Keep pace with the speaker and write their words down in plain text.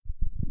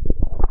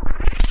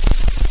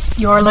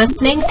You're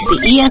listening to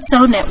the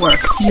ESO Network,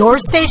 your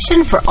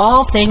station for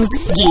all things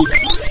geek.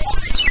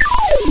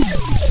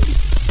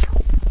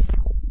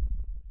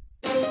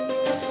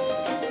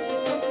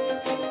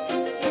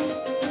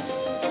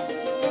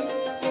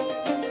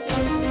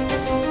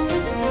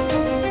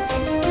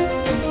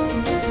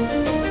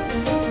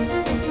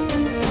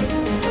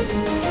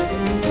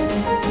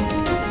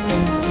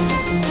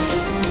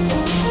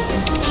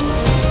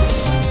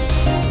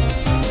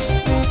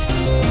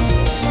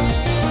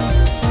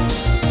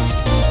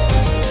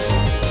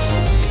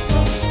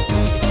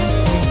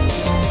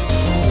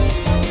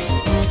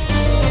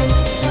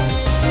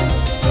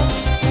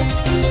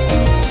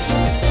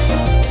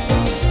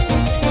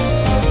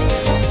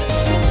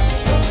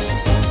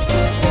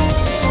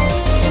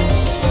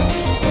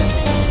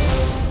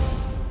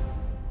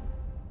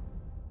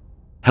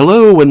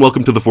 Hello and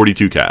welcome to the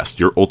 42 Cast,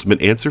 your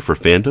ultimate answer for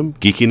fandom,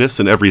 geekiness,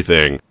 and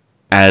everything.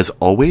 As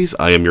always,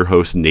 I am your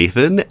host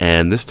Nathan,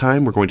 and this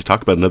time we're going to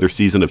talk about another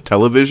season of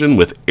television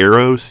with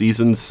Arrow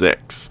Season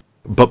 6.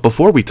 But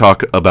before we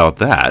talk about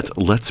that,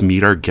 let's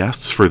meet our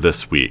guests for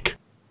this week.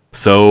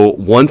 So,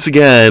 once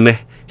again,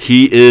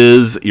 he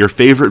is your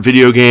favorite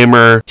video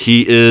gamer.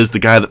 He is the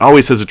guy that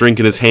always has a drink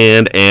in his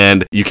hand,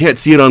 and you can't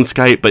see it on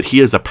Skype, but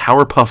he is a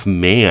Powerpuff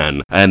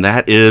man, and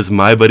that is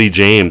my buddy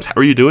James. How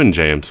are you doing,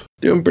 James?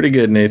 Doing pretty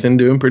good, Nathan.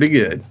 Doing pretty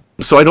good.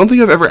 So I don't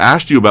think I've ever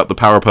asked you about the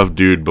Powerpuff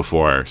Dude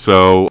before.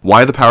 So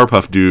why the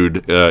Powerpuff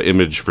Dude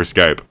image for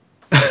Skype?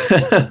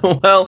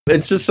 Well,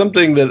 it's just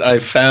something that I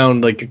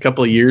found like a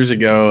couple of years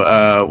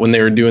ago when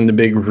they were doing the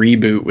big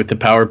reboot with the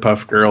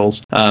Powerpuff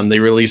Girls. They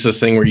released this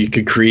thing where you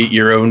could create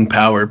your own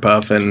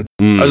Powerpuff, and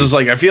I was just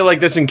like, I feel like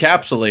this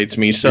encapsulates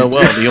me so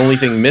well. The only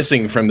thing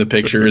missing from the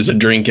picture is a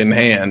drink in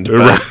hand.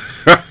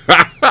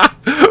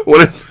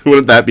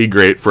 Wouldn't that be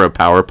great for a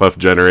Powerpuff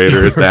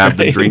generator, is to have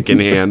the drink in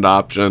hand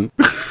option?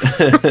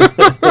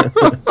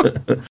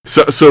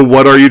 So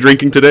what are you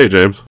drinking today,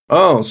 James?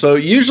 Oh, so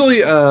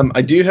usually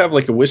I do have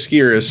like a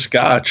whiskey or a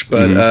scotch,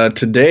 but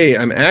today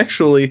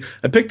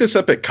I picked this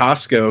up at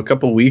Costco a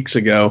couple weeks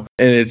ago,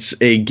 and it's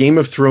a Game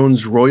of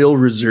Thrones Royal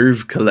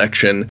Reserve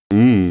collection.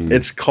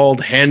 It's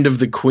called Hand of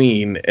the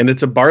Queen, and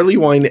it's a barley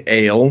wine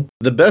ale.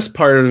 The best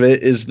part of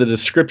it is the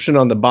description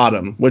on the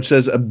bottom, which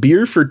says, a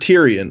beer for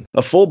Tyrion,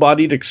 a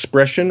full-bodied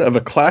expression of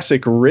a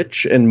classic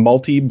rich and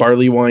malty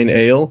barley wine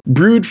ale,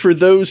 brewed for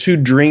those who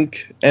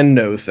drink and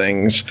know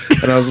things.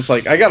 And I was just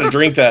like, I gotta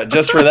drink that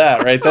just for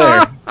that right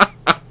there.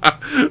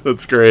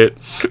 That's great.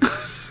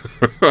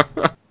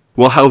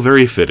 Well, how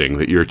very fitting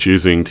that you're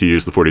choosing to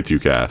use the 42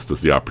 Cast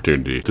as the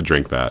opportunity to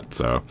drink that.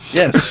 So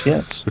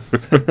Yes.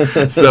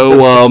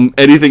 So,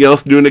 anything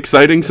else new and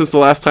exciting since the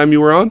last time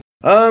you were on?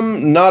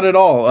 Not at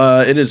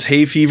all. It is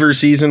hay fever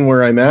season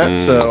where I'm at,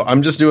 so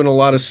I'm just doing a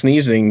lot of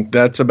sneezing.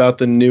 That's about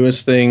the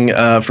newest thing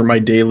for my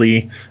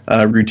daily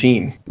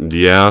routine.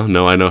 Yeah,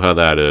 no, I know how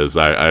that is.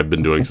 I've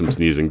been doing some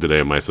sneezing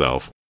today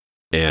myself.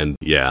 And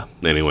yeah,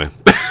 anyway.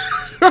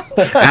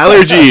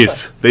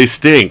 Allergies, they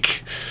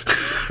stink.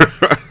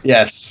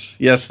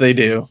 Yes, they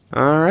do.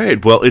 All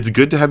right, well, it's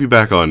good to have you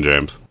back on,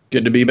 James.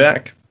 Good to be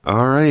back.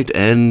 All right,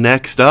 and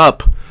next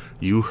up,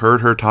 you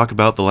heard her talk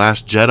about The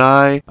Last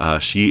Jedi.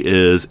 She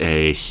is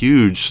a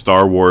huge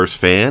Star Wars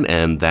fan,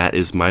 and that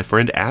is my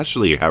friend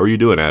Ashley. How are you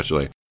doing,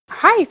 Ashley?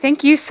 Hi,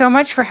 thank you so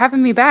much for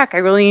having me back. I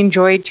really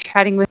enjoyed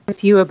chatting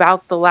with you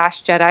about The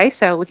Last Jedi,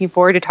 so looking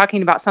forward to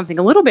talking about something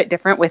a little bit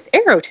different with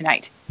Arrow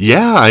tonight.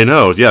 Yeah, I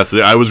know. Yes,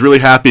 I was really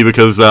happy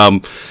because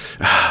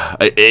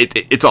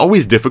it's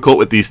always difficult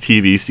with these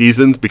TV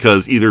seasons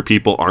because either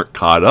people aren't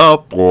caught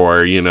up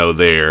or,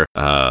 they're,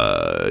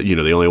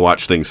 they only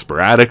watch things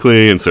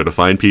sporadically. And so to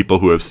find people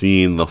who have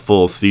seen the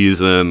full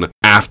season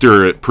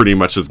after it pretty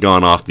much has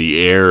gone off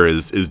the air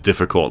is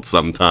difficult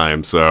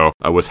sometimes. So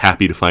I was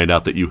happy to find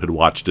out that you had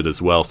watched it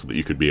as well so that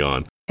you could be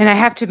on. And I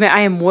have to admit,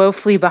 I am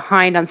woefully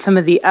behind on some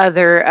of the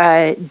other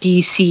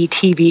DC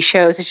TV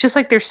shows. It's just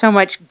like there's so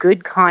much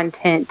good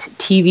content,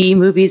 TV,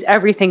 movies,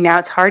 everything now.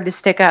 It's hard to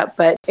stick up.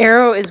 But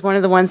Arrow is one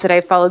of the ones that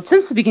I've followed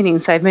since the beginning,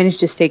 so I've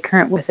managed to stay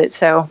current with it.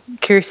 So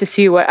curious to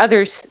see what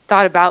others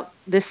thought about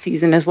this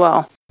season as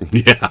well.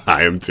 Yeah,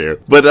 I am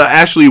too. But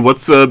Ashley,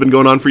 what's been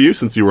going on for you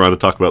since you were on to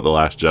talk about The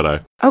Last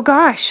Jedi? Oh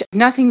gosh,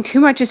 nothing too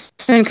much. It's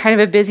been kind of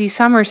a busy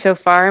summer so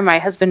far. My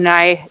husband and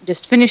I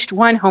just finished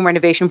one home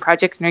renovation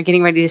project and are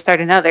getting ready to start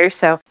another.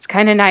 So it's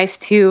kind of nice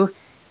to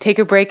take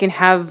a break and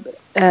have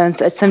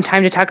some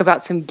time to talk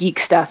about some geek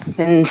stuff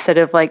instead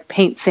of like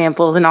paint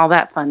samples and all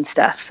that fun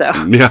stuff. So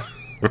yeah.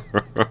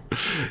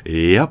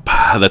 Yep,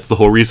 that's the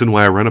whole reason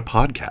why I run a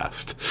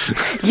podcast.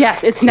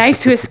 Yes, it's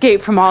nice to escape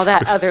from all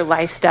that other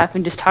life stuff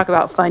and just talk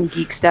about fun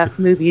geek stuff,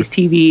 movies,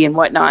 TV, and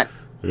whatnot.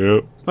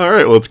 Yep. All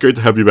right, well, it's great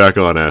to have you back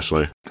on,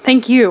 Ashley.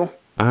 Thank you.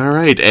 All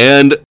right,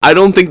 and I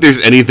don't think there's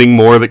anything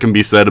more that can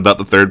be said about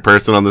the third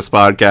person on this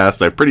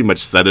podcast. I've pretty much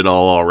said it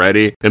all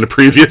already in a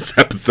previous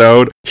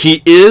episode.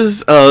 He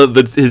is,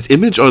 his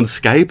image on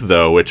Skype,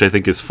 though, which I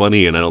think is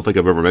funny, and I don't think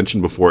I've ever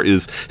mentioned before,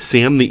 is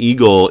Sam the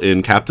Eagle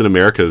in Captain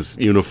America's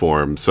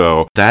uniform.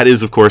 So that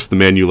is, of course, the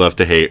man you love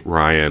to hate,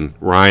 Ryan.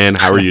 Ryan,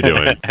 how are you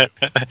doing?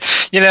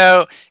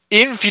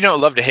 Even if you don't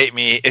love to hate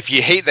me, if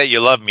you hate that you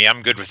love me,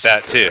 I'm good with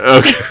that too.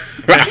 Okay.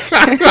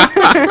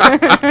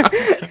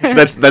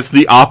 that's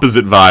the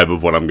opposite vibe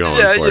of what I'm going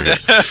for.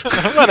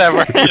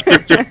 Whatever.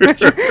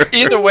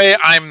 Either way,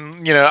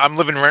 I'm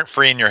living rent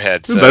free in your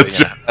head.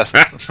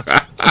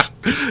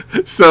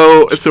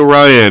 So, So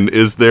Ryan,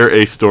 is there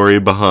a story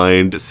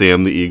behind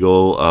Sam the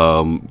Eagle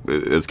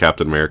as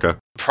Captain America?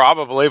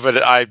 Probably, but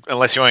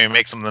unless you want me to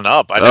make something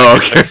up, I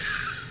don't. Okay.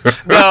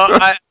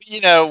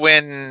 No,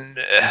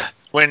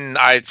 when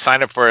I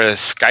signed up for a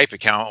Skype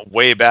account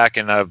way back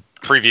in a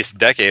previous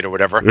decade or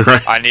whatever,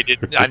 right. I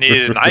needed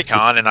an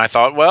icon, and I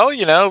thought, well,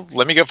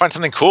 let me go find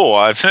something cool.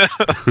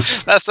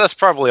 That's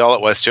probably all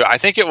it was too. I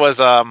think it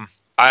was.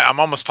 I'm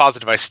almost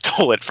positive I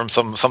stole it from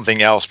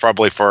something else,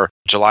 probably for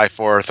July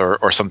 4th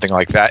or something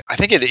like that. I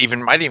think it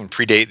might even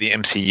predate the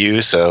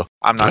MCU, so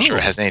I'm not sure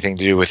it has anything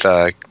to do with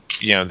the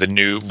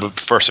new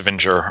First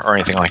Avenger or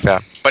anything like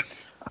that. But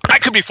I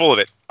could be full of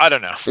it. I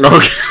don't know.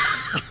 Okay.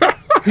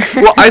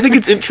 Well, I think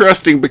it's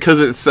interesting because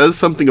it says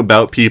something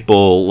about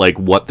people, like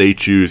what they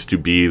choose to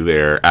be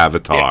their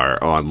avatar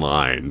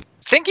online.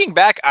 Thinking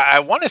back,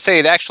 I want to say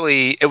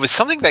it was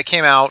something that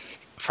came out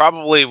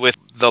probably with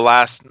the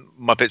last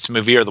Muppets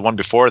movie or the one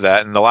before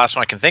that, and the last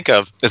one I can think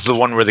of is the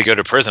one where they go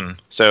to prison.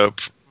 So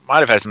might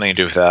have had something to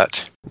do with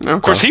that. Okay.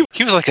 Of course,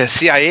 he was like a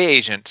CIA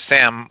agent,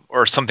 Sam,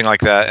 or something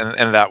like that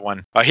in that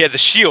one. He had the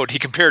shield. He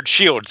compared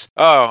shields.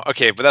 Oh,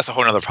 okay, but that's a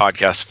whole other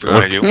podcast if we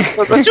want to do.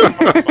 Let's do a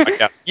Muppet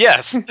podcast.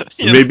 Yes.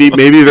 Maybe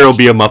there'll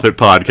be a Muppet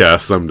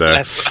podcast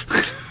someday.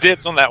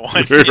 Dibs on that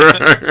one.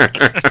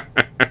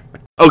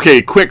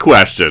 Okay, quick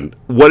question.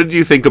 What did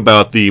you think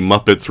about the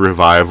Muppets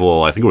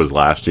revival? I think it was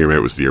last year, maybe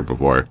it was the year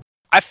before.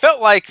 I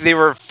felt like they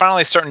were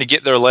finally starting to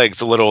get their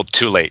legs a little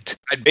too late.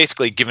 I'd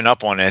basically given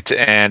up on it,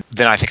 and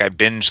then I think I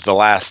binged the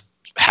last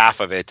half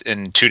of it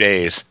in 2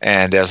 days,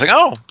 and I was like,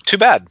 oh, too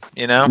bad,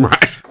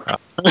 Right.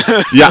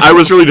 Yeah, I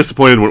was really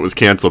disappointed when it was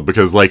canceled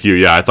because, like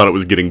you, I thought it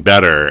was getting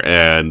better,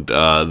 and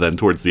then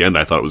towards the end,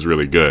 I thought it was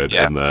really good,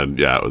 and then,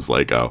 it was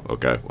like, oh,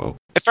 okay, well.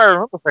 If I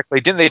remember correctly,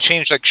 didn't they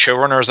change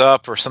showrunners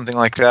up or something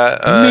like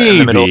that? Maybe. In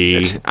the middle of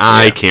it?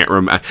 I can't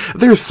remember.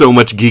 There's so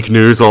much geek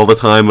news all the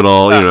time and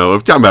all. If you're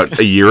talking about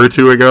a year or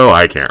two ago,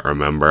 I can't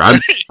remember. I'm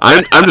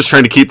just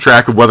trying to keep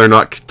track of whether or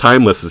not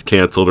Timeless is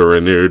canceled or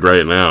renewed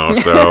right now.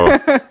 So,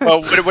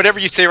 well, whatever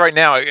you say right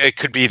now, it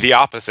could be the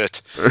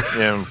opposite.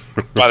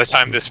 By the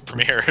time this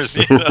premieres.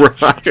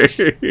 Right.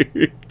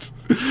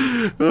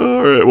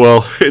 All right.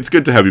 Well, it's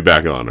good to have you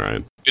back on,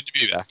 Ryan. Good to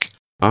be back.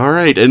 All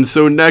right, and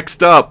so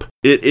next up,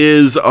 it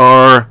is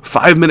our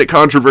 5-minute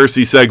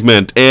controversy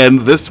segment, and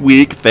this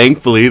week,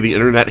 thankfully, the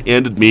internet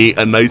handed me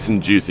a nice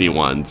and juicy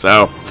one.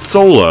 So,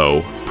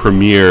 Solo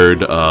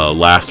premiered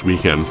last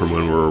weekend from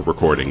when we were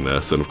recording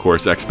this, and of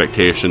course,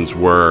 expectations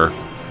were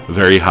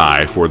very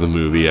high for the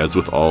movie, as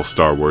with all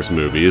Star Wars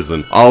movies,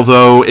 and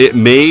although it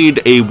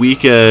made a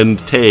weekend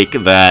take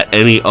that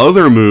any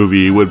other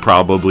movie would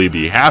probably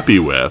be happy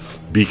with,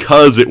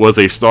 because it was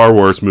a Star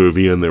Wars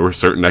movie and there were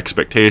certain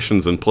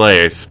expectations in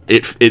place,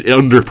 it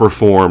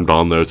underperformed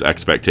on those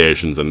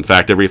expectations. And in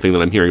fact, everything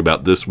that I'm hearing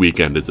about this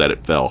weekend is that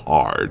it fell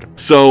hard.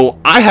 So,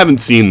 I haven't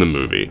seen the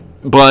movie.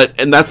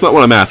 And that's not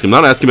what I'm asking.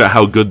 I'm not asking about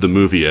how good the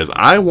movie is.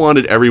 I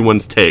wanted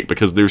everyone's take,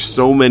 because there's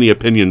so many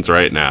opinions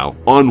right now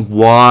on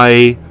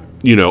why,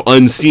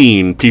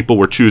 unseen, people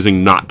were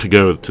choosing not to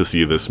go to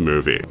see this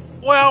movie.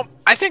 Well,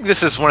 I think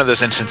this is one of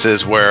those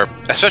instances where,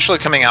 especially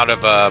coming out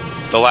of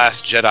The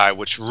Last Jedi,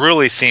 which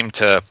really seemed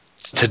to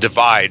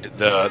divide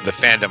the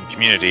fandom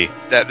community,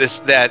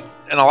 that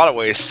in a lot of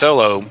ways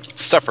Solo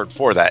suffered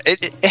for that.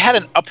 It had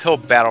an uphill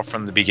battle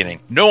from the beginning.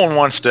 No one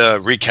wants to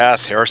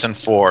recast Harrison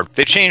Ford.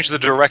 They changed the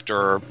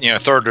director,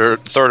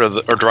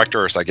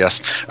 directors, I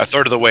guess, a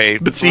third of the way.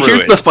 But see,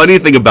 here's the funny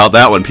thing about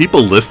that one.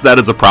 People list that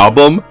as a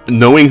problem.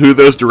 Knowing who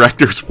those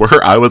directors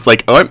were, I was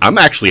like, oh, I'm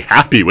actually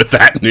happy with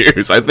that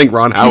news. I think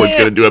Ron Howard's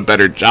going to do a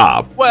better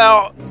job.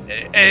 Well,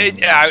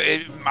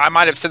 I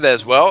might have said that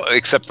as well,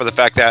 except for the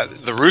fact that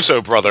the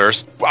Russo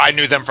brothers, I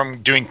knew them from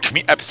doing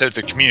episodes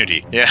of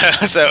Community. Yeah,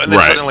 and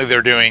then suddenly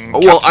they're doing...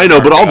 Well, I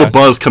know, but all the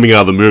buzz coming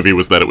out of the movie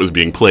was that it was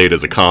being played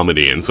as a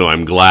comedy, and so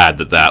I'm glad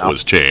that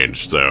was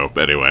changed. So,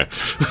 anyway.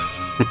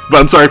 But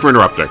I'm sorry for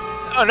interrupting.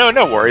 Oh,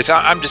 no worries.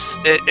 I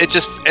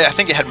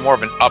think it had more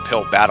of an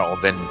uphill battle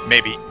than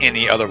maybe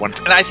any other one.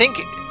 And I think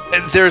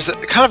there's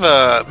kind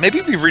of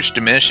maybe we've reached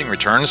diminishing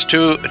returns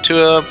to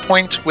a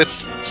point with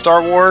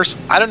Star Wars.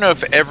 I don't know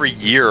if every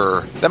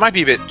year, that might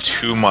be a bit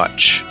too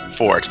much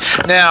for it.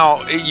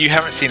 Now, you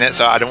haven't seen it,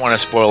 so I don't want to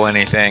spoil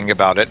anything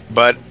about it,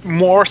 but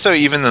more so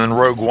even than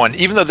Rogue One,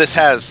 even though this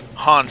has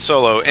Han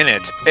Solo in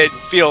it, it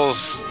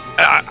feels...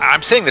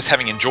 I'm saying this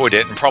having enjoyed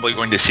it and probably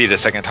going to see it a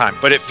second time,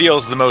 but it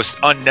feels the most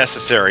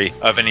unnecessary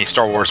of any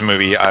Star Wars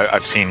movie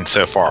I've seen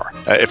so far,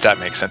 if that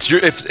makes sense.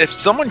 If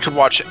someone could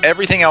watch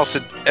everything else,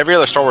 every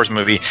other Star Wars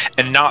movie,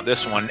 and not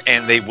this one,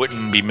 and they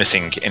wouldn't be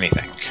missing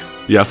anything.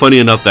 Yeah, funny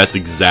enough, that's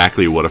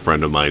exactly what a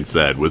friend of mine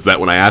said, was that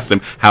when I asked him,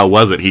 how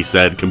was it, he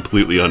said,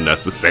 completely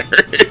unnecessary.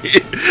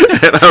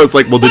 And I was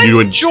like, well, did you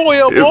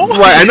enjoyable?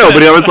 Right, I know,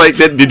 but I was like,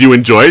 did you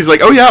enjoy? He's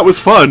like, oh yeah, it was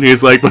fun.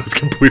 He's like, but it's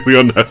completely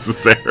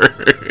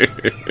unnecessary.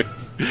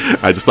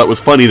 I just thought it was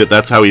funny that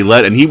that's how he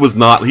led, and he's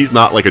not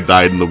like a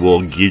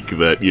dyed-in-the-wool geek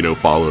that,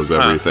 follows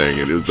everything,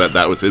 and it was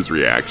that was his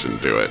reaction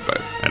to it.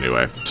 But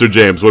anyway, so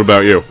James, what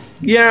about you?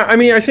 Yeah, I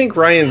mean, I think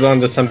Ryan's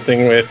onto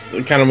something with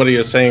kind of what he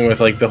was saying with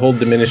like the whole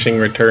diminishing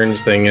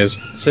returns thing is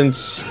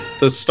since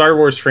the Star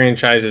Wars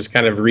franchise has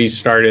kind of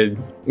restarted,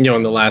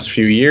 in the last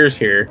few years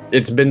here,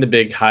 it's been the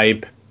big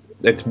hype.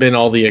 It's been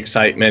all the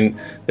excitement.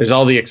 There's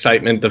all the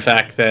excitement, the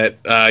fact that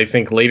I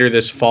think later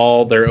this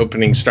fall, they're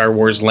opening Star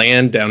Wars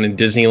Land down in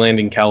Disneyland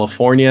in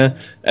California.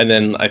 And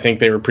then I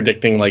think they were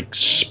predicting like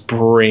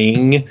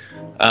spring,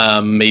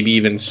 maybe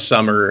even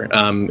summer.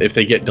 If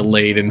they get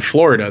delayed in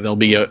Florida, they'll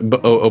be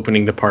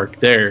opening the park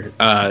there,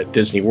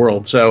 Disney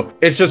World. So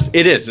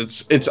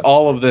it's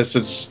all of this.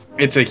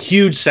 It's a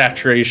huge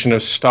saturation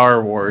of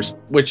Star Wars,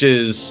 which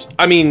is,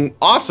 I mean,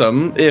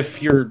 awesome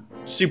if you're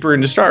super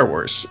into Star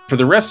Wars. For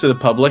the rest of the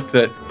public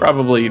that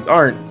probably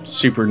aren't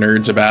super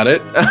nerds about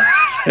it,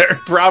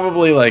 they're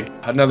probably like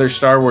another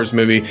Star Wars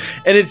movie.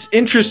 And it's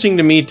interesting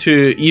to me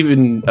to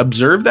even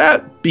observe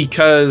that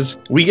because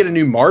we get a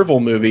new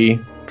Marvel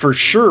movie for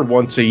sure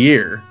once a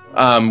year.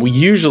 We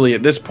usually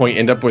at this point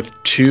end up with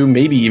 2,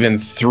 maybe even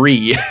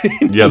 3.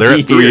 Yeah, they're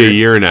at 3 a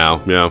year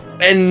now. Yeah.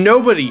 And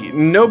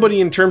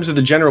nobody in terms of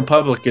the general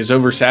public is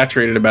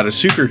oversaturated about a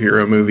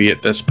superhero movie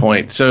at this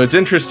point. So it's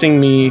interesting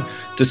me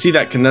to see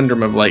that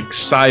conundrum of like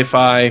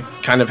sci-fi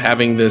kind of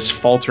having this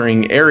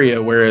faltering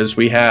area, whereas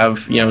we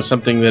have,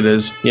 something that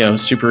is,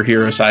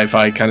 superhero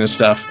sci-fi kind of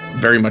stuff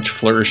very much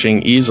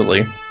flourishing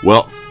easily.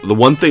 Well, the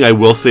one thing I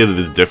will say that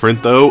is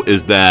different though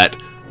is that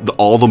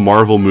all the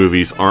Marvel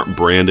movies aren't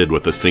branded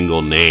with a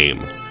single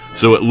name.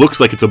 So it looks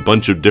like it's a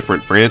bunch of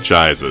different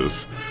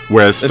franchises.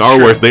 Whereas Star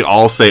Wars, they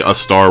all say a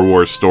Star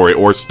Wars story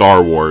or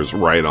Star Wars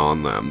right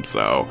on them.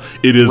 So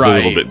it is a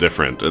little bit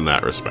different in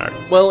that respect.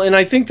 Well, and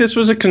I think this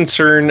was a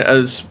concern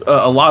as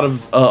a lot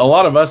of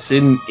us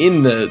in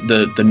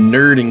the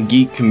nerd and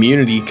geek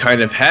community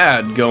kind of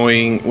had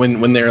going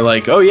when they're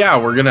like, oh yeah,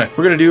 we're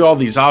gonna do all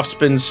these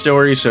off-spin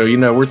stories. So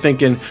we're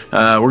thinking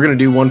we're gonna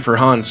do one for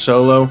Han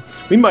Solo.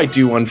 We might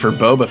do one for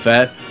Boba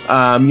Fett.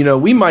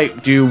 We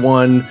might do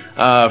one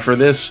for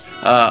this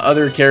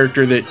other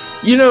character that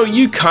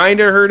you kind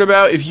of heard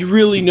about. If you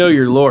really know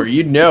your lore,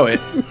 you'd know it.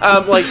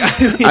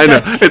 I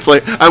know. It's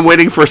like I'm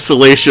waiting for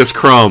Salacious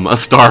Crumb, a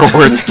Star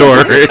Wars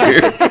story.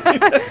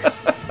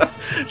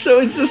 So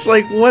it's just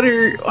like,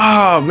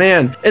 oh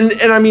man. And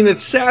I mean,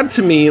 it's sad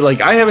to me, like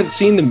I haven't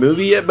seen the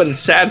movie yet, but it's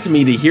sad to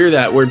me to hear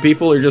that where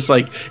people are just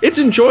like, it's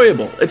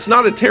enjoyable. It's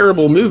not a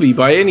terrible movie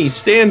by any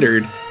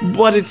standard,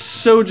 but it's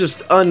so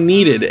just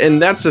unneeded.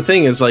 And that's the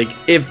thing is like,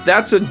 if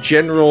that's a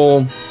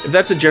general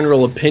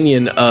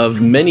opinion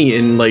of many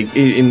in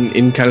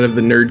kind of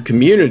the nerd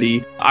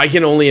community, I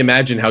can only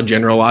imagine how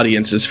general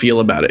audiences feel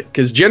about it.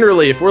 Because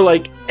generally, if we're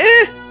like,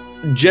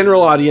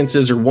 general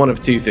audiences are one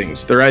of two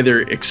things. They're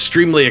either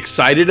extremely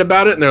excited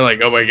about it and they're like,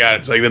 oh my god,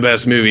 it's like the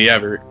best movie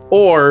ever,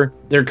 or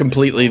they're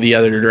completely the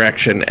other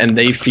direction and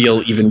they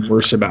feel even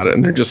worse about it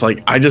and they're just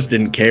like, I just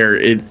didn't care,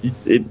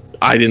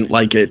 I didn't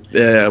like it,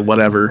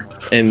 whatever,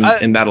 and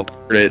that'll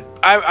hurt it.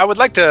 I would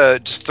like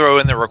to just throw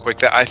in there real quick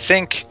that I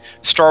think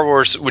Star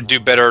Wars would do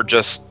better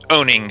just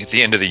owning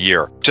the end of the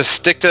year. Just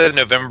stick to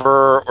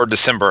November or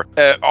December.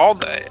 All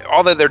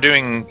that they're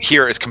doing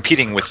here is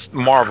competing with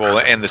Marvel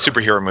and the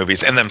superhero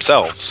movies and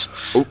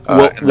themselves.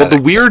 Well,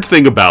 the weird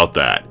thing about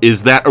that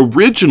is that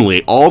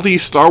originally all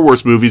these Star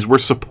Wars movies were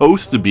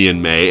supposed to be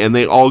in May, and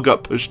they all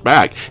got pushed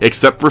back,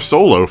 except for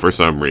Solo for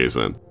some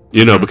reason.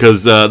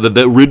 Because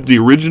the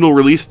original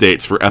release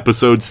dates for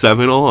Episode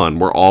 7 on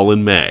were all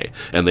in May,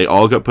 and they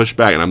all got pushed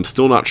back, and I'm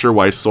still not sure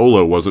why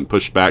Solo wasn't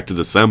pushed back to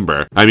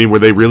December. I mean, were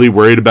they really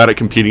worried about it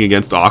competing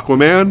against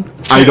Aquaman?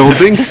 I don't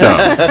think so.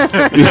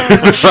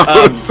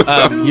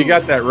 You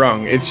got that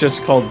wrong. It's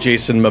just called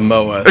Jason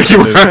Momoa.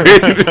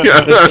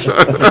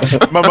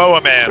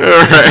 Momoa Man.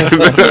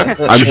 Right.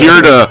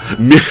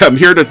 I'm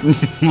here to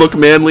look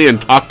manly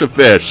and talk to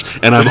fish,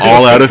 and I'm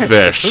all out of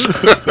fish.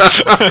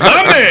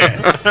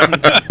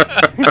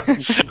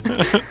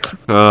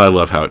 I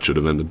love how it should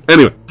have ended.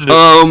 Anyway,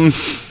 all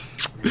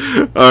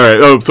right.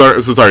 Oh,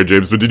 sorry,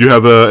 James. But did you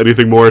have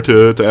anything more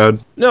to add?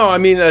 No, I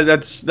mean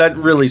that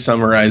really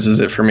summarizes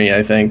it for me,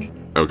 I think.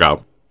 Okay.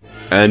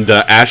 And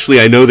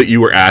Ashley, I know that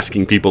you were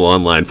asking people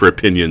online for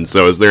opinions.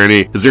 So is there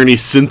any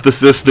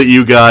synthesis that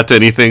you got?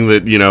 Anything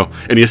that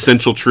any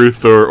essential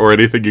truth or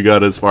anything you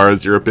got as far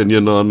as your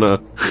opinion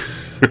on?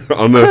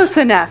 Close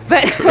enough,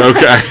 but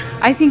okay.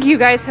 I think you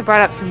guys have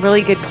brought up some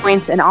really good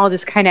points, and I'll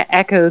just kind of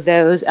echo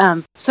those.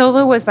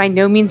 Solo was by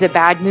no means a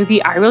bad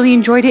movie. I really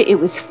enjoyed it. It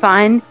was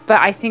fun, but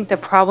I think the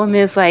problem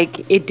is,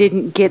 like, it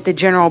didn't get the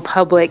general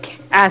public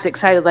as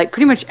excited. Like,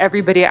 pretty much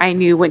everybody I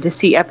knew went to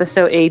see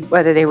episode 8,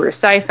 whether they were a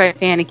sci-fi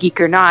fan, a geek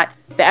or not.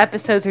 The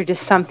episodes are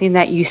just something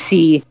that you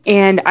see.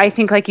 And I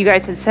think, like you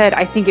guys had said,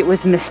 I think it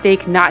was a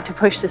mistake not to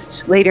push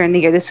this later in the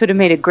year. This would have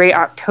made a great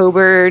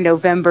October,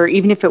 November,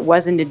 even if it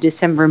wasn't a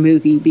December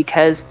movie,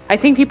 because I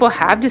think people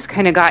have just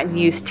kind of gotten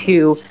used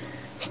to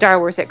Star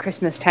Wars at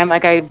Christmas time.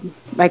 Like,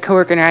 my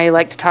coworker and I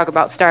like to talk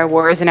about Star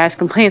Wars, and I was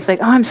complaining, it's like,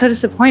 oh, I'm so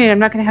disappointed. I'm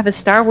not going to have a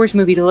Star Wars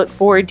movie to look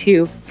forward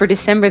to for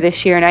December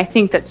this year. And I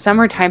think that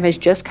summertime has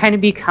just kind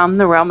of become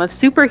the realm of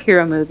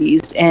superhero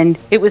movies. And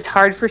it was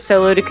hard for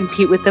Solo to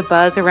compete with the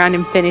buzz around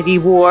Infinity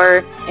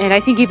War. And I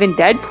think even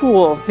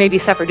Deadpool maybe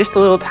suffered just a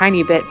little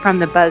tiny bit from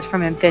the buzz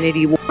from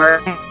Infinity War.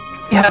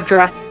 You have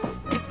Jurassic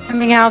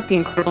coming out,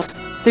 The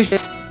Incredibles. There's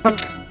just so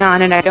much going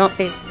on, and I don't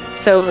think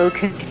Solo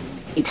could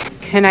compete.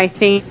 And I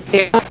think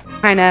there's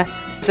kind of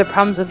the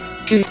problems with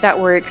shoots that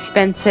were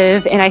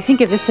expensive. And I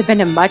think if this had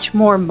been a much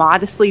more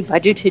modestly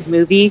budgeted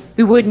movie,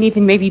 we wouldn't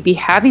even maybe be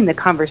having the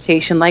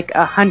conversation. Like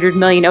 $100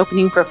 million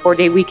opening for a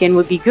 4-day weekend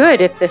would be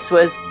good if this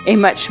was a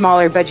much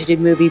smaller budgeted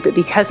movie. But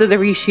because of the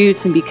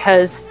reshoots and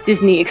because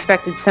Disney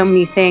expected so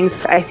many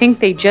things, I think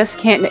they just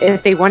can't,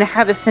 if they want to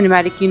have a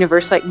cinematic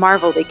universe like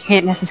Marvel, they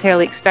can't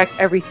necessarily expect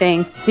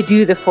everything to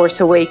do The Force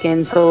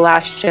Awakens, The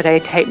Last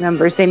Jedi type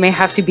numbers. They may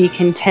have to be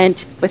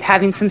content with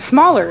having some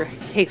smaller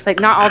takes. Like,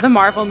 not all the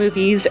Marvel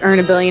movies earn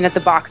 $1 billion at the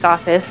box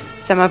office.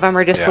 Some of them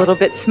are just a little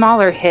bit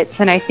smaller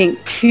hits. And I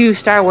think, too,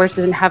 Star Wars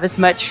doesn't have as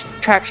much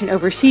traction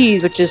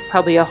overseas, which is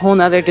probably a whole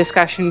nother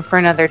discussion for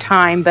another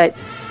time. But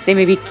they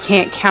maybe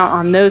can't count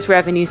on those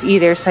revenues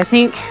either. So I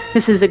think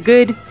this is a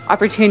good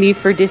opportunity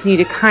for Disney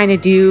to kind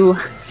of do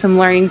some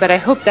learning. But I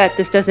hope that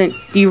this doesn't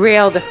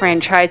derail the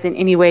franchise in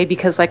any way,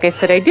 because, like I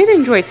said, I did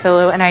enjoy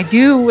Solo, and I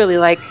do really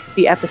like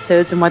the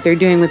episodes and what they're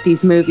doing with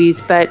these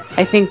movies. But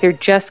I think they're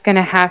just going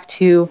to have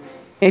to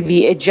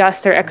maybe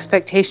adjust their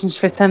expectations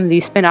for some of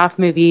these spin-off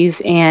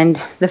movies, and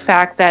the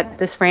fact that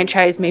this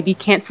franchise maybe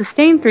can't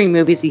sustain 3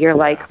 movies a year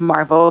like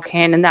Marvel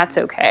can, and that's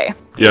okay.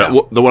 Yeah,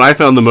 well, what I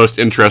found the most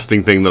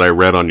interesting thing that I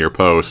read on your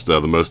post,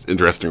 the most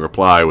interesting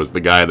reply, was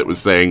the guy that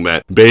was saying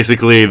that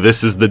basically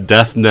this is the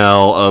death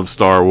knell of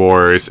Star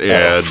Wars,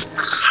 and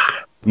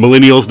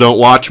millennials don't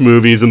watch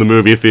movies in the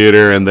movie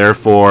theater, and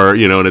therefore,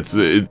 and it's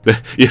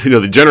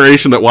the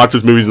generation that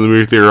watches movies in the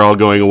movie theater are all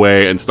going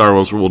away, and Star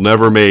Wars will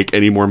never make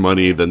any more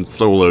money than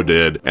Solo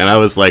did. And I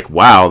was like,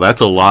 wow,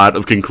 that's a lot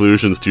of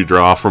conclusions to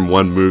draw from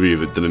one movie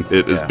that didn't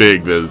hit as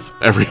big as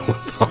everyone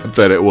thought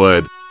that it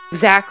would.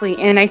 Exactly,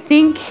 and I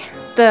think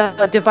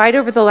the divide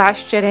over The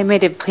Last Jedi may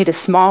have played a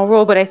small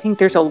role, but I think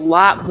there's a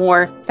lot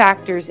more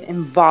factors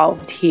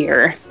involved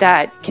here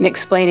that can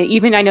explain it.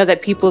 Even I know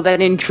that people that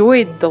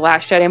enjoyed The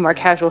Last Jedi, more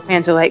casual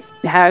fans, are like,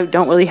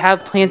 don't really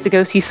have plans to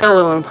go see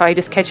Solo and probably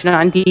just catch it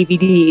on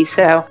DVD.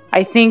 So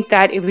I think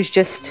that it was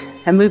just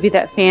a movie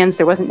that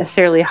there wasn't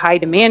necessarily a high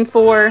demand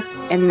for,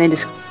 and then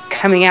just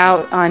coming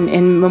out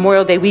in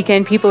Memorial Day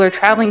weekend, people are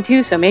traveling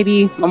too, so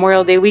maybe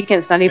Memorial Day weekend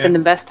is not even the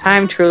best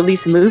time to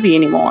release a movie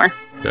anymore.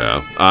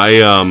 Yeah,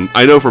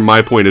 I know from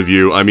my point of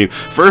view, I mean,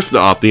 first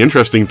off, the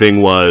interesting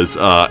thing was,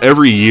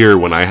 every year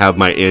when I have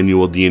my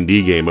annual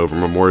D&D game over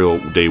Memorial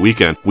Day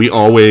weekend, we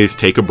always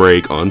take a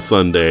break on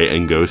Sunday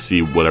and go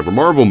see whatever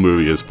Marvel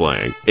movie is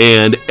playing.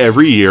 And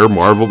every year,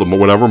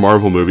 whatever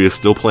Marvel movie is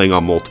still playing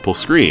on multiple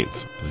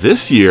screens.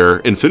 This year,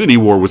 Infinity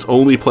War was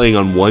only playing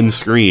on one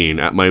screen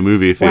at my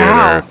movie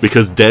theater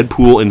because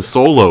Deadpool and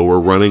Solo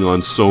were running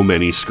on so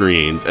many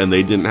screens, and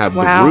they didn't have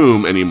the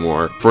room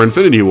anymore for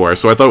Infinity War.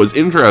 So I thought it was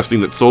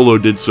interesting that Solo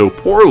did so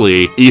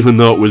poorly, even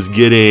though it was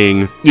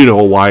getting,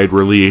 a wide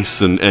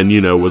release and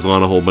was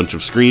on a whole bunch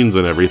of screens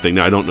and everything.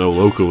 Now, I don't know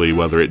locally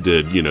whether it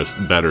did,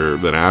 better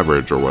than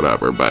average or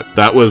whatever, but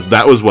that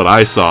was what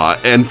I saw.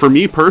 And for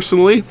me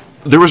personally,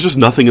 there was just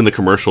nothing in the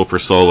commercial for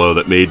Solo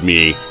that made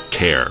me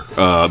care,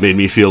 made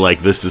me feel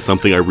like this is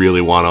something I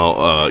really want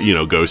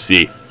to, go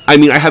see. I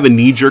mean, I have a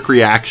knee-jerk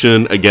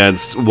reaction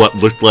against what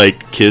looked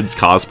like kids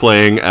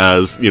cosplaying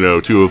as,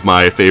 2 of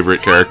my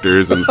favorite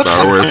characters in the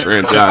Star Wars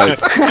franchise.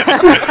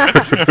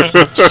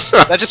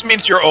 That just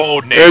means you're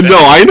old, Nathan. No,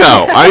 I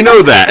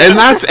know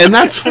that, and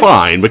that's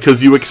fine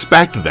because you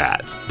expect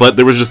that. But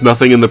there was just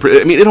nothing in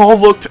it all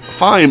looked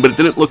fine, but it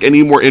didn't look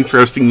any more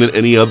interesting than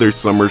any other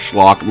summer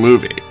schlock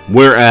movie.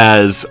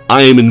 Whereas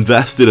I am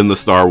invested in the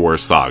Star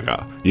Wars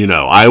saga.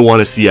 I want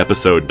to see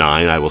Episode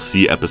 9. I will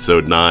see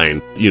Episode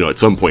 9, at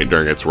some point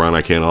during its run.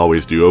 I can't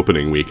always do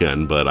opening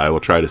weekend, but I will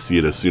try to see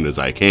it as soon as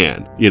I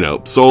can.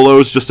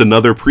 Solo's just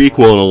another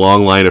prequel in a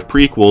long line of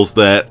prequels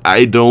that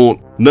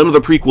none of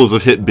the prequels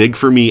have hit big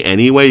for me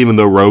anyway, even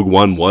though Rogue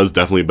One was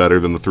definitely better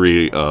than the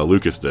 3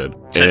 Lucas did.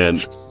 And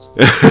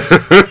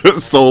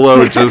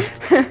Solo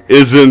just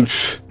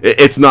isn't,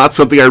 it's not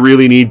something I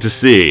really need to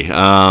see.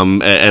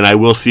 And I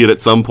will see it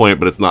at some point,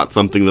 but it's not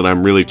something that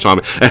I'm really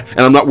chomping. And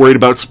I'm not worried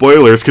about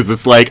spoilers because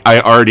it's like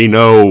I already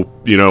know,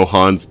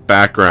 Han's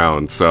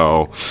background,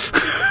 so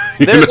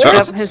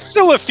There's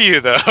still a few,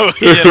 though.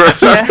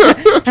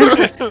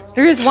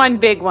 There is one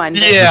big one.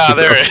 Yeah,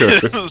 there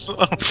is.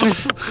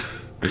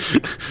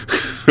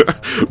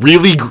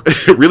 Really,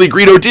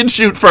 Greedo did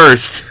shoot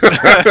first.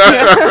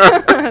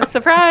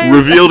 Surprise!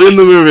 Revealed in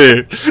the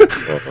movie.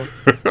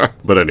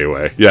 But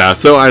anyway, yeah.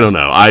 So I don't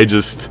know. I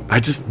just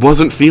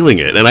wasn't feeling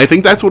it, and I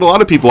think that's what a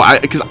lot of people.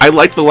 Because I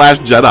like The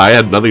Last Jedi. I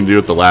had nothing to do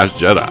with The Last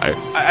Jedi.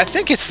 I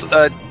think it's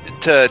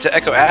to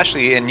echo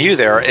Ashley and you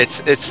there.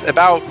 It's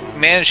about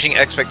managing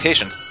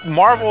expectations.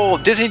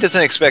 Disney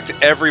doesn't expect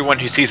everyone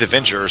who sees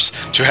Avengers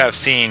to have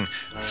seen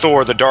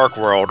Thor: The Dark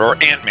World or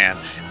Ant-Man.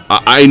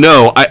 I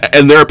know,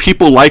 and there are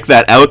people like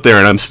that out there,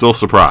 and I'm still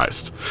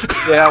surprised.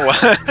 Yeah, well,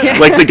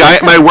 like the guy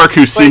at my work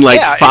who's seen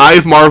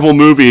 5 Marvel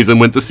movies and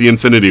went to see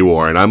Infinity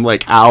War, and I'm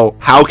like,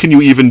 how can you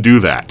even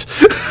do that?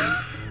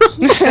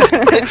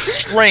 It's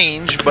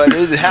strange, but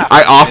it happens.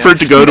 I offered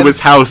to go to his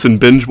house and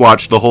binge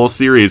watch the whole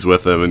series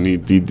with him, and he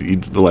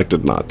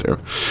elected not to.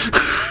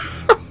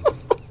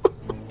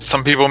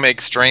 Some people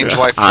make strange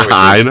life choices.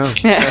 I know.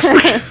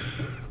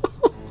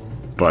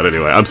 But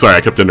anyway, I'm sorry,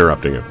 I kept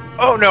interrupting him.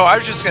 Oh no, I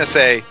was just gonna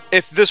say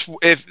if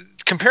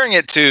comparing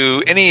it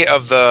to any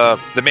of the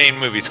main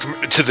movies,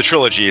 to the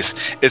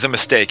trilogies, is a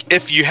mistake.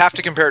 If you have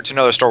to compare it to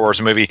another Star Wars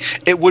movie,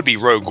 it would be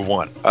Rogue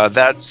One.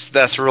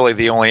 That's really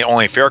the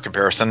only fair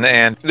comparison.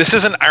 And this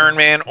isn't Iron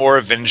Man or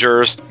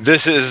Avengers.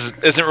 This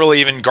isn't really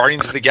even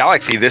Guardians of the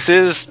Galaxy. This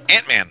is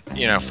Ant-Man.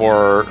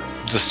 For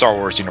the Star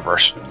Wars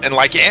universe. And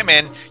like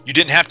Ant-Man, you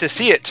didn't have to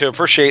see it to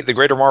appreciate the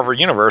greater Marvel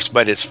universe,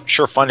 but it's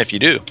sure fun if you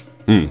do.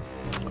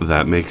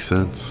 That makes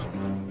sense.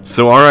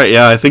 So, alright,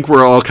 yeah, I think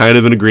we're all kind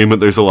of in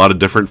agreement. There's a lot of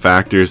different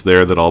factors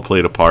there that all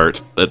played a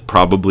part. That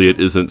probably it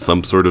isn't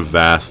some sort of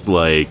vast,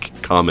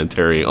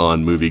 commentary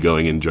on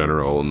movie-going in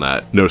general, and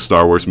that no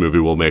Star Wars movie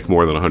will make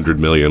more than $100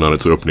 million on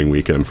its opening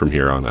weekend from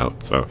here on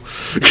out, so...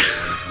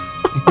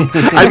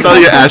 I tell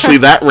you, Ashley,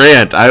 that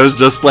rant, I was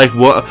just like,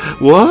 what?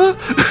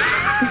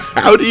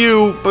 How do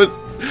you... But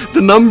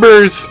the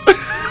numbers...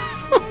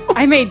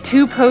 I made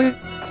 2 posts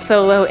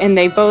solo, and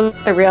they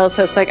both the rails.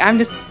 So it's like I'm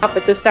just up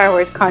with the Star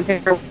Wars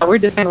content. We're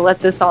just gonna let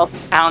this all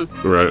down.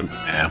 Right.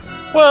 Yeah.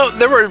 Well,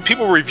 there were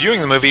people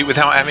reviewing the movie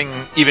without having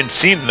even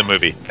seen the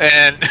movie,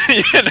 and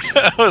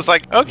I was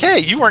like, okay,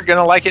 you weren't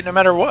gonna like it no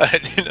matter what.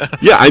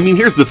 Yeah, I mean,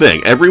 here's the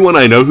thing: everyone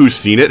I know who's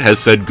seen it has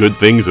said good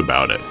things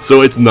about it.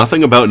 So it's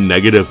nothing about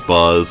negative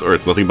buzz, or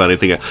it's nothing about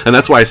anything. And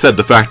that's why I said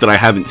the fact that I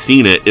haven't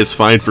seen it is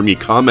fine for me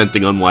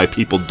commenting on why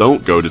people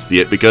don't go to see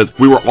it, because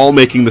we were all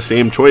making the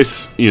same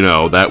choice,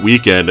 that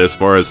weekend as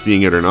far as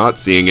seeing it or not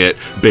seeing it,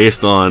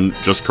 based on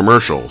just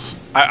commercials.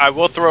 I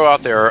will throw out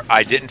there,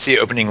 I didn't see it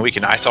opening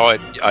weekend. I saw it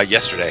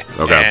yesterday.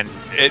 Okay. And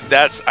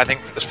I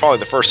think it's probably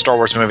the first Star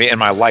Wars movie in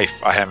my life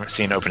I haven't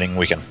seen opening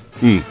weekend.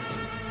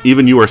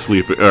 Even you are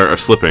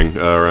slipping,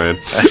 Ryan.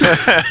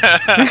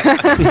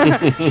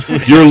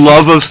 Your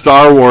love of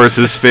Star Wars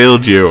has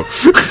failed you.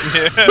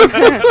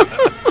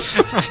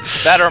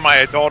 That are my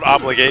adult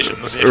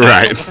obligations.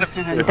 Right.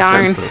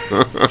 Darn.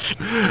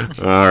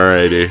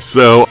 Alrighty.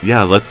 So,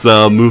 yeah, let's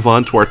move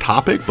on to our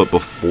topic. But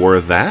before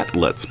that,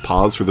 let's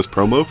pause for this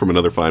promo from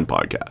another fine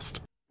podcast.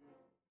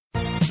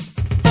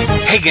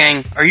 Hey,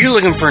 gang. Are you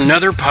looking for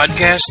another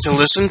podcast to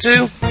listen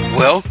to?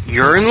 Well,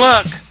 you're in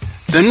luck.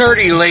 The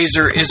Nerdy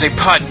Laser is a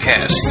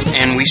podcast,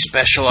 and we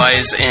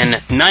specialize in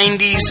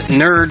 90s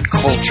nerd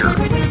culture.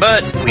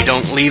 But we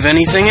don't leave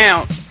anything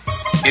out.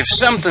 If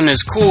something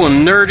is cool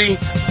and nerdy,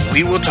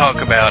 we will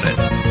talk about it.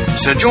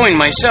 So join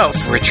myself,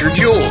 Richard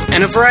Yule,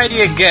 and a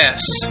variety of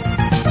guests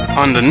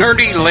on the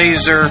Nerdy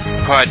Laser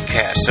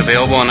podcast,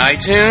 available on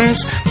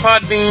iTunes,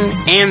 Podbean,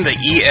 and the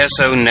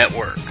ESO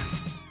network.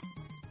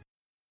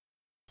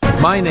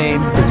 My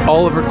name is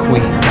Oliver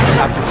Queen.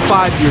 After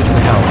 5 years in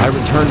hell, I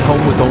returned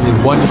home with only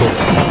one goal: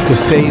 to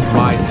save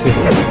my city.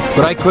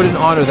 But I couldn't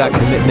honor that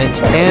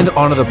commitment and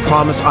honor the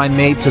promise I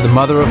made to the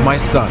mother of my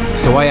son.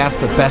 So I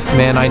asked the best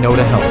man I know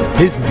to help.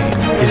 His name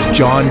is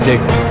John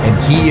Diggle,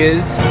 and he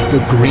is the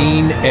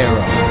Green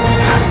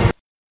Arrow.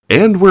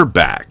 And we're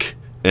back.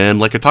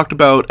 And like I talked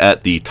about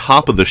at the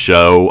top of the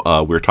show,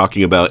 we're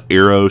talking about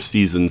Arrow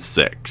Season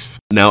 6.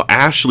 Now,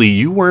 Ashley,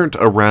 you weren't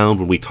around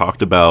when we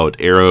talked about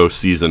Arrow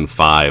Season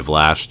 5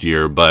 last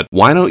year, but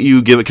why don't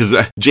you give it, because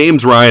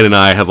James, Ryan, and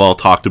I have all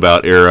talked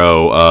about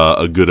Arrow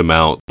a good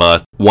amount,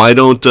 but why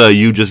don't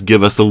you just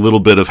give us a little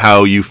bit of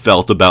how you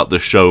felt about the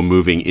show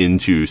moving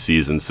into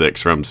Season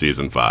 6 from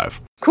Season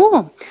 5?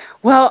 Cool.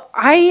 Well,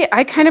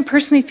 I kind of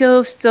personally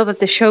feel still that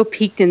the show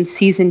peaked in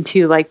season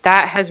 2. Like,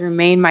 that has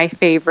remained my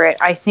favorite.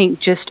 I think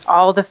just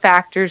all the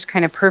factors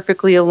kind of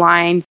perfectly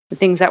aligned, the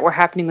things that were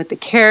happening with the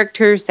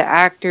characters, the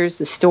actors,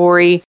 the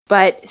story.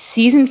 But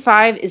season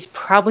 5 is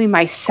probably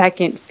my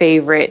second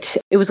favorite.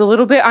 It was a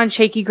little bit on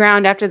shaky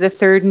ground after the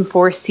third and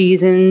fourth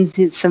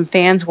seasons. Some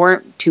fans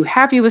weren't too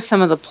happy with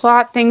some of the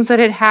plot things that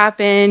had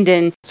happened,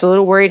 and it's a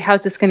little worried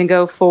how's this going to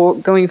go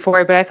going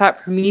forward. But I thought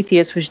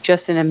Prometheus was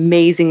just an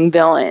amazing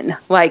villain.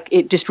 Like,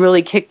 it just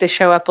really kicked the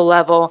show up a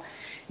level,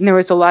 and there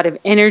was a lot of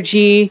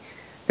energy.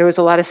 There was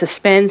a lot of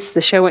suspense.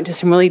 The show went to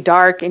some really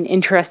dark and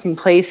interesting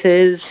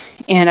places.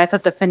 And I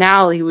thought the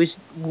finale was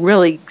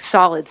really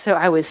solid. So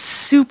I was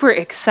super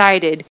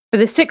excited for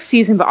the 6th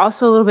season, but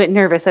also a little bit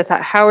nervous. I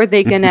thought, how are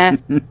they going to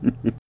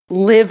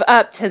live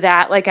up to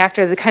that, like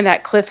after the kind of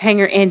that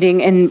cliffhanger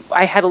ending? And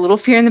I had a little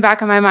fear in the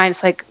back of my mind.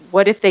 It's like,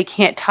 what if they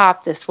can't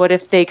top this? What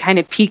if they kind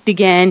of peaked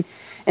again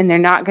and they're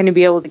not going to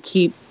be able to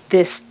keep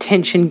this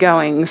tension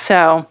going?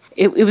 So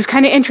it was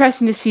kind of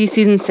interesting to see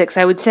season 6.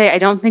 I would say I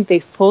don't think they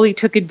fully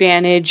took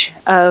advantage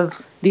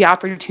of the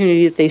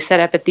opportunity that they set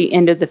up at the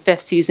end of the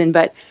 5th season,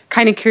 but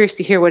kind of curious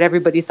to hear what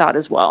everybody thought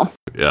as well.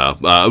 Yeah,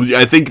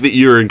 I think that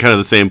you're in kind of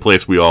the same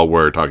place we all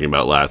were talking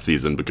about last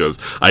season, because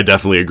I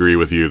definitely agree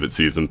with you that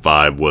season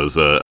 5 was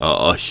a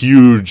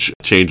huge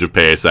change of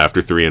pace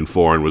after 3 and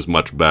 4 and was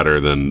much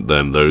better than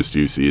those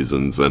 2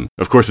 seasons. And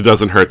of course, it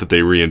doesn't hurt that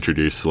they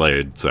reintroduced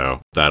Slade,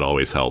 so that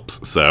always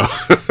helps. So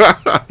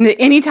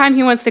anytime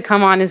he wants to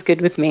come on is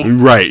good with me.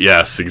 Right,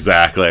 yes,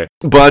 exactly.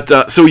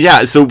 But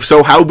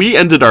so how we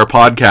ended our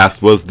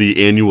podcast was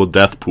the annual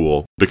death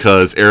pool,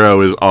 because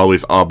Arrow is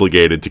always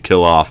obligated to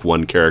kill off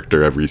one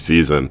character every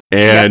season.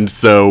 And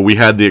so we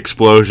had the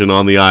explosion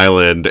on the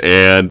island,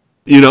 and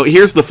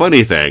here's the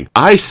funny thing.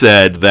 I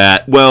said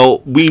that,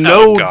 well, we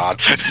know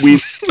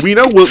we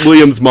know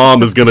William's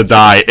mom is going to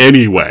die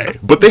anyway,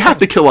 but they have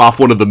to kill off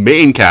one of the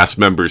main cast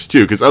members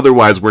too, because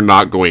otherwise we're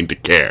not going to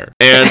care.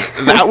 And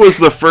that was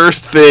the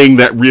first thing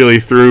that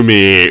really threw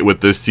me with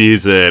this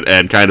season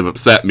and kind of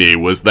upset me,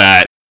 was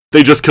that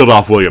they just killed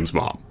off William's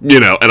mom,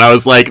 and I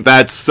was like,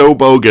 that's so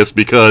bogus,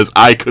 because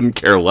I couldn't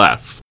care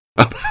less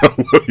about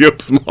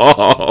William's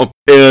mom.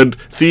 And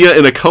Thea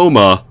in a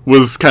coma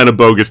was kind of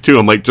bogus too.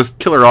 I'm like, just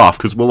kill her off,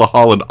 because Willa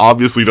Holland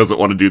obviously doesn't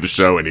want to do the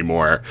show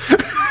anymore.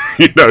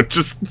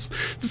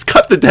 Just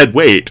cut the dead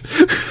weight.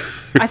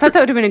 I thought that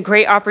would have been a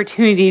great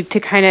opportunity to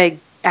kind of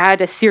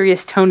add a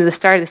serious tone to the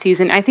start of the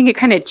season. I think it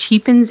kind of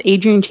cheapens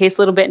Adrian Chase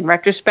a little bit in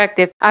retrospect.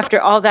 If after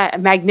all that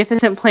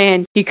magnificent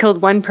plan, he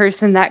killed one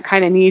person that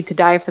kind of needed to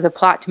die for the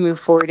plot to move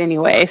forward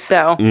anyway.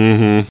 So,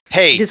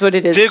 Hey, it is what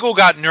it is. Diggle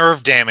got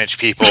nerve damage,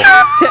 people.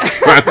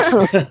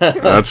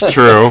 That's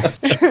true.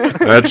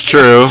 That's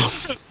true.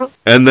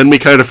 And then we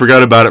kind of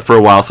forgot about it for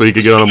a while, so he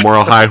could get on a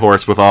moral high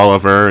horse with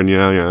Oliver, and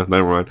yeah,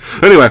 never mind.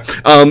 Anyway,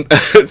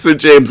 so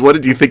James, what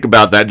did you think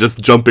about that? Just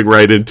jumping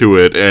right into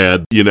it,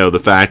 and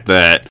the fact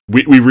that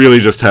we really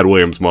just had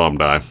William's mom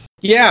die.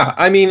 Yeah,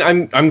 I mean,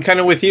 I'm kind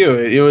of with you.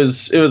 It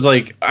was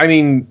like, I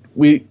mean,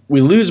 we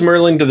lose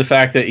Merlin to the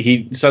fact that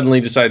he suddenly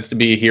decides to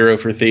be a hero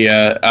for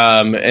Thea,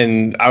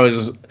 and I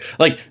was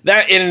like,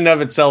 that in and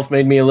of itself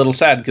made me a little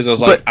sad, because I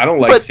was like, I don't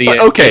like Thea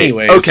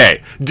anyways.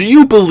 Okay, do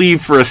you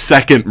believe for a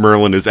second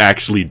Merlin is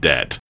actually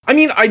dead? I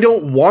mean, I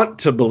don't want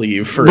to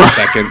believe for a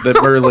second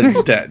that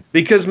Merlin's dead,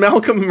 because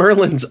Malcolm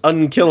Merlin's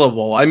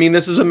unkillable. I mean,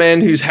 this is a man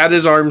who's had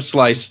his arm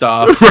sliced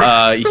off.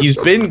 He's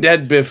been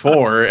dead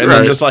before, and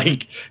then just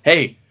like,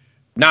 hey,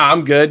 nah,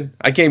 I'm good.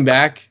 I came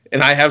back,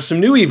 and I have some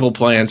new evil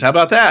plans. How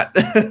about that?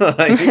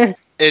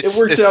 It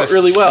works out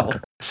really well.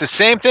 It's the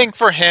same thing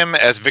for him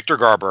as Victor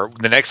Garber.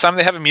 The next time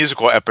they have a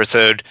musical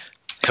episode,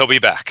 he'll be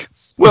back.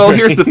 Well,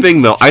 here's the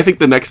thing, though. I think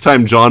the next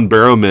time John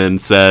Barrowman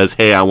says,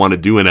 hey, I want to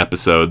do an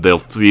episode, they'll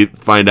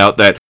find out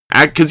that,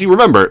 because you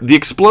remember, the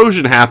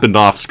explosion happened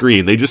off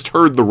screen. They just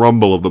heard the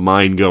rumble of the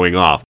mine going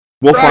off.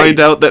 We'll find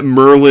out that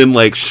Merlin,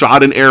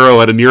 shot an arrow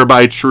at a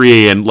nearby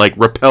tree and,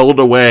 repelled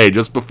away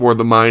just before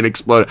the mine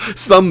exploded.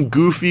 Some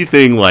goofy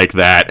thing like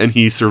that, and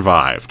he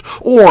survived.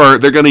 Or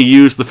they're going to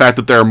use the fact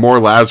that there are more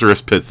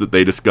Lazarus pits that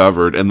they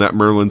discovered, and that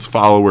Merlin's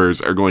followers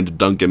are going to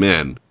dunk him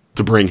in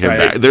to bring him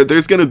back.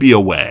 There's going to be a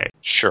way.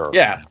 Sure.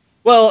 Yeah.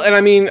 Well, and I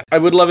mean, I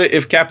would love it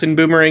if Captain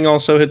Boomerang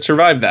also had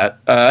survived that.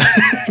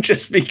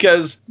 Just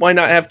because, why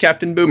not have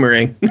Captain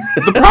Boomerang?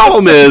 The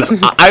problem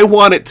is, I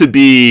want it to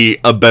be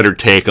a better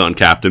take on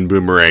Captain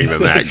Boomerang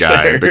than that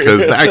guy, because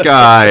that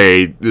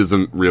guy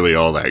isn't really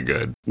all that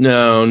good.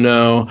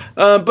 No.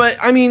 But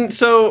I mean,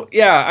 so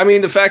yeah, I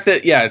mean, the fact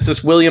that it's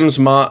just William's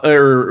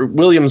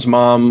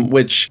mom,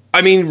 which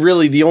I mean,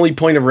 really, the only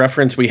point of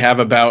reference we have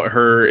about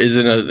her is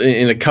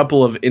in a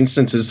couple of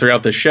instances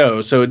throughout the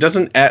show. So it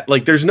doesn't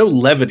there's no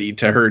levity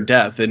to her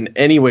death in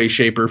any way,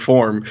 shape, or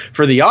form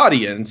for the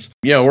audience.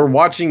 We're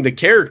watching the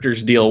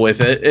characters deal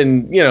with it,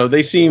 and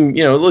they seem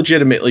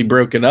legitimately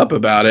broken up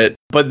about it.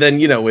 But then,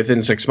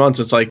 within 6 months,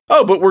 it's like,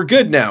 oh, but we're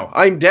good now.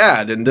 I'm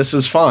dad, and this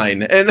is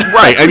fine. And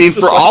right. I mean,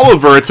 for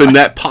Oliver, it's a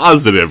net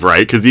positive,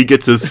 right? Because he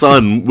gets his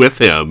son with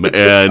him,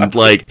 and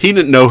he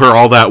didn't know her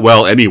all that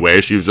well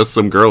anyway. She was just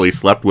some girl he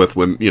slept with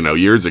when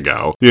years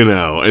ago.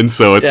 And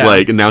so it's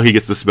and now he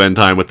gets to spend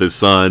time with his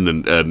son,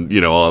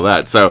 and all of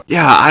that. So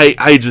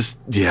I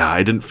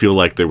didn't feel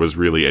like there was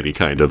really any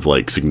kind of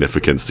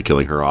significance to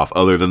killing her off.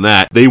 Other than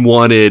that, they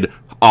wanted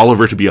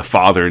Oliver to be a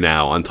father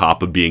now, on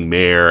top of being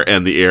mayor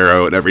and the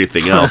Arrow and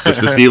everything else,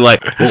 just to see well,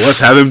 let's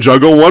have him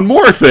juggle one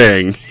more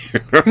thing.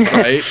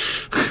 Right.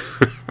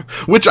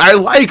 Which I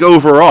like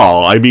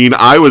overall. I mean,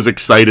 I was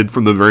excited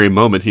from the very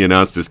moment he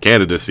announced his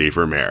candidacy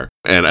for mayor.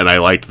 And I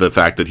liked the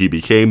fact that he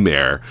became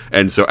mayor.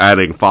 And so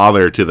adding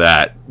father to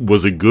that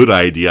was a good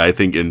idea, I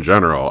think, in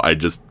general. I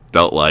just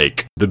felt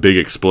like the big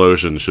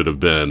explosion should have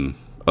been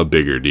a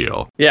bigger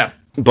deal. Yeah.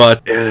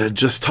 But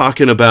just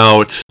talking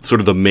about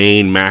sort of the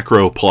main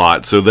macro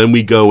plot, so then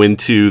we go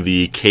into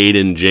the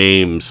Caden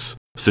James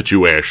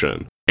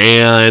situation.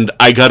 And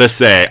I gotta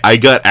say, I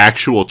got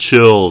actual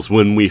chills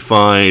when we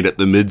find at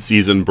the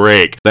mid-season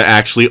break that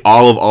actually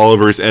all of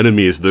Oliver's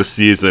enemies this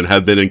season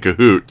have been in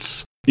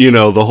cahoots,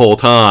 the whole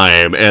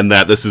time, and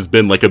that this has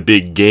been like a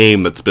big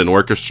game that's been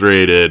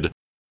orchestrated.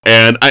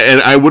 And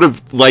I would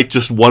have liked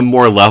just one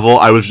more level.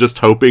 I was just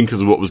hoping, because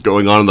of what was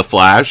going on in The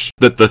Flash,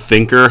 that the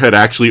Thinker had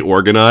actually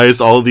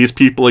organized all of these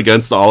people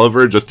against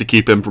Oliver just to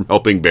keep him from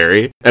helping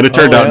Barry. And it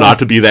turned out not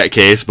to be that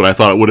case, but I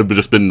thought it would have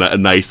just been a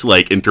nice,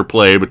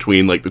 interplay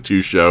between, the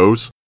two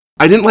shows.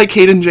 I didn't like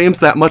Caden James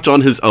that much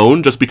on his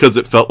own, just because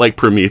it felt like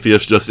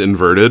Prometheus just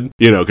inverted.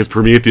 Because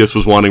Prometheus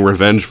was wanting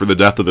revenge for the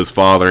death of his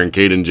father, and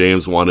Caden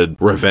James wanted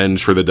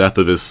revenge for the death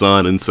of his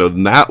son, and so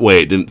in that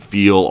way it didn't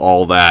feel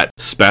all that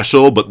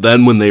special. But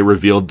then when they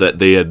revealed that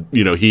they had,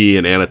 he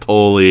and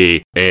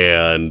Anatoly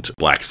and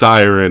Black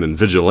Siren and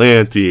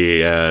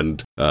Vigilante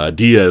and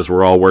Diaz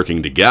were all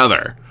working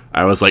together,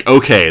 I was like,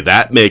 okay,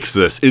 that makes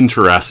this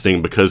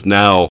interesting, because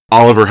now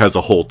Oliver has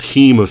a whole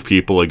team of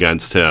people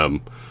against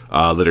him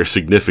that are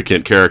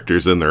significant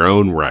characters in their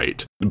own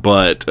right.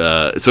 But,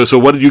 so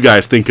what did you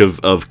guys think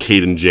of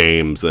Caden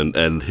James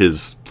and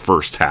his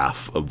first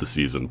half of the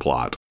season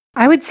plot?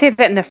 I would say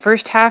that in the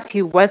first half,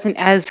 he wasn't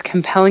as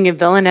compelling a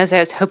villain as I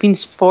was hoping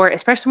for,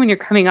 especially when you're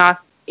coming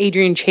off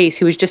Adrian Chase,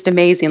 who was just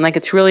amazing.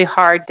 It's really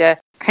hard to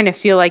kind of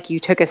feel like you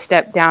took a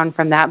step down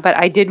from that. But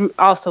I did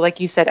also, like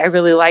you said, I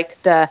really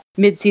liked the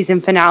mid-season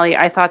finale.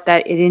 I thought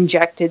that it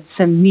injected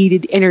some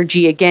needed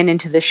energy again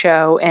into the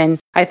show. And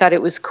I thought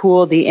it was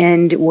cool, the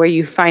end where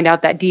you find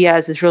out that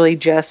Diaz is really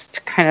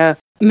just kind of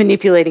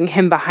manipulating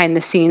him behind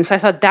the scenes. So I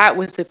thought that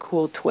was a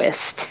cool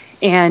twist,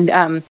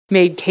 and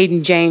made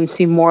Caden James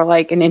seem more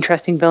like an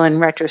interesting villain in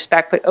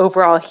retrospect. But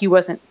overall, he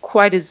wasn't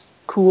quite as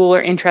cool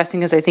or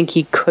interesting as I think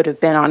he could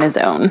have been on his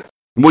own.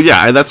 Well,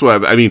 yeah, that's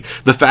what I mean.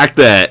 The fact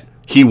that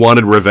he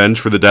wanted revenge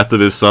for the death of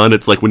his son,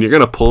 it's like when you're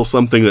going to pull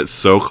something that's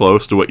so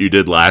close to what you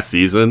did last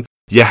season,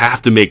 you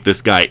have to make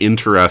this guy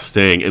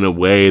interesting in a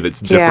way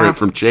that's different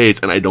from Chase,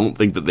 and I don't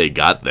think that they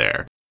got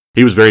there.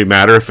 He was very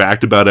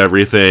matter-of-fact about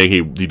everything.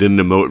 He didn't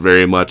emote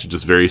very much,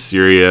 just very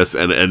serious,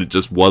 and it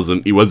just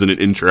he wasn't an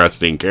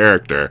interesting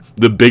character.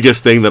 The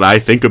biggest thing that I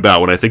think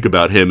about when I think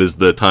about him is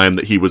the time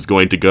that he was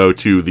going to go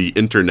to the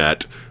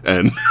internet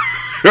and...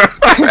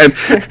 and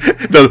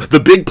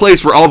the big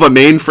place where all the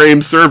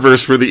mainframe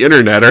servers for the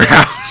internet are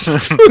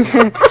housed.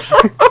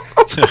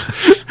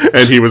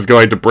 And he was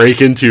going to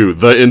break into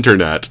the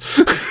internet.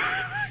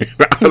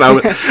 And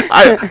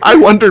I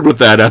wondered with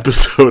that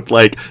episode,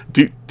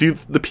 do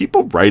the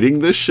people writing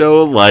this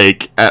show,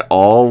 at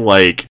all,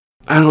 I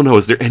don't know,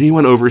 is there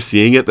anyone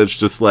overseeing it that's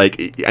just I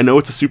know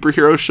it's a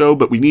superhero show,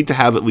 but we need to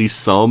have at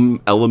least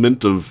some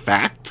element of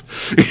fact?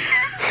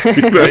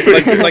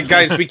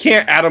 Guys, we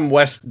can't Adam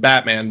West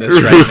Batman this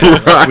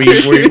right now.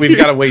 We've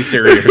got a way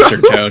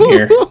seriouser tone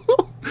here.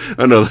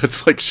 I know,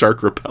 that's like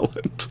shark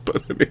repellent,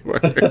 but anyway.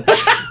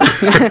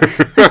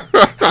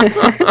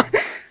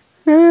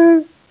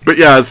 But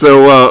yeah,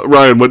 so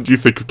Ryan, what do you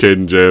think of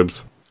Caden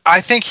James? I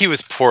think he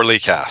was poorly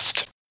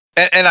cast.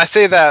 And I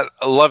say that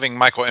loving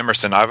Michael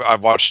Emerson.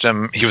 I've watched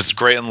him. He was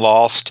great in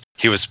Lost.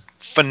 He was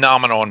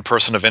phenomenal in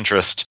Person of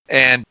Interest.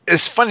 And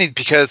it's funny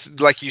because,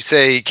 like you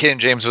say, Caden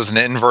James was an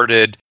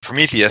inverted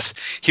Prometheus.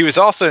 He was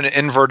also an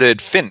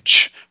inverted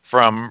Finch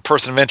from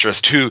Person of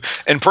Interest, who,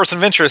 in Person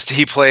of Interest,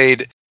 he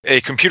played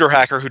a computer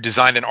hacker who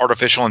designed an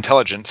artificial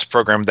intelligence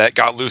program that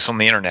got loose on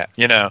the internet.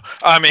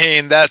 I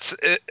mean,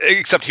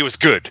 except he was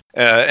good.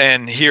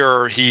 And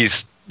here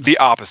he's the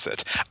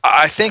opposite.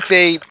 I think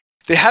they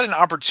had an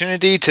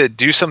opportunity to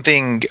do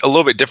something a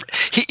little bit different.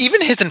 Even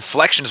his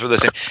inflections were the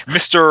same.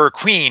 Mr.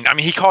 Queen, I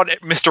mean, he called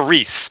it Mr.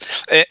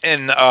 Reese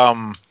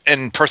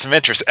in Person of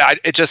Interest.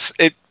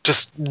 It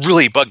just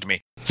really bugged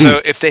me.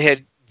 So if they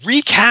had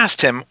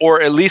recast him,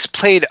 or at least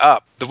played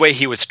up the way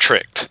he was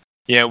tricked.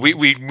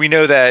 We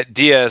know that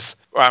Diaz,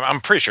 I'm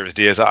pretty sure it was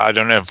Diaz, I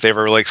don't know if they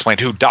ever really explained,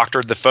 who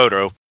doctored the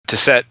photo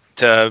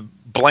to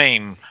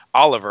blame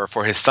Oliver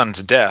for his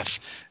son's death.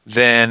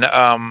 Then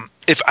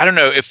if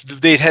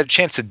they'd had a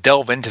chance to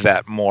delve into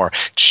that more,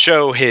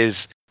 show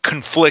his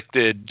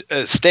conflicted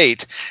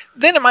state,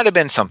 then it might have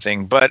been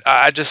something. But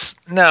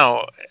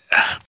no.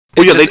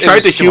 Well, yeah, they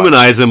tried to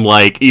humanize him,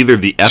 either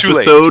the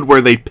episode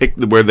where they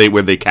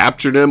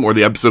captured him, or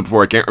the episode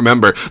before, I can't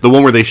remember, the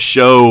one where they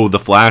show the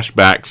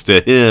flashbacks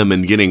to him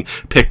and getting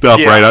picked up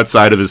right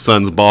outside of his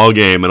son's ball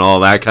game and all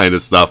that kind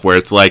of stuff, where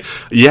it's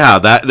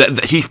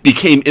that he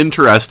became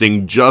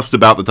interesting just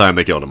about the time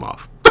they killed him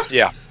off.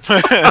 Yeah.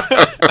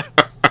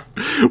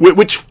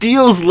 Which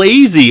feels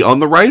lazy on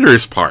the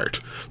writer's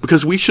part,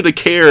 because we should have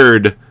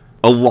cared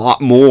a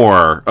lot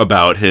more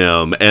about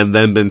him and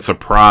then been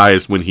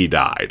surprised when he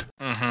died.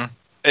 Mm-hmm.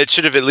 It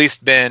should have at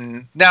least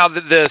been... Now,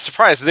 the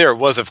surprise there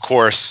was, of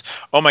course,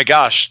 oh my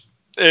gosh,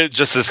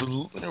 just this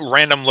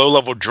random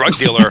low-level drug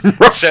dealer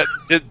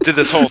did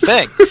this whole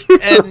thing,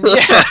 and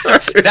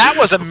that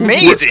was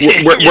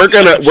amazing.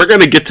 We're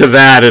gonna get to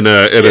that in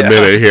a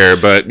minute here,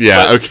 but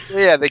okay.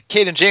 Yeah, the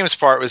Caden James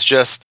part was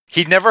just,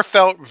 he never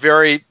felt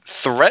very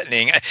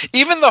threatening.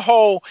 Even the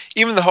whole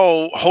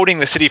holding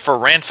the city for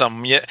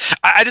ransom. Yeah,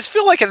 I just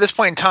feel like at this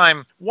point in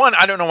time, one,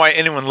 I don't know why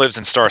anyone lives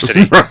in Star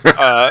City.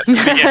 To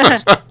begin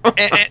with.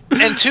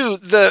 And two,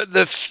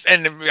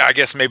 and I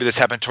guess maybe this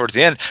happened towards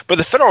the end, but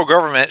the federal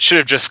government should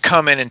have just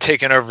come in and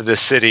taken over the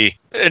city,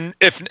 and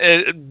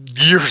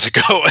years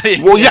ago.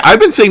 Well, yeah, I've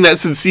been saying that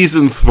since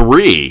season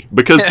 3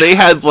 because they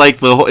had like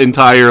the whole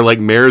entire like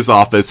mayor's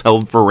office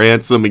held for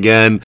ransom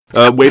again.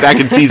 Way back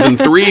in season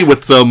 3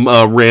 with some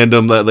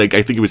random, like,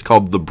 I think it was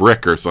called the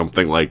Brick or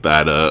something like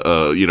that,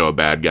 a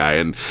bad guy.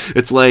 And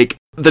it's like,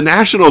 the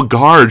National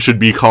Guard should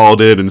be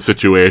called in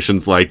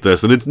situations like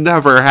this, and it's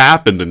never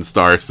happened in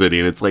Star City,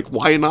 and it's like,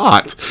 why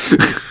not?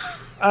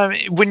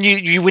 When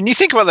you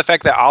think about the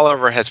fact that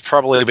Oliver has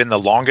probably been the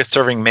longest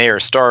serving mayor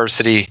Star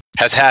City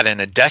has had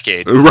in a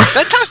decade,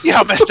 that tells you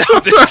how messed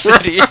up this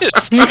city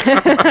is.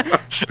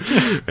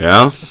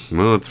 Yeah,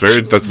 well,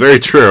 that's very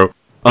true.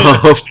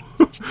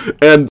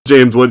 And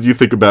James, what did you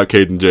think about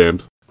Caden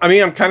James? I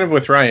mean, I'm kind of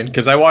with Ryan,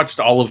 because I watched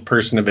all of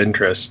Person of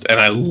Interest, and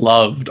I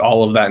loved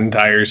all of that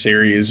entire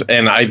series,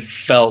 and I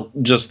felt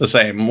just the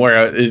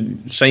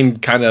same, same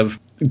kind of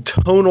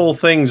tonal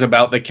things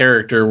about the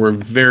character were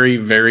very,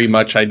 very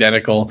much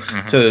identical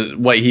to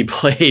what he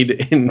played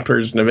in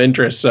Person of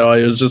Interest. So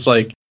I was just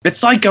like,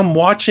 it's like I'm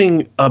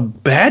watching a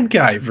bad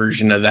guy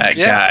version of that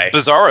guy.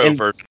 Bizarro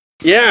version.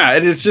 Yeah,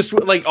 and it's just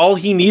like all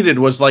he needed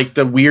was like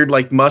the weird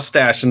like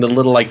mustache and the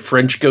little like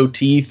French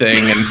goatee thing,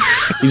 and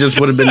he just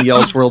would have been the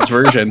Elseworlds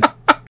version.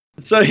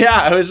 So yeah,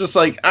 I was just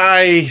like,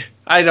 I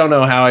don't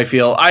know how I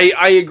feel. I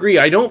agree.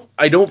 I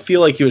don't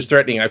feel like he was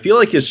threatening. I feel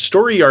like his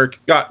story arc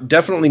got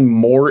definitely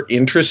more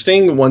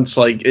interesting once,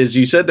 like as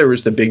you said, there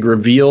was the big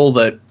reveal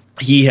that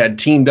he had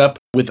teamed up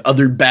with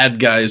other bad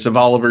guys of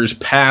Oliver's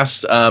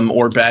past,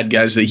 or bad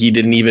guys that he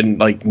didn't even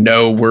like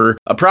know were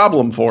a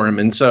problem for him.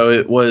 And so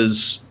it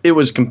was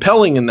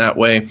compelling in that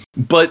way.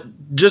 But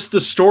just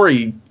the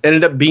story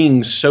ended up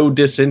being so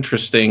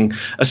disinteresting,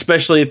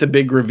 especially at the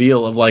big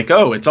reveal of like,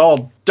 oh, it's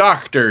all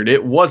doctored.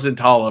 It wasn't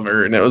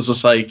Oliver. And it was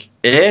just like,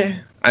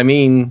 I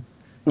mean...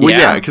 Well,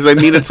 yeah, because I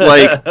mean, it's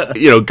like,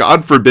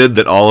 God forbid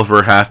that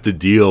Oliver have to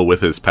deal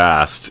with his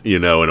past,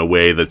 in a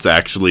way that's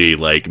actually,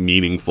 like,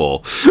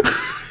 meaningful.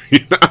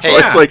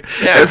 It's like,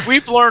 if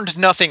we've learned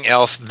nothing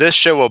else, this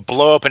show will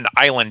blow up an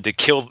island to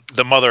kill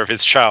the mother of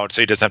his child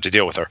so he doesn't have to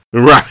deal with her.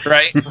 Right.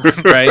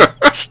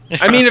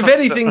 I mean, if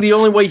anything, the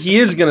only way he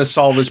is going to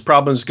solve this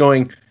problem is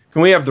going,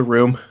 can we have the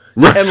room?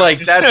 Right. And like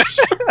that's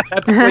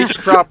the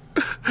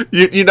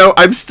problem.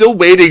 I'm still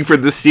waiting for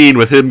the scene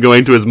with him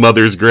going to his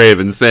mother's grave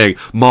and saying,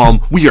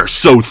 "Mom, we are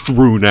so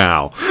through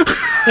now."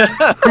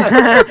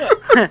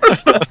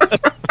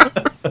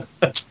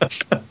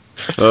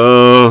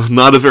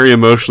 Not a very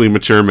emotionally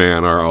mature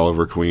man, our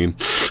Oliver Queen.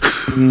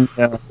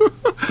 No.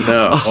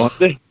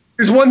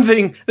 There's one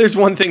thing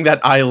that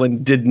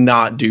Island did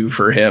not do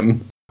for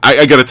him.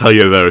 I gotta tell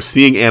you, though,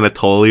 seeing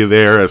Anatoly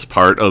there as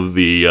part of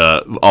the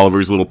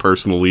Oliver's little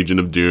personal Legion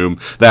of Doom,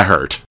 that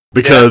hurt.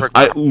 Because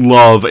I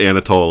love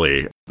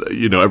Anatoly,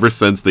 ever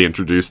since they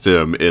introduced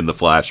him in the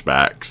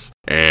flashbacks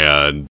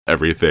and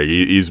everything.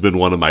 He's been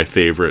one of my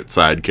favorite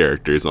side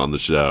characters on the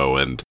show.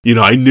 And,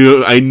 I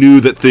knew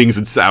that things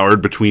had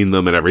soured between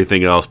them and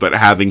everything else, but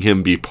having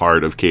him be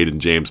part of Caden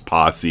James'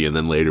 posse and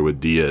then later with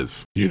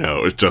Diaz,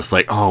 it's just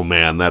like, oh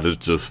man,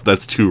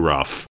 that's too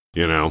rough,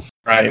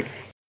 Right.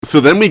 So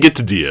then we get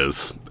to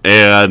Diaz,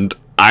 and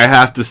I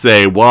have to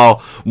say,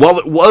 while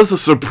it was a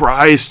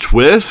surprise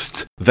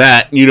twist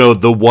that,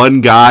 the one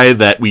guy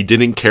that we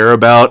didn't care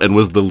about and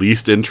was the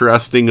least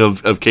interesting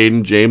of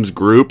Caden James'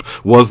 group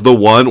was the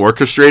one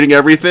orchestrating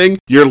everything,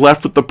 you're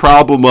left with the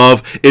problem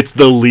of it's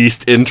the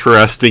least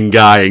interesting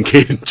guy in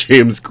Caden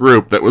James'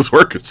 group that was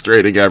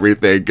orchestrating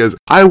everything. Because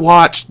I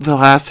watched the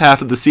last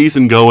half of the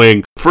season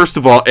going, first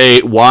of all,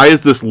 why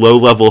is this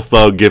low-level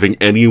thug giving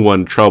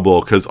anyone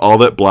trouble? Because all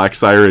that Black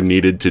Siren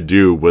needed to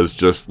do was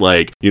just,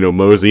 like,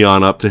 mosey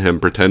on up to him,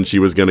 pretend she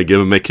was going to give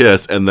him a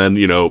kiss, and then,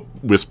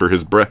 whisper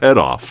his head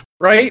off.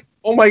 Right?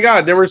 Oh my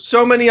god, there were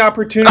so many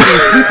opportunities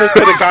people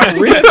could have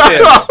gotten rid of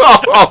him.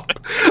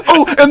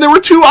 Oh, and there were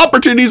 2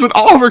 opportunities when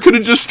Oliver could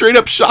have just straight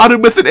up shot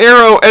him with an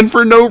arrow, and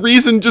for no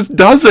reason just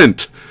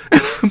doesn't.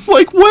 And I'm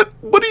like, what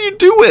are you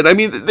doing? I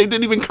mean, they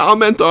didn't even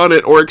comment on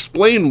it or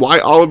explain why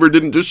Oliver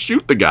didn't just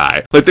shoot the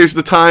guy. Like, there's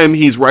the time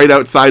he's right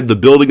outside the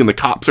building and the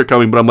cops are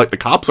coming, but I'm like, the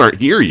cops aren't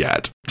here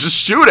yet. Just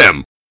shoot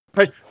him.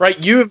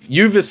 Right.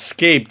 You've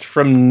escaped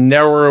from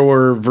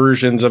narrower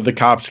versions of the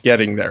cops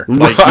getting there.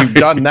 Like, you've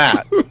done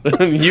that.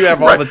 You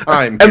have all the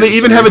time. And they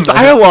even have a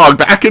dialogue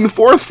back and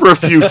forth for a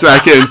few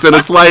seconds, and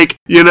it's like,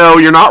 you're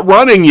not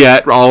running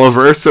yet,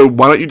 Oliver, so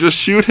why don't you just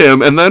shoot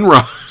him and then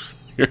run?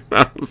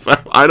 So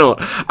I don't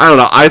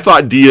know. I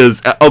thought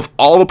Diaz, of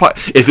all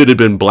the if it had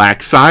been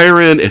Black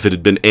Siren, if it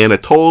had been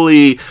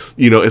Anatoly,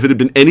 if it had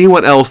been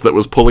anyone else that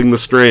was pulling the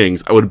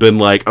strings, I would have been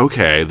like,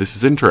 okay, this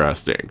is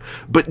interesting.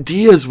 But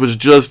Diaz was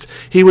just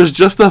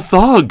a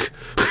thug.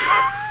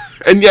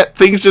 And yet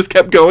things just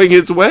kept going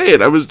his way,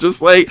 and I was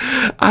just like,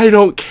 I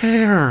don't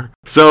care.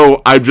 So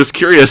I'm just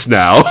curious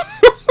now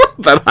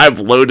that I've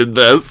loaded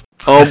this.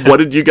 What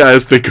did you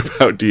guys think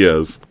about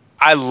Diaz?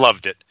 I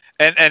loved it.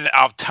 And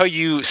I'll tell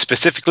you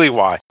specifically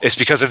why. It's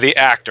because of the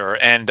actor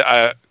and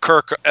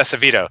Kirk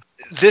Acevedo.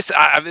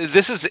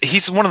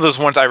 He's one of those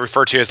ones I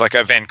refer to as like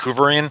a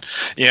Vancouverian,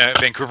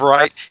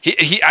 Vancouverite.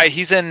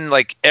 He's in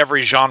like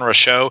every genre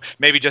show,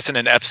 maybe just in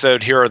an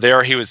episode here or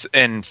there. He was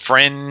in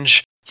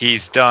Fringe.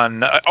 He's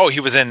done. He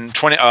was in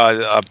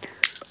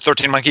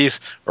 13 Monkeys,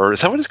 or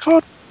is that what it's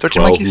called?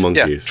 13 Monkeys?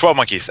 Yeah, 12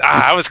 Monkeys.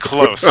 I was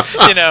close. Off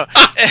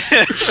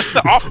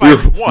by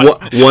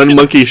one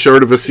monkey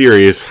short of a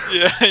series.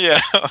 Yeah.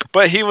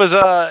 But he was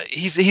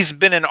he's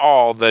been in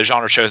all the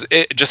genre shows,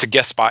 just a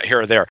guest spot here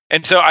or there.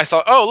 And so I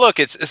thought, oh look,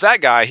 it's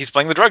that guy. He's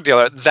playing the drug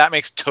dealer. That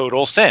makes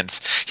total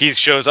sense. He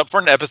shows up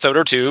for an episode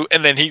or two,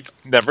 and then he's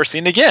never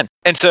seen again.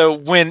 And so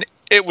when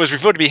it was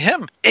revealed to be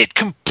him, it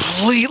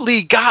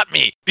completely got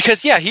me.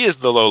 Because, yeah, he is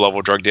the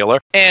low-level drug dealer,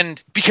 and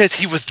because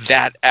he was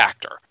that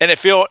actor. And it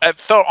felt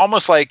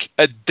almost like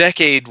a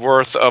decade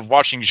worth of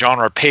watching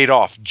genre paid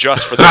off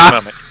just for this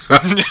moment.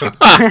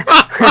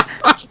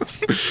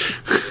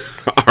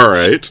 All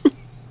right.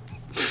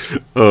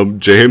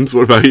 James,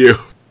 what about you?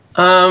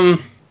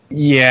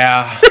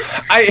 Yeah.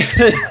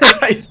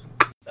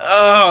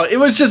 It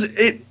was just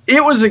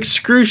it was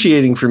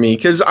excruciating for me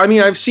because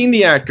I've seen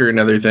the actor in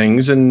other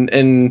things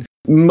and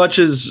much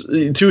as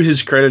to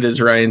his credit,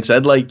 as Ryan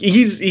said, like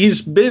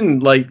he's been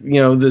like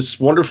this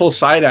wonderful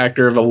side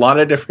actor of a lot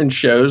of different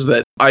shows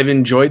that I've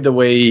enjoyed the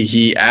way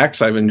he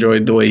acts. I've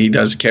enjoyed the way he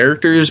does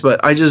characters,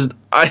 but I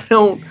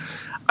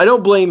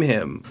don't blame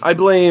him. I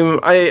blame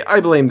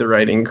the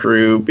writing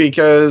crew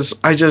because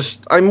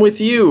I'm with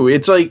you.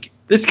 It's like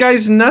this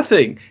guy's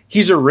nothing.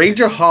 He's a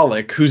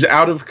rageaholic who's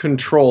out of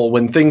control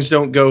when things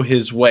don't go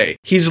his way.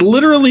 He's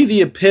literally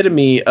the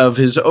epitome of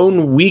his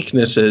own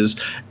weaknesses.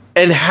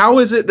 And how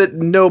is it that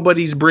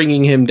nobody's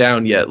bringing him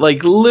down yet?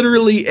 Like,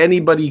 literally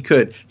anybody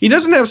could. He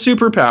doesn't have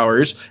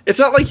superpowers. It's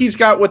not like he's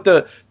got what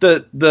the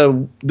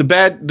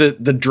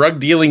drug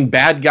dealing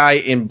bad guy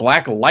in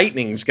Black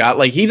Lightning's got.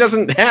 Like, he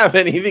doesn't have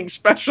anything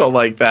special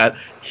like that.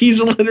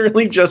 He's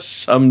literally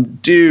just some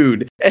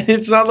dude. And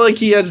it's not like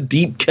he has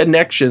deep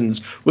connections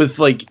with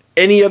like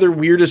any other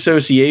weird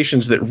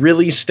associations that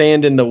really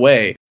stand in the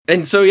way.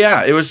 And so,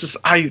 yeah, it was just,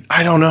 I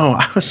don't know.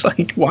 I was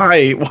like,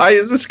 why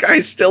is this guy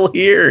still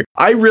here?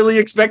 I really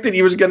expected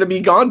he was going to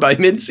be gone by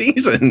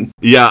mid-season.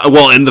 Yeah,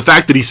 well, and the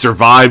fact that he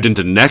survived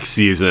into next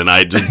season,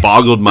 I just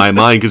boggled my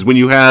mind, because when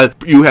you had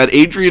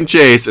Adrian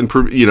Chase and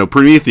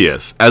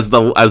Prometheus as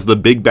the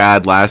big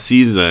bad last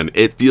season,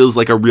 it feels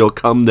like a real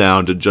come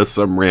down to just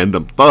some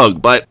random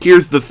thug. But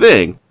here's the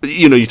thing.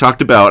 You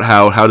talked about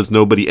how does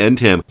nobody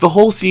end him. The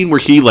whole scene where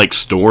he like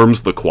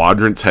storms the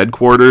Quadrant's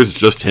headquarters,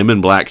 just him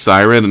and Black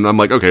Siren, and I'm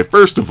like, okay,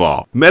 first of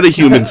all,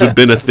 metahumans have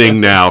been a thing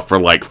now for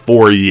like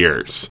 4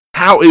 years.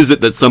 How is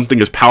it that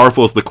something as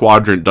powerful as the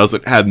Quadrant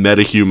doesn't have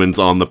metahumans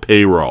on the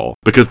payroll?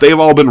 Because they've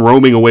all been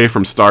roaming away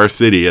from Star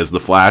City, as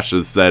the Flash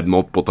has said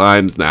multiple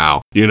times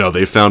now.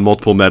 They've found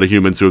multiple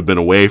metahumans who have been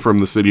away from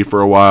the city for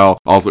a while,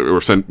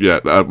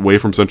 away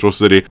from Central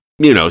City.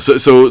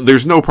 So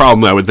there's no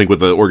problem, I would think,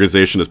 with an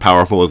organization as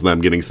powerful as them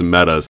getting some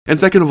metas. And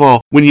second of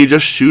all, when you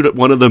just shoot at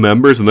one of the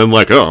members and then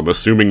like, oh, I'm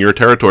assuming your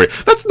territory,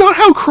 that's not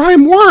how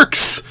crime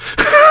works.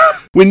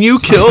 When you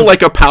kill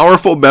like a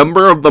powerful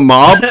member of the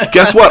mob,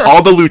 guess what?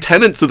 All the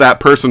lieutenants of that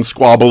person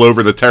squabble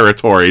over the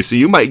territory, so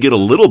you might get a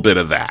little bit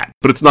of that.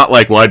 But it's not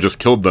like, well, I just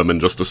killed them and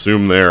just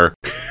assume their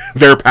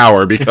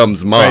power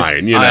becomes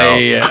mine,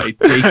 I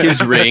take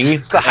his ring,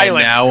 it's the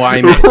Highland. Now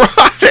I'm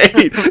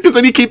right, because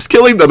then he keeps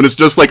killing them, and it's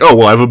just like, oh,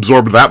 well, I've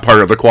absorbed that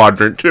part of the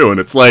Quadrant too, and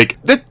it's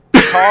like, that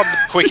called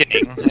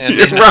quickening.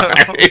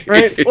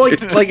 Right? Well,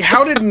 like,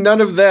 how did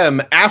none of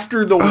them,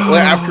 after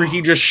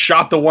he just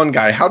shot the one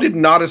guy, how did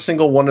not a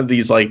single one of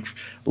these like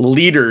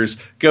leaders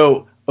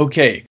go,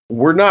 okay,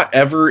 we're not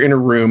ever in a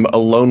room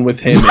alone with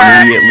him,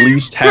 and we at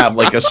least have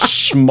like a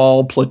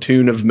small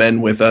platoon of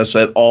men with us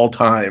at all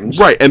times.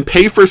 Right, and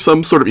pay for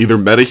some sort of either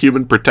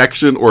metahuman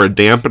protection or a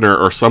dampener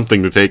or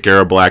something to take care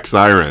of Black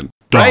Siren.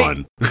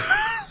 Done.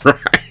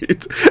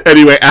 Right.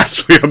 Anyway,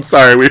 Ashley, I'm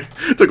sorry, we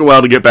took a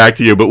while to get back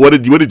to you, but what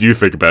did you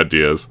think about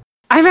Diaz?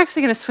 I'm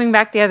actually going to swing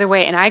back the other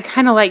way, and I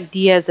kind of like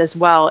Diaz as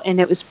well, and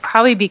it was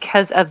probably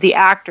because of the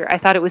actor. I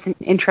thought it was an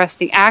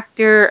interesting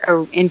actor,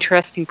 an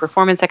interesting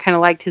performance. I kind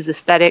of liked his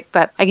aesthetic,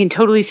 but I can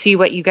totally see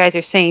what you guys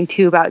are saying,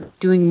 too, about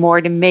doing more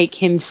to make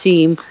him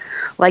seem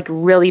like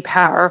really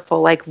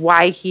powerful, like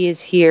why he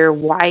is here,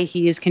 why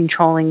he is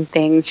controlling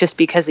things, just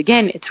because,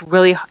 again, it's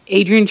really,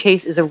 Adrian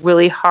Chase is a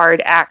really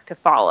hard act to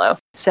follow.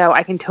 So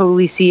I can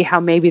totally see how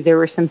maybe there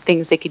were some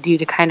things they could do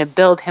to kind of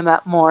build him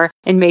up more.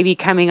 And maybe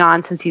coming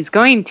on, since he's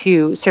going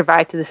to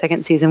survive to the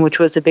second season, which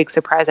was a big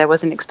surprise. I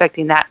wasn't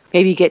expecting that.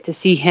 Maybe get to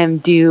see him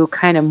do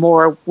kind of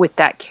more with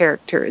that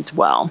character as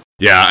well.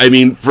 Yeah, I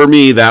mean, for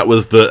me, that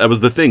was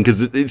the thing,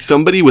 because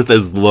somebody with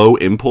as low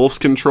impulse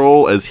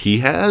control as he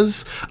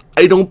has,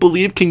 I don't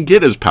believe can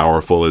get as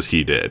powerful as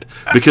he did,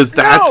 because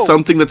that's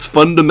something that's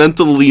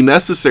fundamentally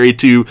necessary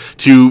to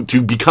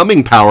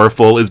becoming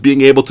powerful, is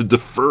being able to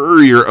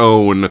defer your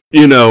own,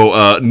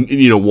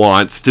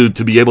 wants to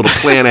be able to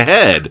plan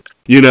ahead,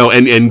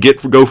 and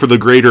go for the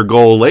greater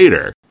goal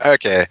later.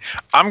 Okay,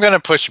 I'm going to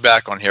push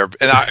back on here,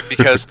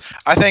 because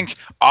I think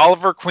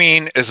Oliver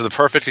Queen is the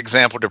perfect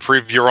example to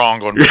prove you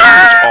wrong on pretty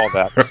much all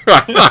that.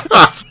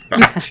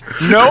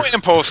 No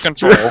impulse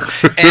control,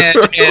 and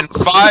in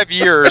 5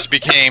 years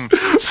became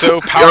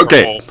so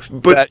powerful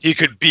that he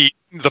could beat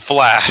the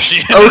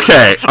Flash.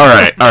 Okay, all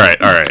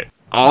right.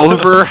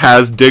 Oliver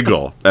has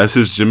Diggle as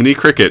his Jiminy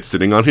Cricket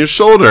sitting on his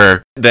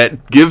shoulder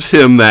that gives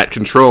him that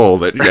control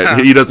that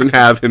he doesn't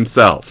have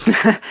himself.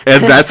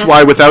 And that's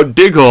why without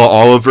Diggle,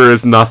 Oliver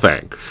is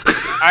nothing.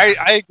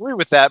 I agree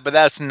with that, but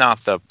that's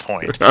not the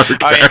point. Okay.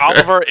 I mean,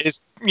 Oliver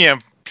is,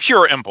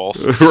 pure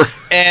impulse.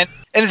 And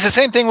it's the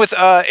same thing with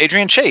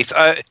Adrian Chase.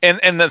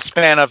 In the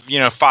span of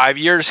 5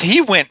 years,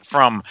 he went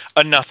from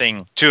a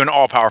nothing to an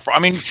all-powerful. I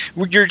mean,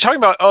 you're talking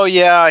about,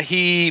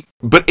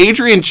 But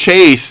Adrian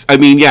Chase, I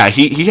mean, yeah,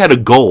 he had a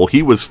goal.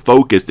 He was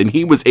focused, and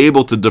he was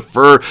able to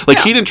defer.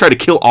 He didn't try to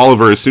kill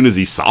Oliver as soon as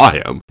he saw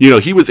him.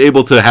 He was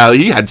able to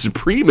he had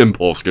supreme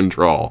impulse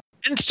control.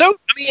 And so,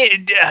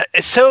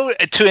 so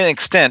to an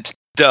extent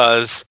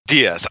does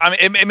Diaz.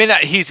 I mean,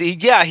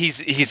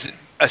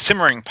 he's a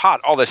simmering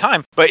pot all the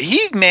time, but he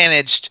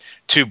managed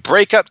to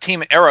break up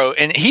Team Arrow,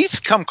 and he's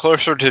come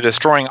closer to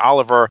destroying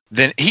Oliver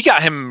than he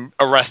got him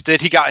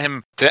arrested. He got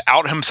him to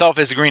out himself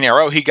as a Green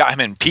Arrow. He got him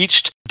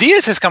impeached.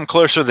 Diaz has come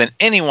closer than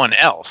anyone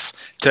else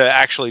to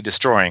actually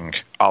destroying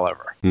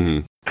Oliver.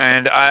 Mm-hmm.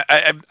 And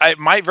I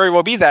might very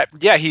well be that.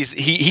 Yeah,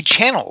 he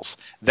channels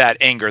that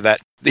anger. That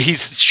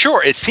he's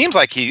sure. It seems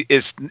like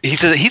he's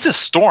a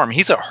storm.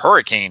 He's a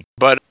hurricane,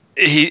 but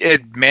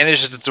it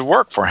manages to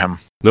work for him.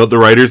 No, the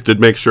writers did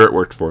make sure it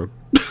worked for him.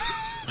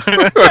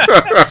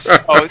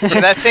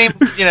 That same,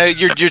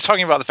 you're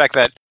talking about the fact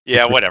that,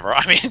 whatever.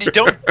 I mean, you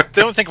don't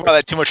think about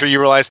that too much, or you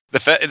realize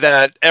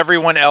that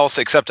everyone else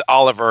except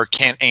Oliver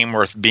can't aim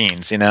worth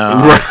beans.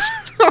 Right.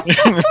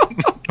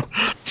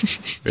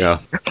 Yeah.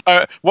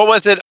 What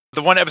was it?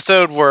 The one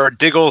episode where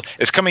Diggle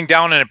is coming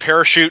down in a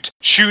parachute,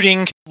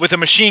 shooting with a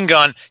machine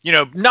gun,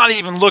 not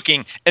even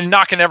looking, and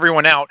knocking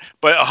everyone out.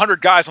 But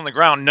 100 guys on the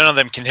ground, none of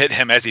them can hit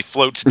him as he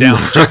floats down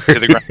to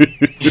the ground.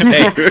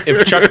 Hey,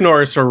 if Chuck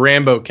Norris or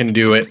Rambo can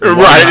do it,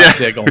 right? Yeah.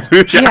 Diggle.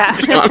 Yeah.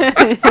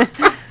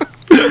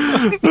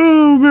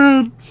 Oh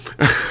man!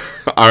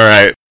 All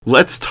right.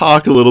 Let's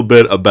talk a little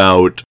bit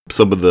about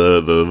some of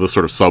the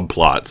sort of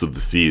subplots of the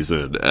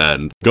season.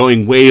 And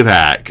going way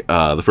back,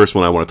 the first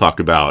one I want to talk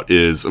about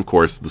is, of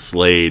course, the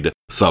Slade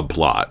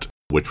subplot,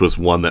 which was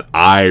one that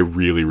I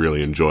really,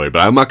 really enjoyed.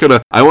 But I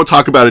won't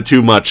talk about it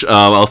too much.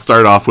 I'll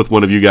start off with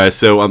one of you guys.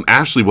 So,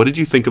 Ashley, what did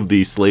you think of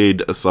the Slade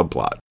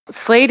subplot?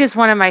 Slade is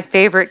one of my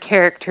favorite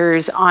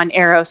characters on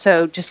Arrow,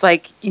 so just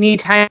like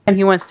anytime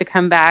he wants to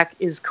come back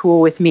is cool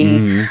with me.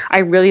 Mm-hmm. I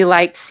really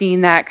liked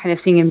seeing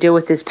him deal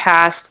with his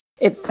past.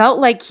 It felt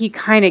like he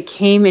kind of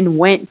came and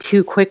went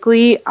too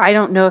quickly. I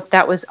don't know if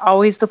that was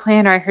always the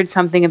plan, or I heard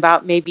something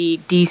about maybe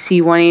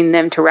DC wanting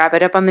them to wrap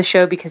it up on the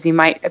show because he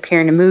might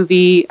appear in a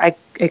movie. I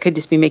could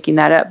just be making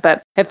that up,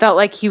 but it felt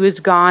like he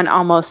was gone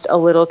almost a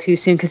little too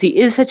soon because he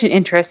is such an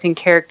interesting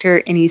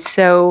character, and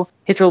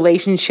his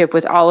relationship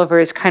with Oliver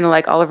is kind of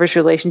like Oliver's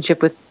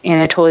relationship with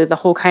Anatoly, the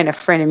whole kind of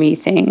frenemy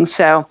thing.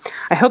 So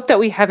I hope that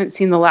we haven't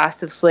seen the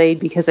last of Slade,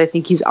 because I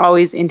think he's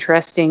always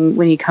interesting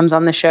when he comes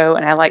on the show,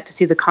 and I like to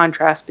see the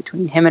contrast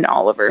between him and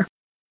Oliver.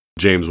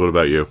 James, what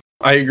about you?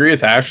 I agree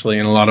with Ashley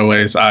in a lot of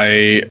ways.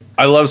 I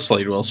love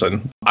Slade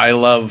Wilson. I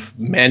love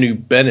Manu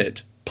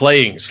Bennett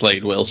playing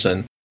Slade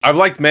Wilson. I've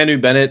liked Manu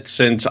Bennett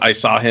since I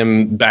saw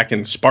him back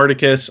in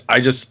Spartacus. I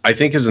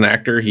think as an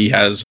actor, he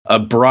has a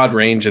broad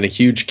range and a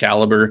huge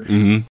caliber,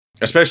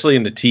 especially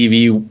in the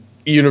TV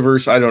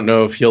universe. I don't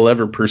know if he'll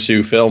ever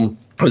pursue film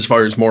as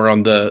far as more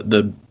on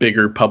the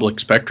bigger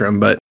public spectrum,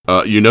 but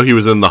he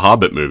was in the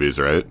Hobbit movies,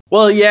 right?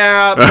 Well,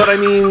 yeah, but I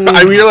mean,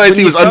 I realized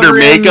he was under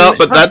makeup,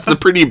 but that's a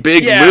pretty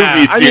big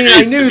movie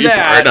series. I knew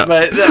that,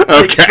 but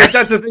okay. But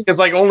that's the thing, is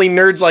like only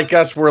nerds like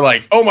us were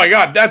like, oh my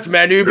god, that's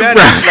Manu Bennett.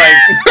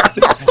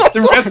 Like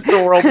the rest of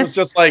the world was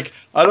just like,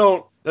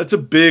 that's a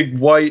big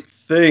white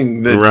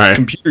thing that's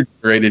computer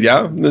generated.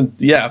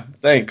 Yeah,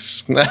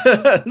 thanks.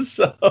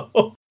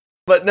 So.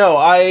 But no,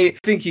 I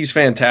think he's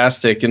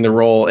fantastic in the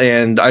role.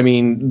 And I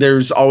mean,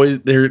 there's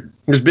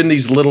been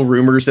these little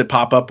rumors that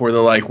pop up where they're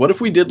like, what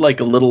if we did like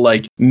a little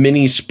like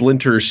mini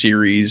Splinter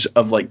series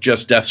of like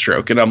just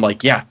Deathstroke? And I'm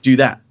like, yeah, do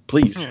that.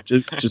 Please.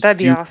 Just That'd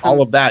be do awesome.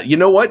 all of that. You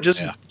know what?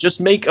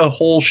 Just make a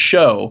whole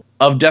show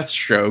of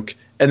Deathstroke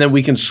and then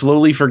we can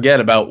slowly forget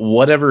about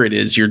whatever it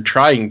is you're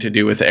trying to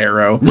do with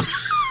Arrow.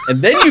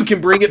 And then you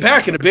can bring it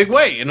back in a big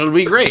way, and it'll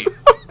be great.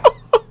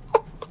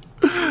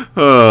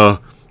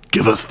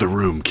 Give us the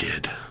room,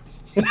 kid.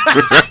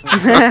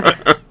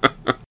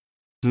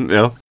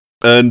 Yeah.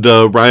 And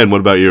Ryan,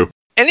 what about you?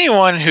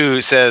 Anyone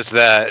who says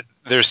that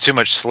there's too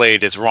much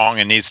Slade is wrong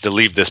and needs to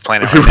leave this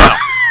planet right now.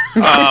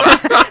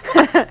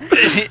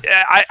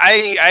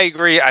 I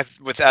agree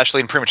with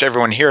Ashley and pretty much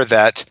everyone here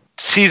that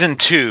season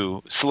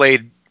 2,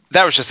 Slade,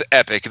 that was just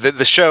epic.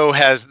 The show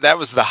that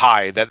was the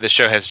high that the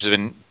show has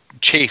been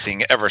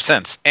chasing ever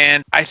since.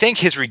 And I think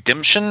his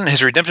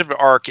redemptive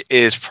arc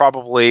is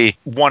probably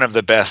one of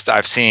the best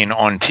I've seen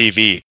on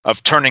TV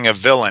of turning a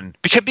villain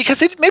because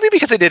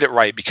they did it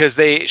right, because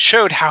they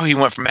showed how he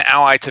went from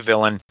ally to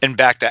villain and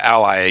back to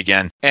ally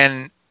again.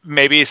 And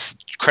maybe it's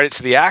credit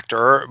to the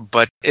actor,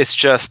 but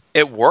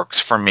it works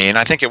for me, and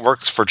I think it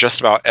works for just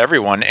about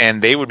everyone,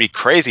 and they would be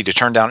crazy to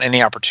turn down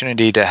any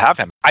opportunity to have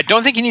him. I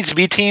don't think he needs to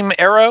be Team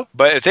Arrow,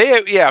 but if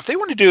they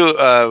want to do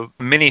a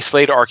mini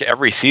Slade arc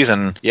every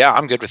season, yeah,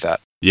 I'm good with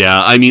that.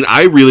 Yeah, I mean,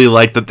 I really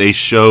like that they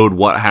showed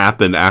what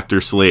happened after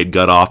Slade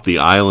got off the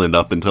island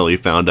up until he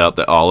found out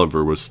that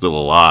Oliver was still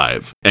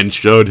alive, and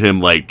showed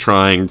him, like,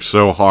 trying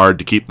so hard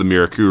to keep the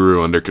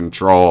Mirakuru under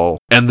control.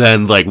 And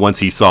then, like, once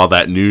he saw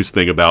that news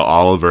thing about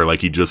Oliver,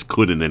 like, he just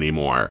couldn't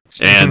anymore.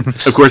 And,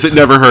 of course, it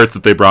never hurts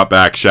that they brought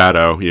back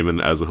Shadow, even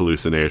as a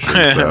hallucination,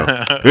 so...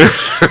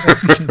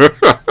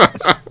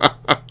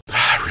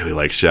 I really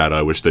like Shadow.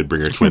 I wish they'd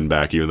bring her twin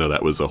back, even though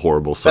that was a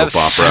horrible soap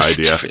opera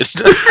idea.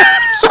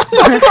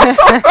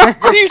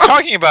 What are you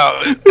talking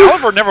about?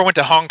 Oliver never went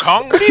to Hong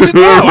Kong. What are you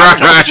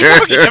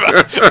talking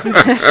about?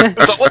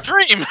 It's all a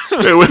dream.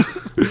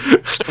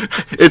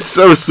 It's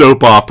so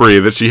soap opera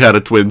that she had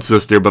a twin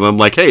sister, but I'm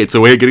like, hey, it's a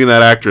way of getting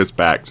that actress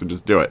back, so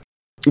just do it.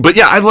 But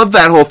yeah, I love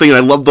that whole thing, and I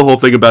love the whole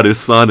thing about his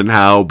son and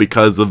how,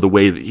 because of the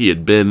way that he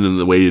had been and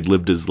the way he'd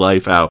lived his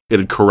life, how it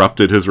had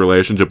corrupted his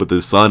relationship with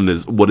his son,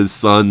 is what his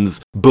son's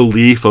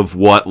belief of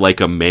what, like,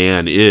 a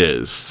man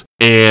is.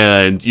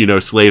 And, you know,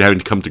 Slade having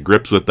to come to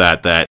grips with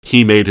that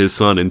he made his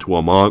son into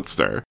a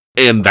monster.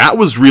 And that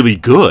was really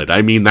good.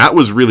 I mean, that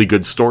was really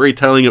good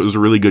storytelling. It was a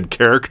really good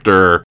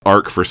character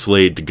arc for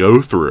Slade to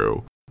go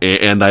through.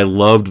 And I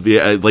loved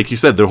like you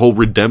said, the whole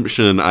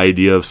redemption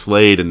idea of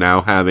Slade, and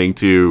now having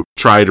to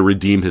try to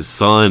redeem his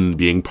son,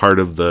 being part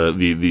of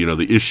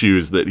the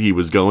issues that he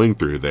was going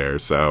through there.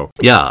 So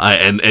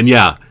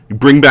yeah,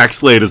 bring back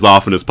Slade as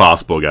often as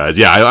possible, guys.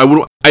 Yeah,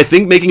 I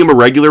think making him a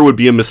regular would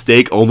be a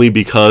mistake, only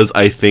because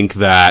I think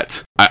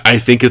that I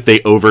think if they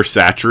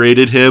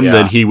oversaturated him,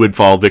 then he would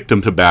fall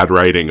victim to bad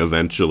writing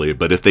eventually.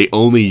 But if they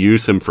only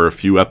use him for a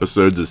few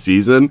episodes a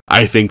season,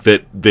 I think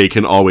that they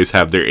can always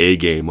have their A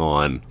game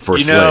on for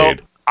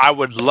Slade. I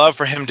would love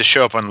for him to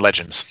show up on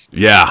Legends.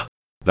 Yeah,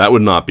 that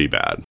would not be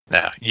bad.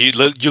 No, you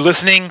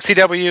listening,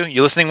 CW?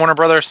 You listening, Warner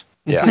Brothers?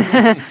 Yeah.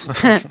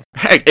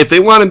 Heck, if they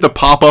want him to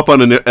pop up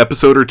on an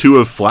episode or two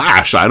of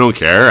Flash, I don't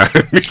care.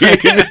 He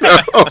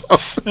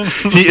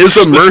is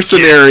a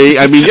mercenary.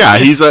 I mean, yeah,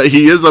 he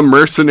is a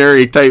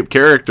mercenary type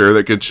character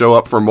that could show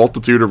up for a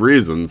multitude of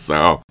reasons.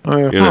 So,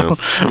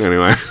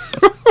 anyway.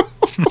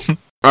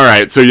 All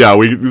right, so yeah,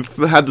 we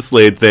had the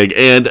Slade thing,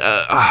 and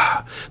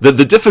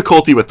the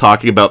difficulty with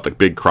talking about the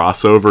big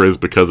crossover is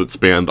because it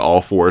spanned all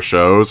 4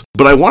 shows.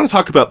 But I want to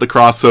talk about the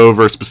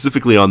crossover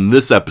specifically on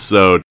this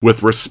episode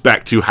with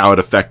respect to how it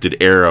affected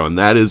Arrow, and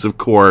that is, of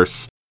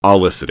course,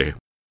 Olicity.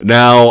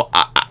 Now,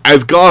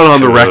 I've gone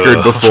on the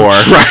record before.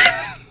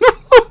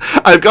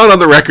 I've gone on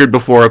the record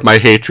before with my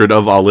hatred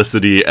of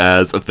Olicity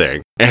as a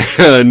thing.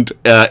 And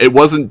it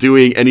wasn't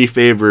doing any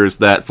favors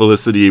that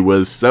Felicity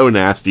was so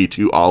nasty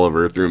to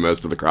Oliver through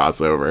most of the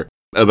crossover.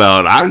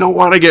 About, I don't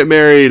want to get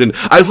married, and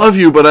I love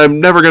you, but I'm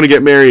never going to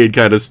get married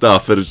kind of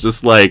stuff. And it's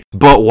just like,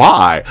 but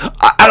why?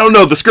 I don't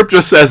know, the script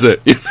just says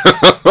it. You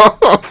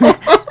know?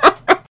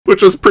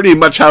 Which was pretty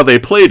much how they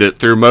played it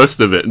through most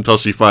of it until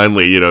she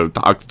finally,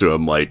 talks to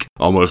him, like,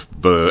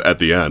 almost at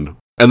the end.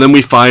 And then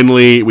they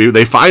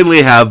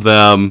finally have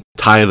them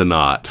tie the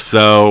knot.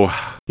 So,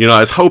 I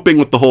was hoping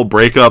with the whole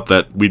breakup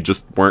that we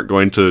just weren't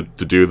going to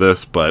do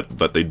this,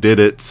 but they did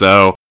it.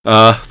 So,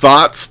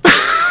 thoughts?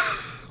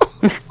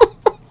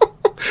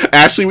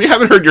 Ashley, we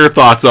haven't heard your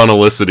thoughts on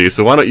Olicity,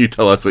 so why don't you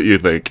tell us what you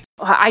think?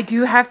 I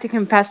do have to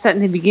confess that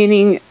in the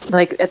beginning,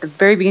 like at the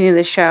very beginning of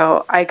the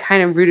show, I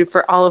kind of rooted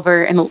for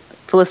Oliver and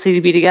Felicity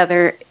to be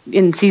together.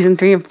 In season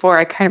 3 and 4,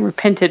 I kind of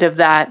repented of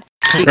that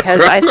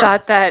because I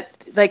thought that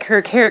like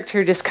her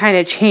character just kind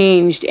of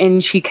changed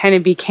and she kind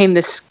of became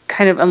this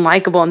kind of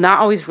unlikable, not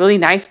always really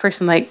nice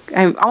person. Like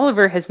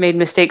Oliver has made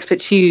mistakes,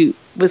 but she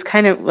was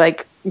kind of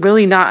like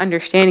really not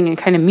understanding and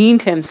kind of mean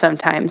to him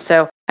sometimes.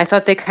 So I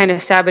thought they kind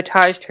of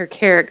sabotaged her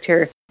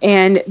character.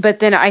 But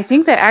then I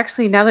think that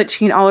actually now that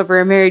she and Oliver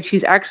are married,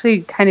 she's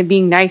actually kind of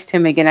being nice to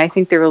him again. I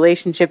think their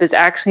relationship is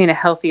actually in a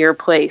healthier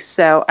place.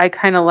 So I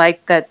kind of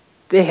like that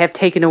they have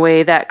taken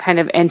away that kind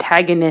of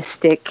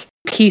antagonistic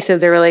piece of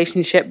their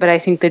relationship, but I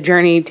think the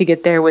journey to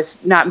get there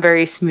was not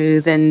very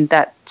smooth and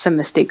that some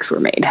mistakes were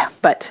made.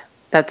 But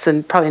that's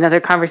probably another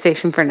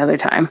conversation for another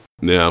time.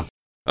 Yeah.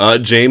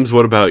 James,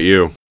 what about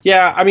you?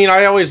 Yeah, I mean,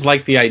 I always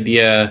liked the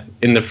idea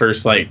in the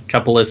first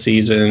couple of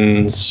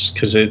seasons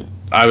because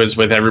I was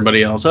with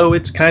everybody else. Oh,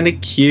 it's kind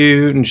of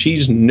cute, and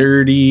she's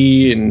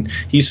nerdy, and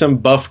he's some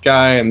buff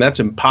guy, and that's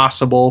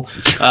impossible.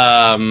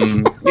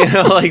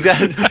 Like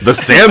that. The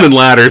salmon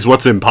ladder is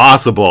what's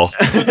impossible.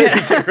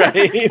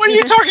 Right? What are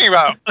you talking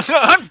about?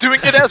 I'm doing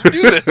it as we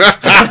do this.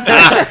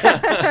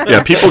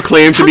 Yeah, people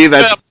claim to me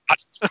that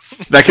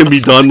can be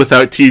done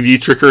without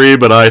TV trickery,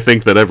 but I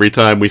think that every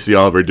time we see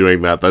Oliver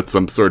doing that, that's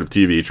some sort of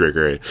TV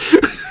trickery.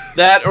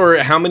 That, or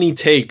how many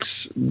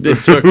takes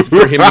it took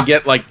for him to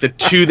get the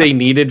 2 they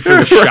needed for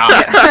the shot.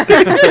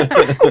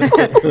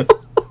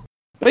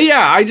 But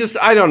yeah,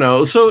 I don't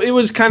know. So it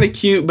was kind of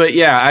cute, but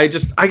yeah,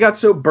 I got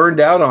so burned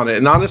out on it.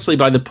 And honestly,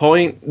 by the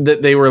point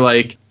that they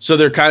were so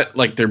they're kind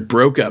of they're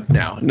broke up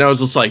now. And I was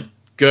just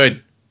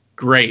good,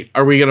 great.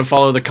 Are we going to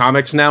follow the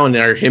comics now? And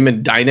are him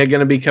and Dinah going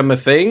to become a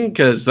thing?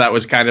 Because that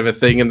was kind of a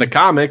thing in the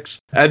comics.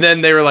 And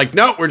then they were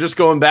no, we're just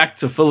going back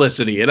to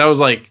Felicity. And I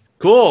was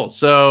cool.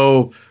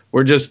 So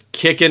we're just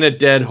kicking a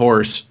dead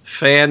horse.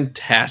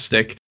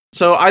 Fantastic.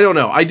 So I don't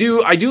know. I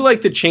do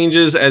like the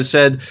changes, as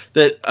said,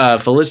 that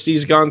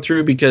Felicity's gone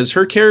through, because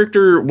her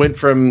character went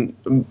from,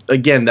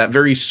 again, that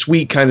very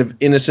sweet kind of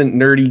innocent,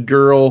 nerdy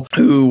girl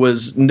who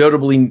was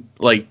notably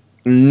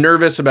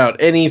nervous about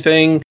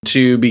anything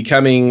to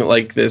becoming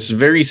this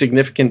very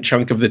significant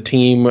chunk of the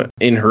team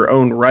in her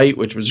own right,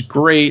 which was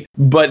great.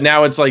 But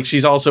now it's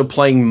she's also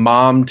playing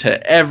mom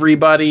to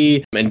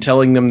everybody and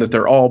telling them that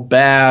they're all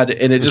bad,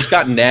 and it just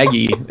got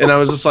naggy. And I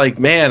was just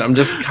man, I'm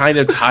just kind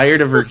of tired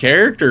of her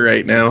character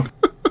right now.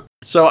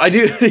 So I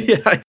do,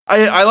 yeah,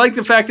 I like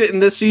the fact that in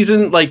this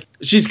season,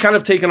 she's kind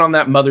of taken on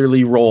that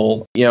motherly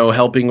role,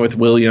 helping with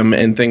William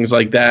and things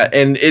like that.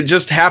 And it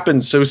just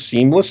happens so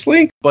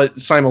seamlessly, but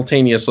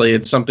simultaneously,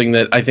 it's something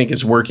that I think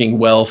is working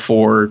well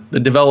for the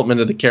development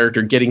of the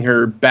character, getting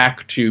her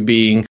back to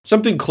being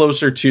something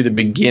closer to the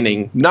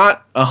beginning,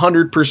 not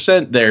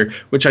 100% there,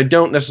 which I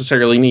don't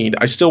necessarily need.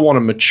 I still want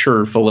to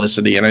mature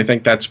Felicity, and I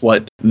think that's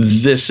what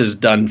this has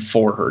done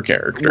for her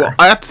character. Well,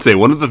 I have to say,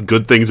 one of the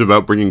good things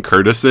about bringing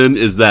Curtis in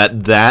is that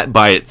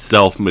by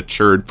itself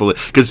matured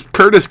because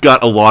Curtis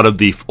got a lot of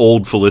the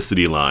old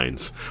Felicity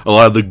lines, a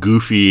lot of the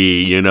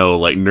goofy,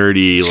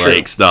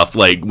 nerdy stuff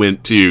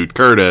went to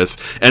Curtis,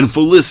 and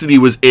Felicity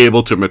was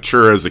able to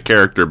mature as a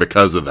character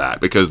because of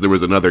that, because there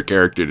was another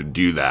character to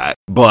do that.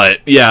 But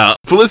yeah,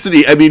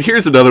 Felicity, I mean,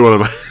 here's another one of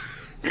my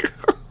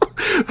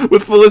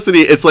with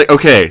Felicity, it's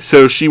okay,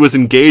 so she was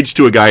engaged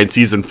to a guy in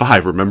season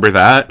 5, remember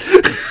that?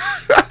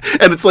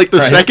 And it's the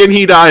second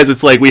he dies,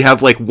 it's we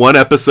have one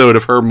episode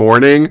of her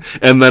mourning,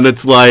 and then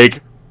it's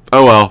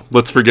oh well,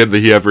 let's forget that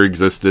he ever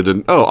existed,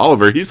 and oh,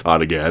 Oliver, he's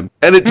hot again.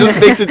 And it just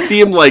makes it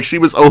seem like she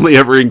was only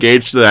ever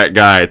engaged to that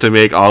guy to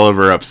make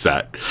Oliver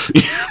upset.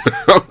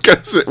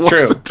 Because it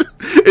wasn't.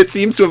 It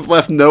seems to have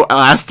left no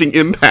lasting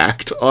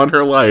impact on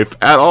her life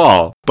at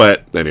all.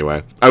 But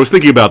anyway, I was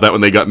thinking about that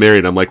when they got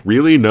married. I'm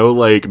really? No,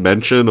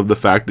 mention of the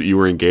fact that you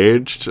were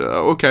engaged?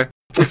 Okay.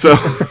 So...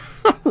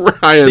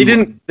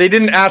 Ryan, they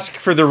didn't ask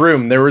for the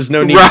room. There was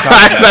no need to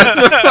talk about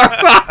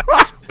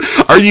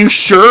it. Are you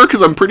sure?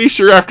 Because I'm pretty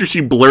sure after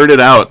she blurted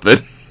out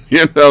that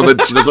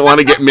that she doesn't want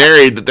to get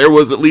married, that there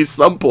was at least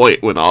some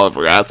point when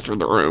Oliver asked for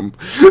the room.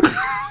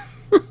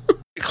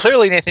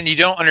 Clearly, Nathan, you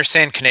don't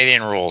understand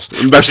Canadian rules.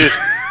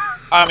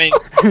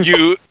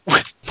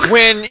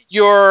 When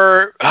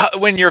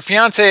your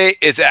fiance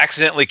is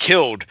accidentally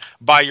killed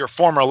by your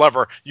former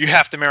lover, you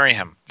have to marry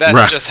him.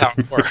 That's just how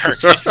it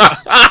works.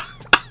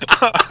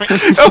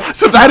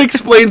 So that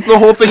explains the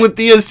whole thing with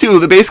Diaz too.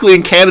 That basically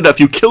in Canada, if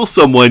you kill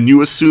someone,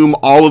 you assume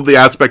all of the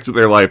aspects of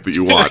their life that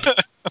you want.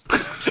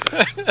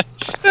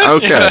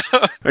 Okay,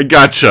 I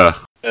gotcha.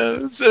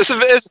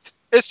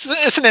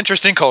 It's an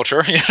interesting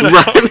culture,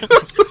 right?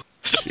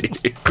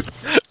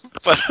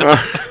 But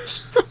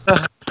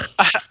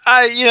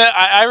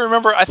I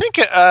remember. I think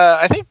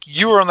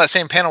you were on that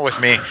same panel with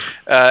me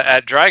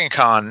at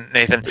DragonCon,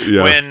 Nathan,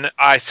 when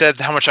I said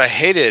how much I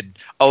hated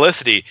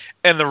Felicity,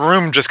 and the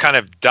room just kind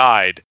of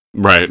died.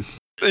 Right.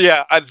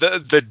 Yeah,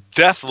 the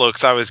death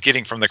looks I was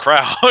getting from the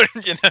crowd.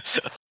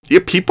 Yeah,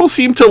 people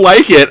seem to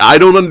like it. I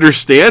don't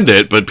understand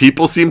it, but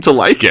people seem to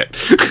like it.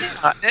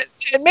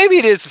 And maybe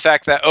it is the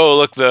fact that, oh,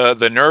 look,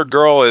 the nerd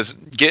girl is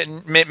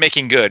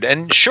making good,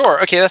 and sure,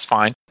 okay, that's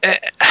fine.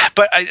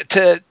 But I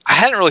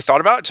hadn't really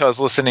thought about it until I was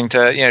listening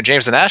to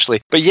James and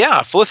Ashley. But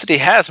yeah, Felicity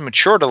has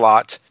matured a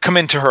lot, come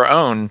into her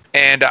own,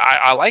 and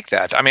I like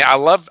that. I mean,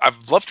 I've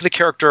loved the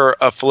character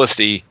of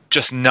Felicity,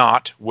 just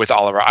not with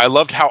Oliver. I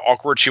loved how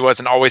awkward she was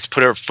and always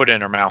put her foot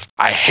in her mouth.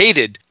 I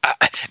hated,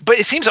 but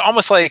it seems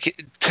almost like,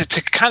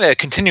 to kind of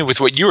continue with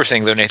what you were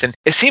saying though, Nathan,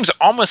 it seems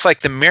almost like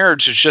the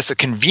marriage is just a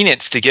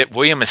convenience to get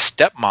William a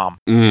stepmom.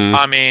 Mm.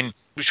 I mean,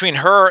 between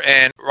her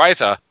and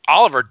Rytha,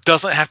 Oliver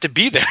doesn't have to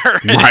be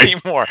there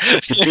anymore.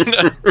 So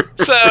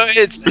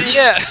it's,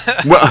 yeah.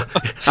 Well,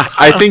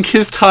 I think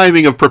his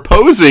timing of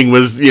proposing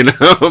was,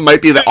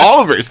 might be that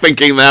Oliver's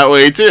thinking that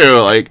way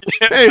too. Like,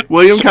 hey,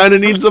 William kind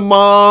of needs a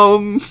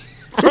mom.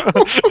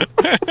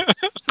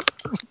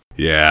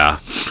 Yeah.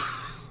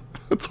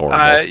 That's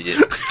horrible.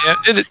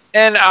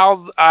 And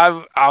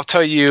I'll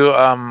tell you,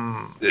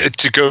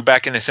 to go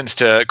back in a sense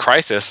to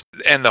Crisis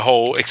and the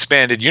whole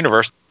expanded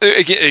universe.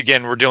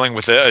 Again, we're dealing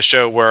with a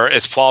show where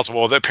it's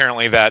plausible that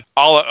apparently that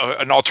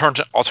an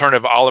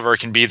alternative Oliver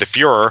can be the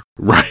Führer.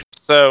 Right.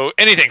 So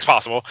anything's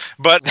possible.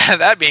 But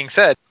that being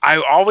said,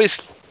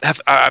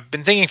 I've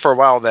been thinking for a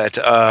while that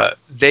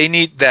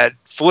that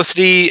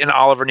Felicity and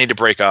Oliver need to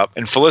break up,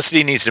 and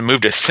Felicity needs to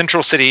move to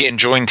Central City and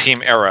join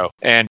Team Arrow.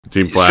 And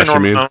Team Flash, you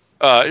mean?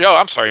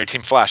 I'm sorry,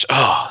 Team Flash.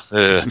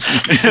 And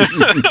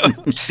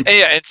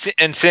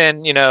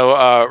send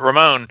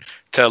Ramon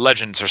to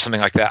Legends or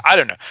something like that. I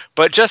don't know,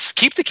 but just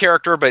keep the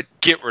character, but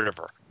get rid of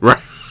her.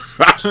 Right.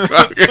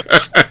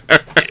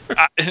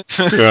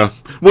 Yeah.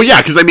 Well,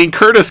 yeah, because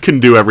Curtis can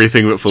do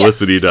everything that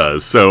Felicity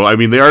does. So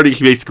they already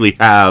basically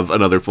have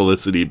another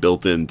Felicity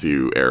built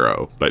into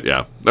Arrow. But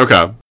yeah,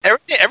 okay.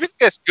 Everything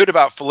that's good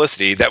about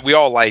Felicity that we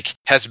all like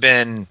has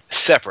been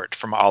separate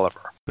from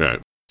Oliver. Right.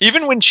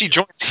 Even when she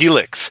joins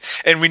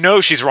Helix, and we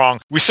know she's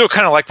wrong, we still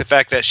kind of like the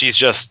fact that she's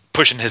just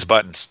pushing his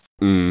buttons.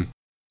 Mm.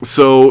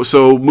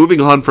 So moving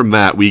on from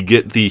that, we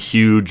get the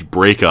huge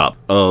breakup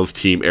of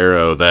Team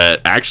Arrow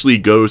that actually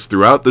goes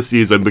throughout the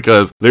season,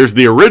 because there's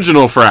the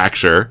original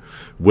fracture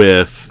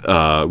with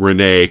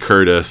Renee,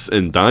 Curtis,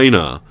 and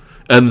Dinah.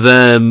 And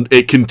then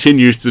it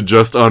continues to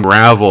just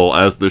unravel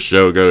as the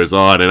show goes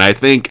on. And I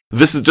think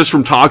this is just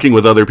from talking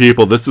with other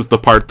people, this is the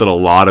part that a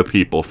lot of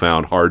people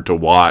found hard to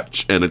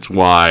watch. And it's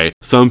why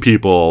some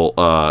people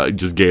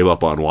just gave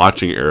up on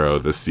watching Arrow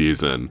this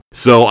season.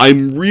 So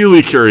I'm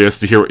really curious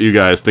to hear what you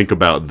guys think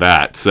about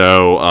that.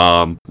 So,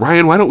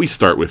 Ryan, why don't we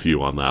start with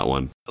you on that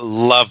one?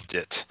 Loved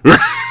it.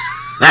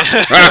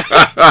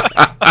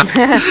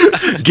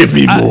 Give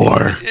me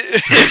more.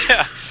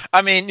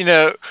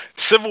 Yeah.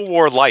 Civil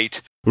War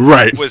Light.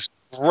 Right. Was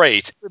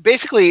great.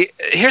 Basically,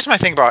 here's my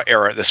thing about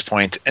Arrow at this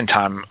point in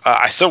time.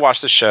 I still watch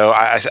the show.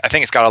 I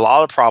think it's got a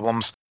lot of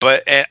problems,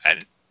 but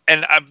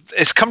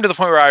it's come to the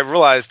point where I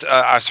realized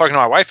I was talking to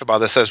my wife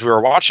about this as we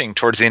were watching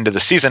towards the end of the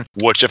season,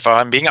 which, if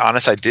I'm being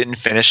honest, I didn't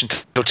finish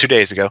until 2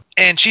 days ago.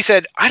 And she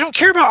said, I don't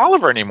care about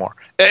Oliver anymore.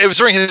 It was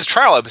during his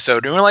trial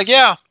episode, and we're like,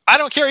 yeah, I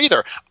don't care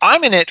either.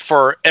 I'm in it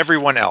for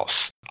everyone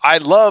else. I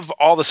love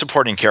all the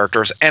supporting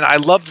characters, and I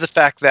loved the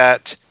fact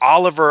that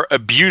Oliver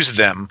abused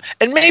them.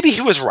 And maybe he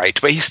was right,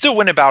 but he still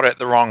went about it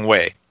the wrong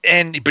way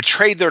and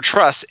betrayed their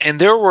trust. And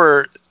there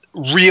were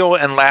real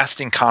and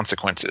lasting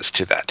consequences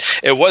to that.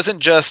 It wasn't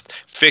just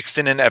fixed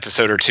in an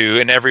episode or two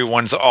and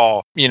everyone's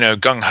all,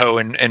 gung-ho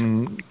and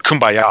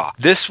kumbaya.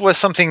 This was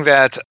something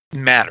that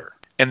mattered,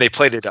 and they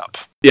played it up.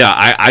 Yeah,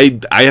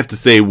 I have to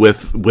say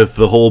with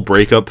the whole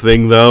breakup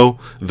thing, though,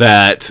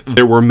 that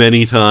there were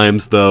many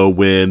times, though,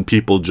 when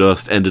people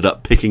just ended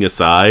up picking a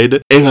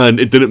side, and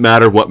it didn't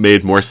matter what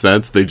made more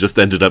sense, they just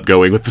ended up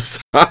going with the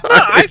side.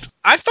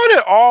 I thought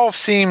it all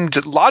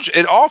seemed logical.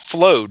 It all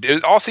flowed.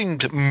 It all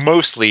seemed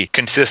mostly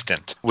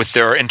consistent with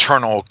their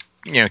internal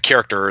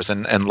characters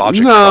and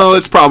logic. No,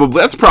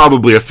 that's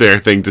probably a fair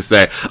thing to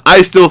say.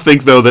 I still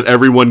think, though, that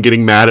everyone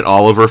getting mad at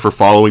Oliver for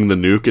following the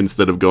nuke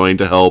instead of going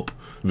to help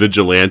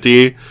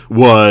Vigilante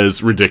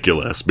was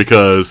ridiculous,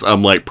 because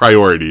I'm like,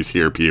 priorities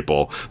here,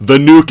 people. The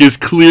nuke is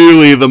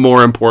clearly the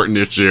more important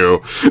issue.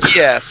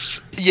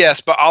 Yes,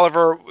 but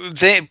Oliver,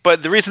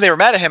 but the reason they were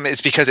mad at him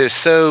is because it was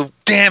so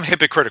damn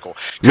hypocritical.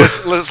 Because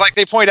it's like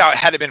they point out,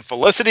 had it been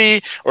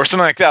Felicity or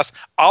something like this,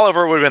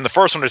 Oliver would have been the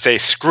first one to say,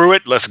 screw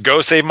it, let's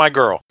go save my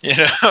girl.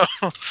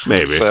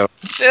 Maybe. So,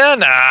 yeah,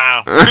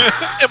 no.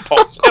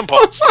 Impulse.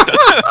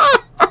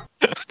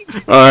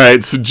 All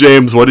right, so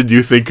James, what did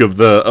you think of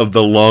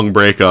the long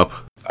breakup?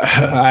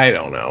 I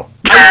don't know.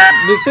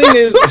 The thing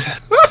is,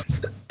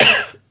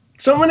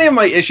 so many of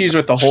my issues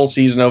with the whole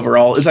season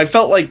overall is I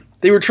felt like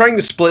they were trying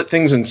to split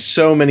things in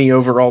so many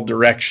overall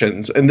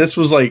directions, and this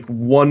was like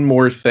one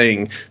more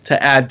thing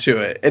to add to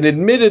it. And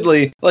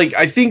admittedly,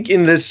 I think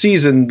in this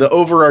season, the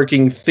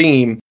overarching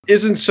theme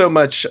isn't so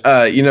much,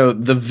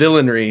 the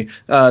villainry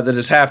that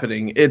is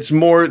happening. It's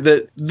more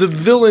that the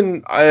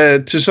villain,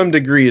 to some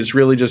degree, is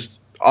really just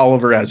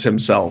Oliver as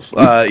himself.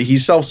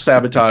 He's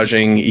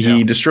self-sabotaging.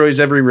 He destroys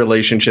every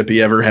relationship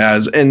he ever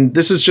has. And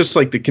this is just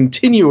like the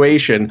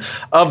continuation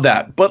of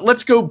that. But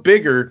let's go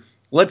bigger.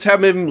 Let's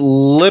have him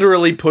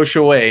literally push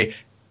away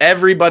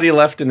everybody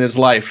left in his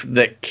life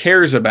that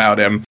cares about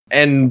him.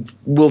 And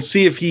we'll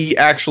see if he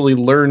actually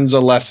learns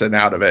a lesson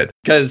out of it.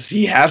 Because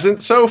he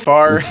hasn't so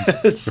far.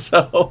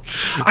 So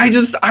I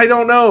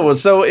don't know.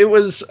 So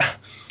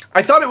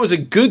I thought it was a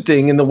good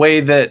thing in the way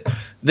that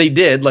they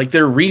did,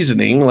 their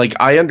reasoning,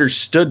 I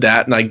understood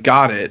that and I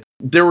got it.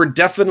 There were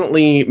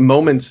definitely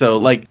moments,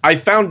 though, I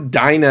found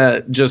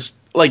Dinah just,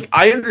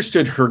 I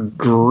understood her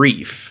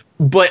grief,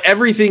 but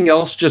everything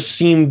else just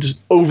seemed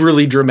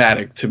overly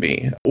dramatic to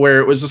me,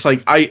 where it was just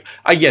I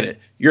get it.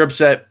 You're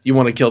upset. You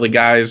want to kill the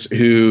guys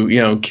who,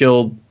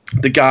 killed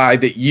the guy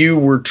that you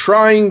were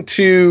trying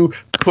to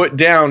put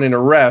down and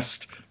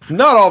arrest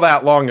not all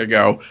that long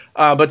ago.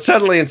 But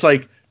suddenly it's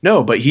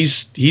no, but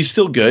he's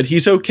still good.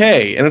 He's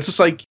okay. And it's just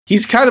like,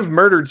 he's kind of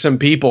murdered some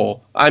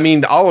people. I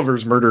mean,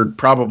 Oliver's murdered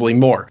probably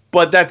more,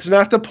 but that's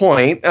not the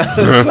point. Don't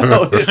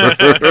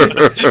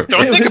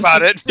think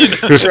about it.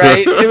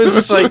 Right? It was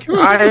just like,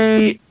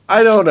 I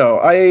don't know.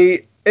 I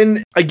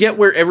get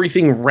where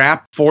everything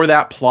wrapped for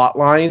that plot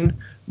line.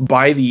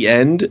 By the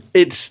end,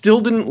 it still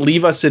didn't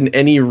leave us in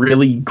any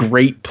really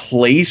great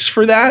place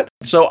for that.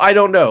 So I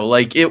don't know.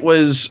 Like, it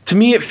was, to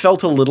me, it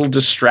felt a little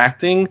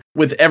distracting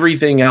with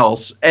everything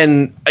else.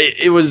 And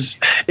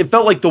it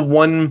felt like the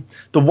one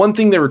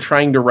thing they were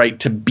trying to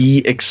write to be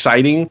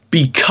exciting,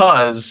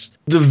 because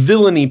the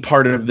villainy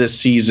part of this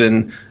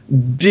season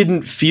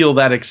didn't feel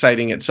that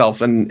exciting itself,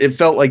 and it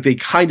felt like they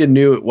kind of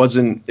knew it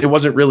wasn't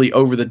really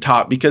over the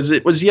top, because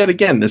it was yet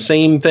again the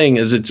same thing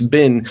as it's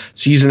been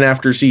season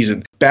after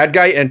season. Bad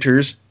guy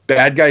enters,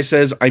 bad guy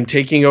says, I'm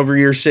taking over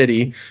your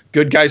city,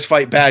 good guys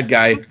fight bad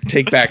guy,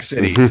 take back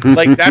city.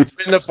 Like, that's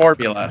been the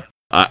formula.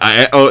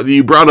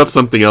 You brought up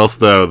something else,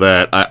 though,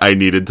 that I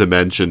needed to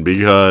mention,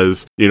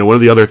 because, one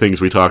of the other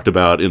things we talked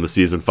about in the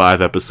season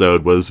 5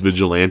 episode was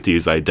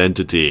Vigilante's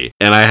identity.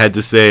 And I had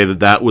to say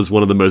that was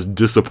one of the most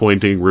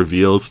disappointing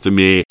reveals to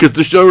me, because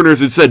the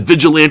showrunners had said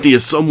Vigilante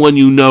is someone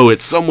you know,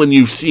 it's someone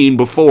you've seen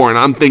before. And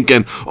I'm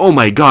thinking, oh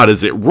my God,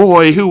 is it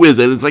Roy? Who is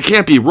it? It's like,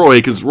 can't be Roy,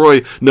 because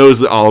Roy knows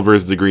that Oliver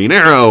is the Green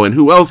Arrow, and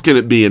who else can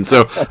it be? And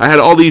so I had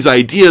all these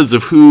ideas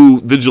of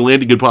who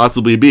Vigilante could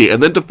possibly be.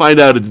 And then to find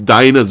out it's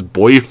Dinah's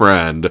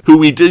boyfriend, who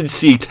we did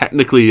see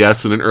technically,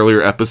 yes, in an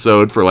earlier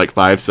episode for like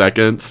 5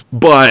 seconds,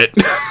 but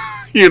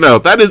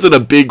that isn't a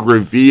big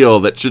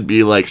reveal that should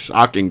be like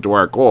shocking to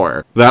our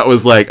core. That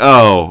was like,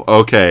 oh,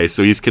 okay,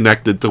 so he's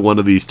connected to one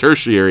of these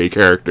tertiary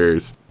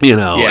characters,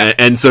 Yeah.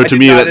 And so to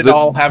me, it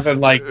all happened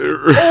like,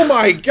 oh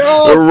my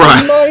God,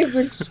 right. My mind's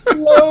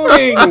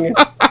exploding.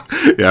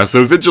 Yeah,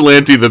 so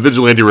the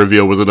Vigilante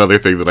reveal was another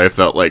thing that I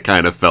felt like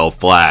kind of fell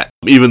flat.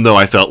 Even though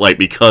I felt like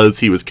because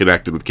he was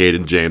connected with Kate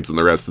and James and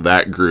the rest of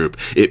that group,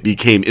 it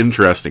became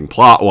interesting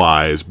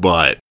plot-wise,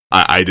 but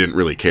I didn't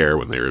really care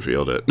when they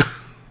revealed it.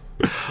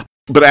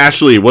 But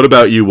Ashley, what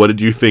about you? What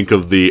did you think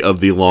of the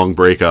long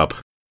breakup?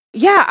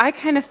 Yeah, I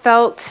kind of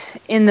felt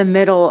in the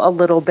middle a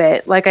little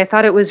bit. Like, I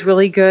thought it was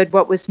really good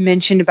what was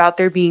mentioned about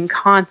there being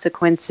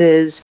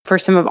consequences for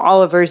some of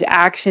Oliver's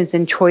actions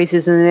and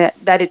choices, and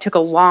that it took a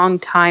long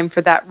time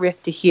for that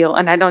rift to heal.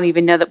 And I don't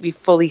even know that we've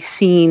fully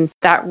seen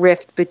that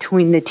rift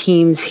between the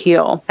teams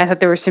heal. I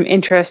thought there were some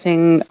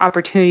interesting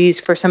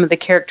opportunities for some of the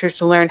characters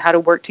to learn how to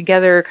work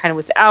together kind of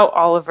without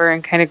Oliver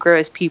and kind of grow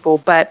as people.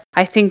 But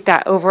I think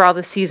that overall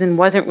the season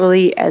wasn't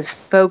really as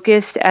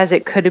focused as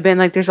it could have been.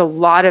 Like, there's a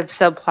lot of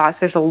subplots,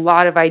 there's a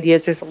lot of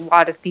ideas, there's a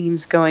lot of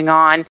themes going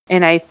on,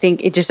 and I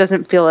think it just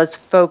doesn't feel as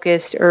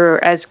focused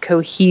or as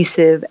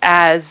cohesive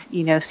as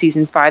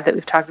season 5 that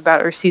we've talked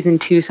about, or season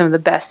 2, some of the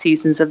best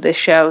seasons of this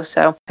show.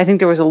 So I think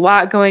there was a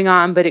lot going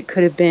on, but it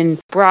could have been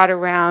brought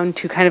around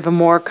to kind of a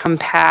more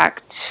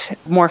compact,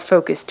 more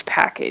focused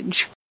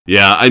package.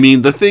 Yeah, I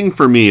mean, the thing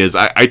for me is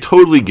I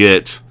totally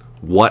get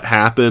what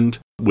happened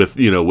with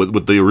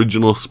the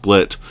original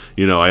split.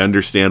 I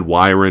understand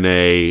why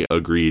Renee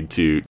agreed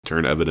to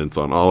turn evidence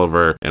on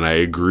Oliver, and I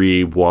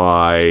agree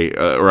why,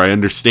 or I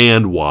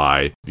understand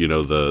why,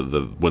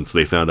 the once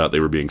they found out they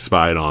were being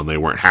spied on, they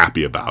weren't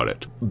happy about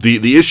it.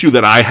 The issue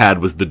that I had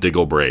was the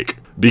Diggle break,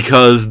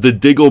 because the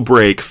Diggle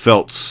break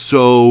felt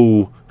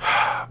so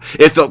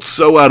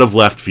out of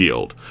left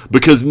field,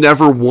 because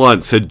never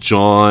once had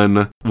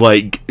John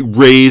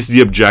raised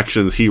the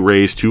objections he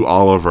raised to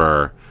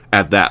Oliver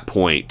at that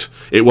point.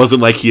 It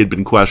wasn't like he had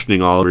been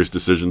questioning Oliver's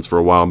decisions for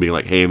a while and being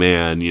like, hey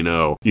man, you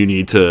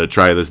need to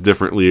try this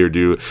differently, or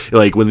do,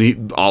 when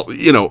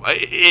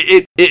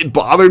it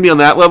bothered me on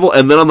that level.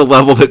 And then on the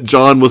level that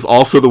John was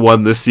also the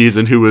one this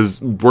season who was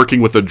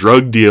working with a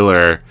drug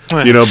dealer,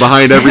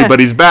 behind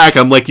everybody's back.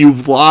 I'm like,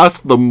 you've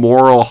lost the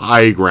moral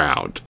high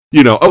ground.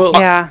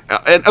 Yeah.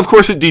 And of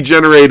course it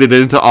degenerated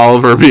into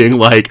Oliver being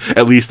like,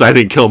 at least I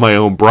didn't kill my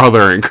own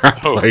brother and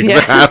crap like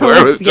that, where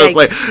it was just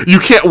like, you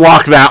can't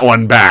walk that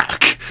one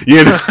back,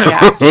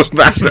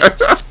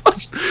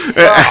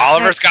 Well,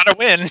 Oliver's got to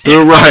win.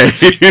 Right.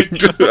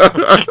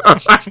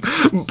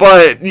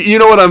 But you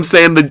know what I'm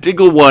saying? The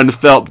Diggle one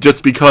felt,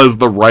 just because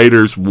the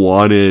writers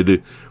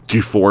wanted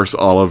to force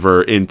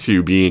Oliver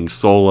into being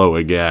solo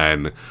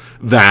again,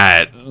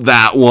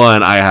 that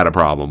one I had a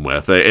problem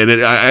with, and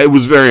it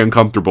was very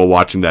uncomfortable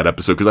watching that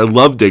episode, because I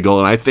love Diggle,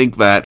 and I think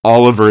that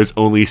Oliver is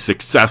only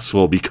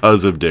successful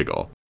because of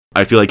Diggle.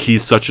 I feel like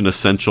he's such an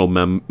essential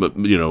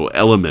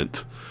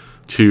element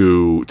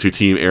to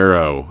Team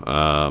Arrow,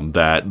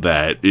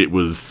 that it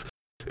was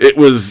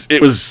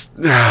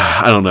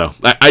I don't know.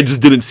 I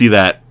just didn't see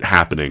that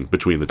happening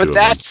between the two of them. But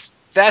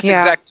that's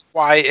exactly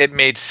why it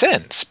made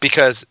sense,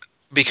 because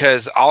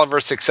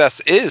Oliver's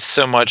success is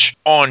so much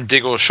on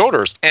Diggle's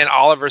shoulders, and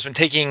Oliver's been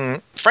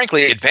taking,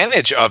 frankly,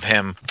 advantage of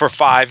him for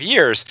 5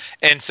 years.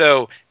 And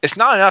so it's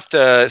not enough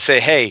to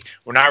say, hey,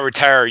 when I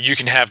retire, you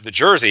can have the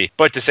jersey,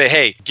 but to say,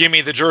 hey, give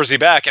me the jersey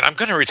back and I'm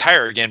going to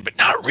retire again, but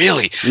not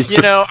really.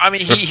 I mean,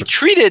 he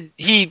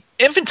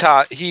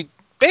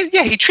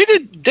he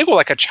treated Diggle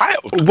like a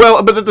child.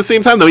 Well, but at the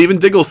same time, though, even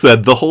Diggle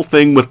said the whole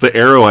thing with the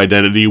Arrow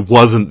identity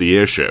wasn't the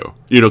issue.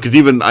 Because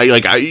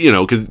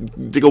because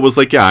Diggle was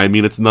like, yeah, I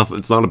mean, it's not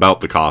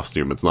about the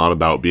costume. It's not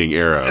about being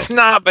Arrow. It's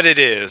not, but it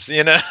is,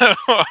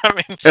 I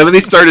mean. And then he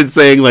started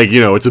saying, like,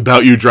 it's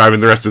about you driving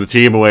the rest of the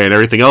team away and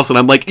everything else. And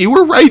I'm like, you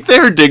were right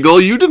there, Diggle.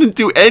 You didn't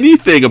do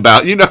anything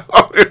about,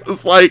 it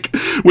was like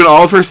when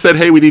Oliver said,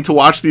 hey, we need to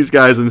watch these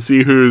guys and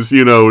see who's,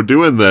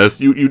 doing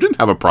this. You didn't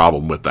have a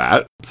problem with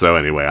that. So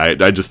anyway,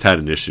 I just had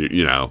an issue,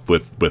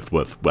 with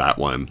that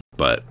one.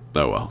 But,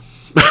 oh well.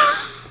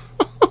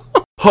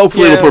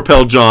 Hopefully it'll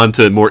propel John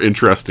to more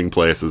interesting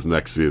places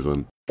next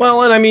season.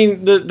 Well, and I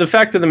mean, the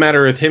fact of the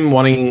matter with him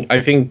wanting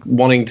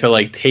to,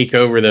 like, take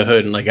over the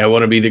hood and, like, I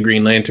want to be the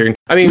Green Lantern.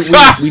 I mean,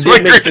 we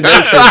did make the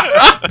notion.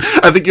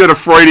 I think you had a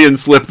Freudian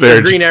slip there.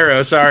 The Green Arrow,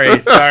 sorry.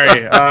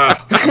 I'm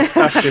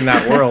stuck in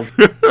that world.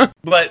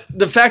 But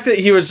the fact that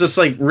he was just,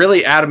 like,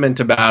 really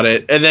adamant about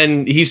it, and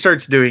then he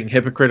starts doing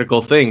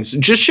hypocritical things,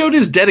 just showed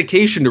his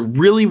dedication to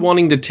really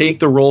wanting to take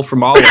the role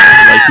from Oliver.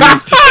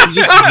 Like, he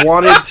just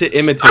wanted to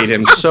imitate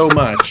him so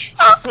much.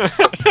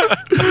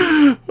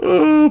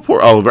 Oh,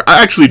 poor Oliver.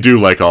 I actually do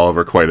like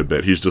Oliver quite a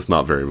bit. He's just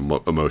not very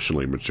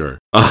emotionally mature.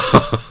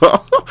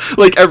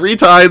 Like, every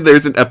time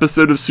there's an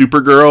episode of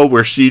Supergirl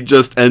where she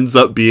just ends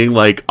up being,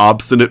 like,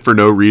 obstinate for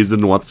no reason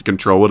and wants to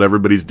control what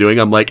everybody's doing,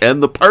 I'm like,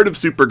 and the part of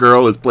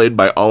Supergirl is played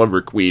by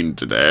Oliver Queen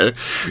today.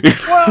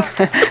 Well,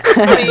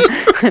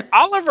 I mean,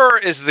 Oliver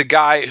is the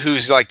guy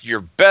who's, like,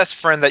 your best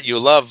friend that you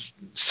love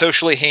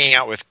socially hanging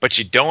out with, but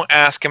you don't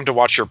ask him to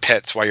watch your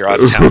pets while you're out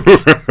of town.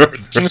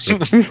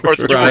 Or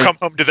you will come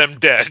home to them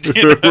dead.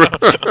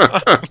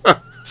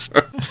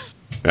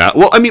 Yeah,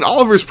 well, I mean,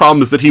 Oliver's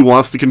problem is that he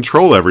wants to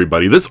control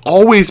everybody. That's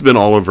always been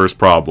Oliver's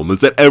problem,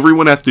 is that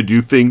everyone has to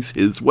do things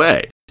his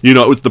way.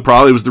 It was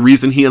the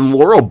reason he and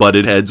Laurel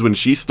butted heads when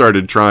she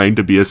started trying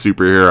to be a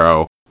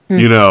superhero.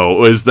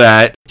 Was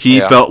that he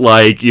felt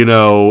like,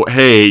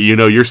 hey,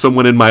 you're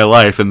someone in my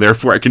life, and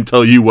therefore I can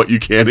tell you what you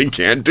can and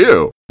can't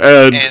do.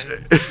 And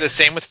the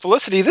same with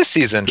Felicity this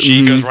season.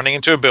 She goes running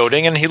into a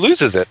building and he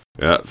loses it.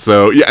 Yeah,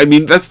 so, yeah, I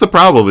mean, that's the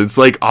problem. It's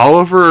like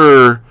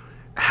Oliver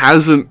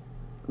hasn't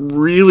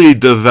really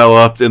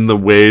developed in the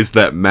ways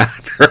that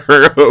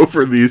matter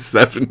over these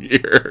 7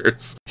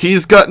 years.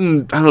 He's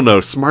gotten, I don't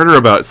know, smarter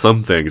about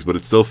some things, but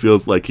it still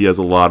feels like he has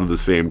a lot of the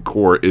same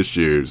core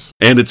issues.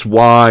 And it's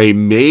why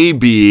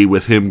maybe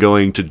with him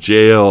going to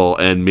jail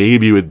and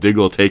maybe with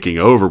Diggle taking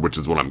over, which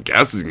is what I'm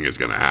guessing is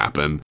going to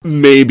happen,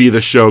 maybe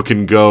the show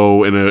can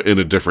go in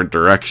a different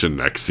direction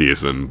next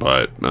season,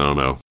 but I don't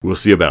know. We'll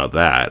see about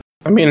that.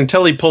 I mean,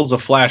 until he pulls a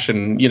Flash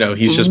and,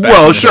 he's just back.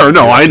 Well, sure,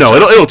 no, I know.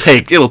 It'll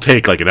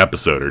take like an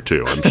episode or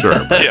two, I'm sure.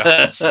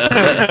 Yeah.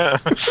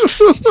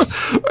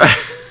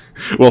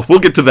 Well, we'll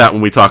get to that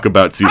when we talk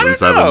about season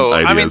 7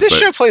 ideas. I mean, this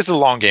show plays the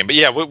long game, but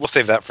yeah, we'll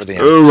save that for the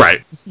end.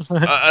 Right.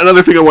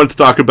 Another thing I wanted to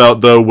talk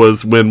about, though,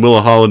 was when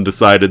Willa Holland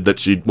decided that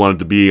she wanted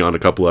to be on a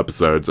couple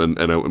episodes and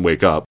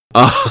wake up.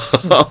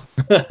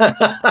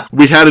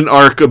 We had an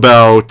arc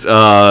about,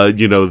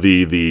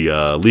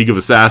 the League of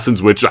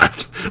Assassins, which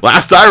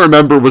last I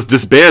remember was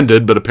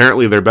disbanded, but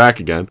apparently they're back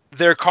again.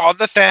 They're called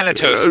the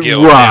Thanatos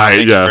Guild.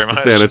 Right, yes, the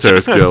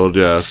Thanatos Guild,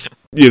 yes.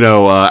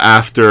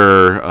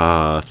 After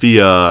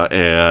Thea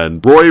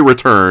and Roy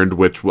returned,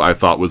 which I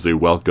thought was a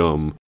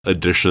welcome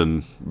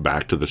addition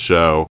back to the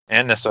show.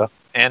 And Nyssa.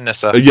 Yeah, and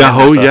Nyssa.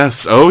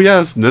 Nyssa. Oh,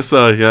 yes,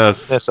 Nyssa,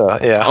 yes. Nyssa,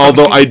 yeah.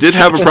 Although I did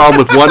have a problem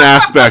with one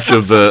aspect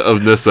of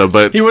Nyssa,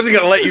 but... He wasn't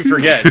going to let you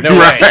forget. No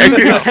way.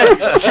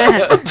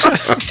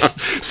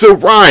 So,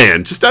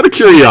 Ryan, just out of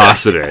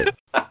curiosity,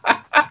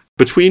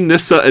 between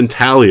Nyssa and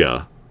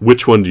Talia,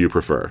 which one do you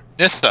prefer?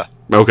 Nyssa.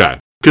 Okay.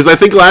 Because I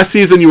think last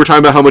season you were talking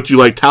about how much you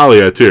like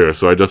Talia, too,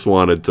 so I just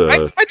wanted to... I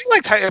do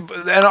like Talia,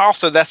 and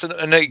also that's,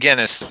 again,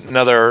 it's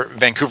another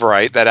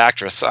Vancouverite, that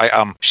actress.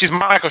 She's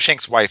Michael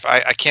Shank's wife.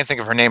 I can't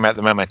think of her name at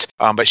the moment,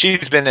 but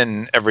she's been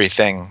in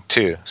everything,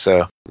 too,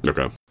 so...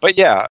 Okay. But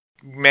yeah,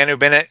 Manu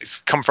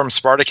Bennett's come from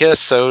Spartacus,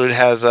 so it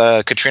has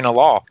Katrina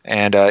Law,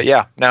 and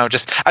I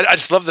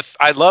just love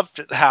I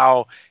loved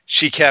how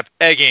she kept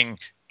egging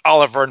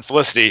Oliver and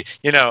Felicity,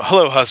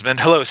 hello husband,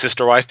 hello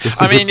sister wife.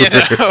 I mean,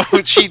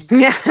 she.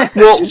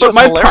 Well, but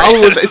my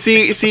problem with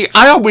see,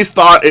 I always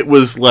thought it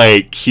was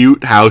like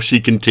cute how she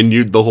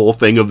continued the whole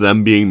thing of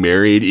them being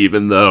married,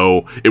 even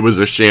though it was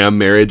a sham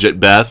marriage at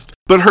best.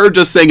 But her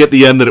just saying at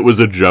the end that it was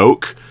a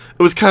joke.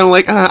 It was kind of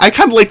like, I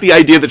kind of like the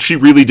idea that she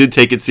really did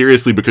take it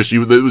seriously because it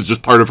was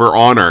just part of her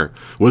honor,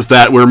 was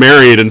that we're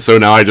married and so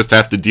now I just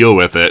have to deal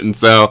with it. And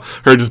so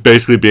her just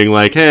basically being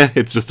like,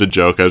 it's just a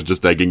joke, I was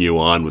just egging you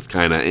on, was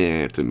kind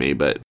of to me,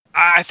 but...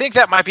 I think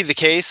that might be the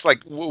case,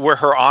 like where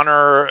her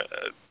honor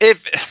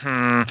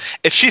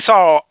if she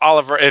saw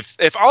Oliver,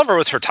 if Oliver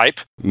was her type.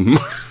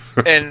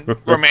 And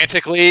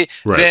romantically,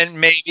 right. Then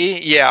maybe,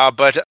 yeah,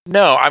 but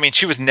no, I mean,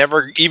 she was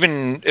never,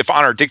 even if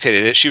honor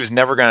dictated it, she was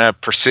never going to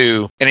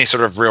pursue any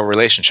sort of real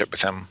relationship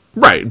with him.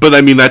 Right, but I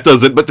mean, that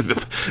doesn't, but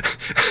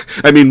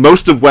I mean,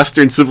 most of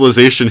Western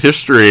civilization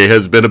history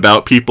has been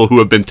about people who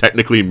have been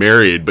technically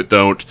married, but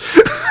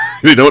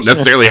they don't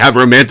necessarily have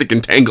romantic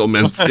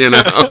entanglements, So,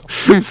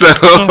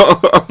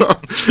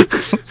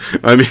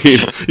 I mean,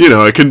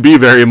 it can be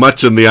very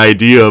much in the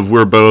idea of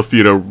we're both,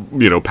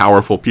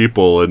 powerful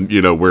people, and,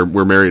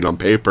 we're married on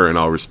paper, and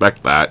I'll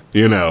respect that,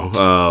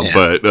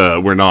 but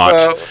we're not.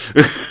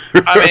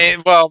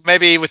 Well,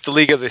 maybe with the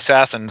League of the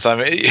Assassins, I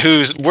mean,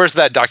 where's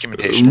that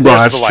documentation? Well,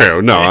 that's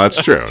true. No,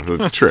 that's true.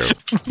 That's true.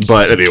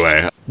 But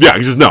anyway, yeah,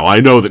 just no, I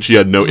know that she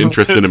had no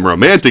interest in him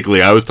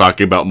romantically. I was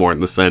talking about more in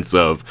the sense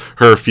of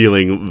her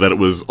feeling that it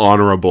was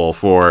honorable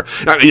for.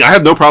 I mean, I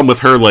have no problem with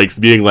her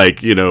being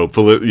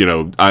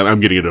I'm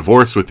getting a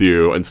divorce with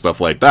you and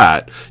stuff like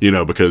that,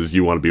 because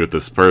you want to be with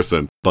this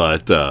person.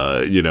 But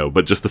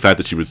but just the fact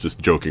that she was just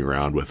joking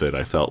around with it,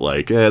 I felt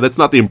like that's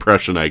not the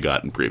impression I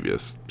got in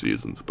previous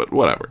seasons. But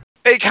whatever.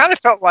 It kind of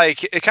felt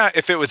like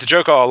if it was a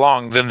joke all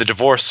along, then the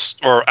divorce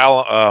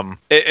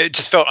it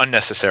just felt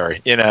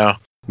unnecessary,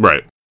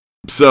 Right.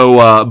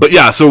 So, but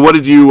yeah. So, what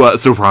did you?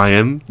 So,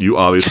 Ryan, you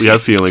obviously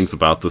have feelings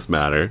about this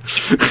matter.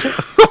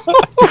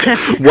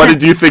 What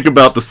did you think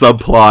about the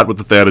subplot with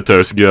the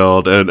Thanatos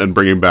Guild and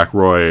bringing back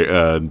Roy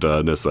and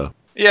Nyssa?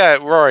 Yeah,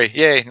 Rory.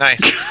 Yay,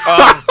 nice.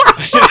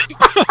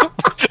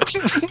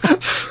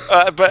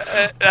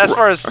 But as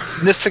far as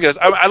Nyssa goes,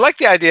 I like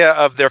the idea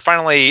of they're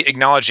finally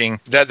acknowledging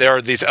that there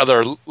are these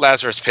other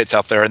Lazarus pits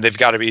out there, and they've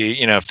got to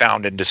be,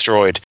 found and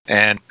destroyed.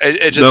 And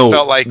it just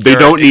felt like they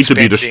don't need to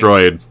be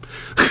destroyed.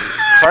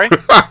 Sorry?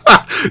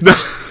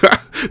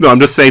 No, I'm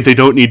just saying they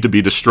don't need to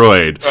be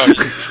destroyed.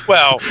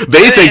 Well,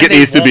 they think it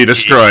needs to be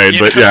destroyed,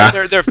 but yeah,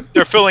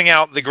 they're filling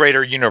out the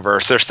greater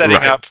universe. They're setting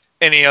up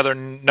any other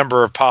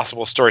number of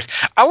possible stories.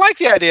 I like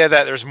the idea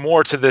that there's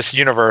more to this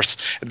universe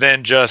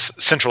than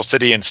just Central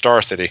City and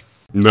Star City.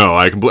 No,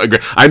 I completely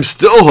agree. I'm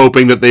still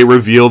hoping that they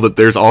reveal that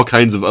there's all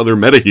kinds of other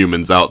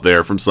metahumans out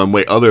there from some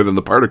way other than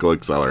the particle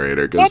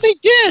accelerator. Well, they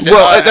did.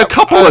 Well, a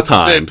couple of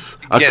times.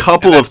 A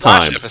couple of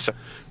times.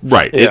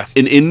 Right. Yeah.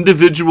 In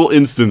individual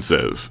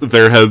instances,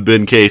 there have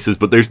been cases,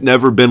 but there's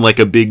never been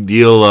a big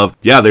deal of,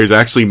 there's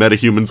actually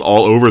metahumans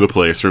all over the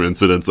place from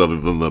incidents other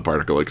than the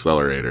particle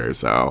accelerator.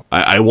 So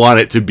I want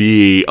it to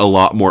be a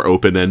lot more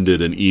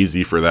open-ended and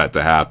easy for that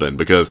to happen,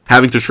 because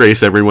having to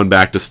trace everyone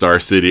back to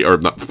Star City, or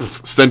not,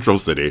 Central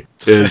City,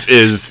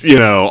 is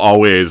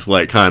always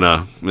kind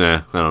of,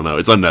 I don't know,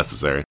 it's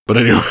unnecessary. But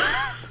anyway.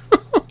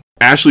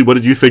 Ashley, what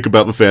did you think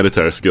about the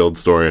Thanatos Guild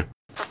story?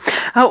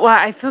 Oh, well,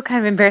 I feel kind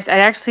of embarrassed.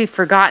 I'd actually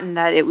forgotten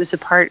that it was a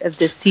part of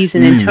this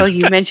season until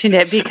you mentioned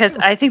it, because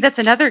I think that's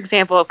another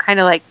example of kind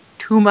of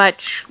too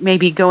much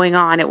maybe going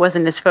on. It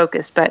wasn't as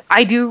focused, but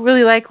I do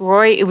really like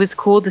Roy. It was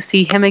cool to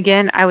see him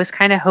again. I was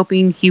kind of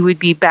hoping he would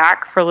be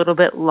back for a little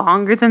bit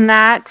longer than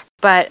that,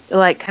 but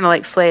kind of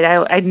like Slade,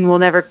 I will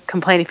never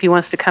complain if he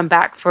wants to come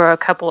back for a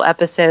couple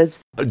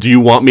episodes. Do you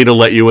want me to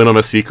let you in on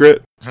a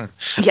secret?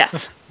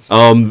 Yes.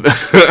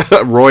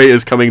 Roy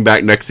is coming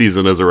back next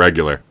season as a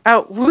regular.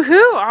 Oh,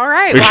 woohoo! All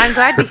right. Well, I'm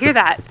glad to hear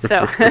that.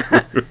 So,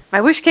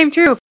 my wish came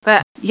true.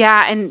 But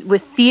yeah, and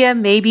with Thea,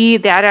 maybe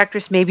that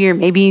actress, maybe or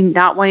maybe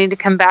not wanting to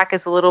come back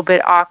is a little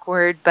bit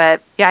awkward.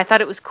 But yeah, I thought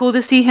it was cool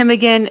to see him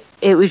again.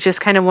 It was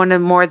just kind of one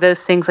of more of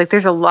those things.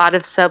 There's a lot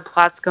of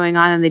subplots going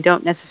on, and they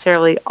don't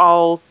necessarily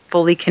all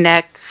fully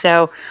connect.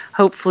 So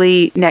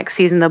hopefully next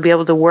season they'll be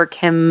able to work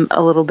him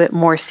a little bit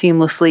more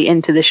seamlessly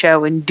into the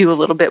show and do a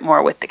little bit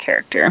more with the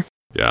character.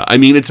 Yeah, I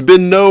mean, it's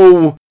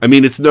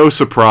no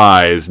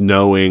surprise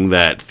knowing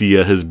that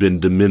Thea has been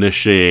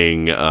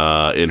diminishing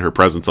in her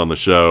presence on the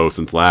show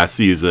since last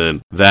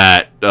season,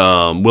 that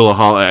Willa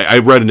Holland, I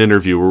read an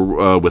interview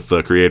with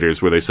the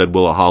creators where they said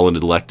Willa Holland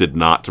elected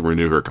not to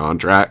renew her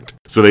contract.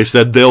 So they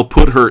said they'll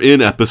put her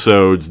in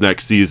episodes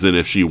next season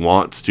if she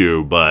wants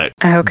to, but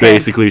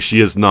basically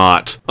she is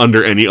not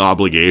under any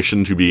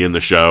obligation to be in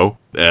the show.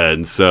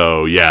 And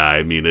so, yeah,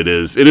 I mean, it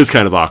is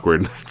kind of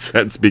awkward in that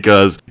sense,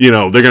 because, they're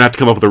going to have to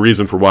come up with a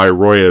reason for why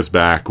Roy is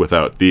back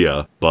without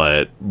Thea,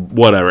 but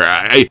whatever.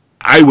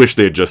 I wish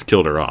they had just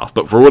killed her off,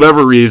 but for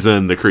whatever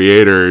reason, the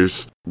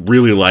creators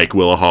really like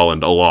Willa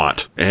Holland a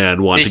lot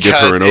and want to give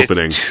her an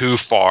opening. It's too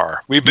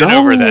far. We've been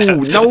over that.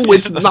 No,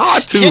 it's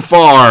not too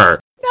far.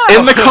 No.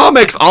 In the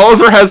comics,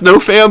 Oliver has no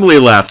family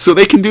left, so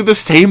they can do the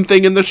same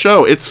thing in the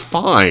show. It's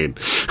fine.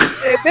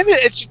 Then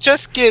it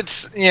just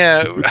gets,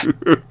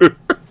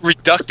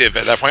 reductive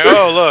at that point.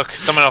 Oh, look,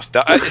 someone else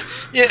died.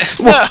 Yeah,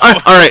 well,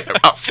 all right,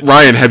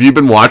 Ryan, have you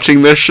been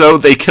watching this show?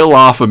 They kill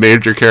off a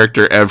major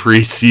character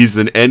every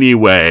season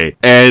anyway,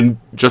 and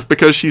just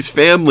because she's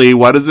family,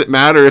 why does it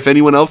matter if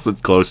anyone else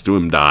that's close to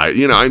him dies?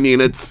 I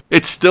mean, it's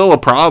still a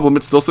problem.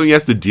 It's still something he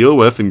has to deal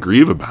with and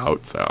grieve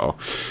about. So,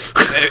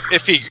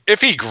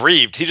 if he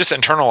grieved, he just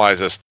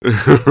internalizes.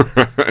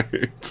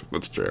 Right,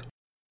 that's true.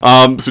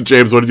 So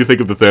James, what did you think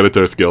of the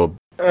Thanatos Guild?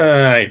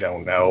 I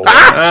don't know.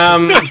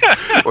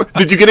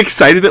 Did you get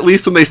excited at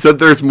least when they said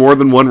there's more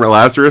than one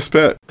Lazarus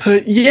pit?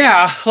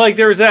 Yeah, like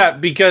there was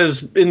that,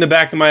 because in the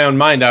back of my own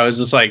mind, I was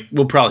just like,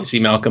 we'll probably see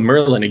Malcolm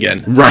Merlyn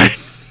again. Right.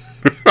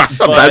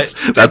 that's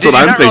what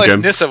I'm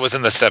thinking. Nissa was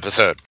in this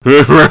episode.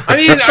 I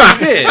mean,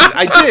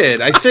 I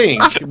did, I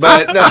think,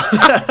 but no.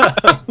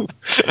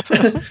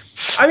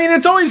 I mean,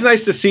 it's always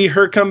nice to see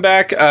her come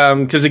back,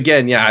 because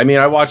again, yeah, I mean,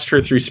 I watched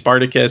her through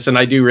Spartacus, and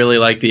I do really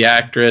like the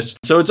actress,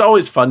 so it's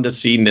always fun to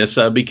see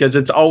Nissa, because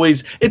it's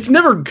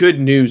never good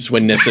news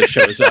when Nissa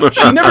shows up.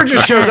 She never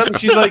just shows up and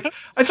she's like,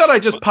 I thought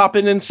I'd just pop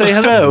in and say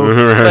hello.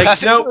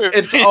 Like, no,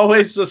 it's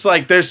always just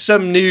like, there's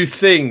some new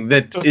thing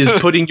that is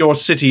putting your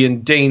city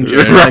in danger,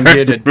 and I'm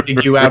here to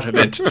dig you out of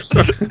it.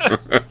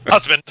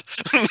 Husband.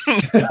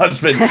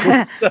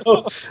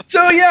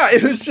 So yeah,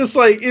 it was just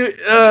like,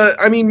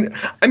 I mean,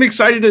 I'm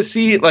excited to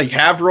see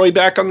have Roy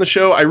back on the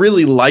show. I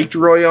really liked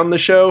Roy on the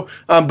show,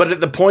 but at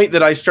the point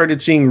that I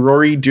started seeing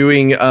Rory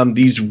doing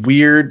these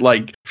weird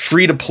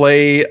free to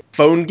play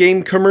phone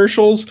game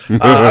commercials,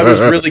 I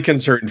was really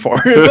concerned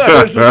for him.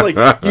 I was just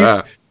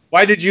like,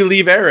 why did you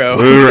leave Arrow?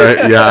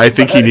 Right? Yeah, I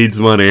think he needs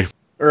money.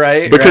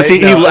 Right, because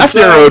he left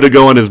Arrow to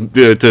go on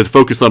to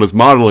focus on his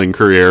modeling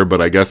career,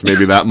 but I guess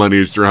maybe that money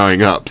is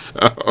drying up. So.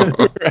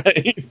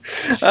 Right.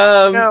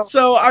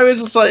 So I was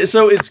just like,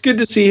 so it's good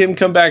to see him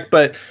come back,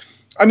 but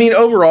I mean,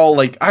 overall,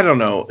 I don't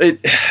know,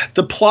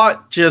 the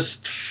plot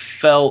just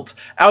felt,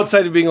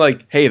 outside of being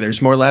like, hey, there's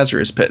more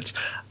Lazarus pits,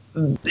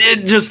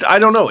 it just, I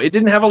don't know, it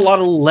didn't have a lot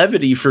of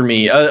levity for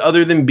me,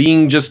 other than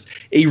being just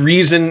a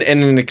reason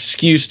and an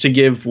excuse to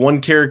give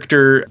one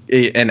character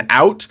an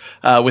out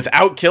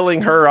without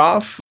killing her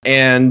off,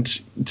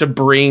 and to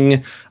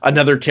bring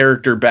another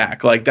character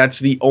back. That's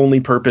the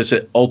only purpose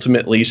it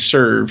ultimately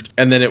served.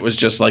 And then it was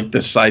just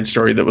this side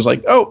story that was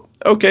like, oh,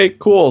 okay,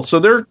 cool, so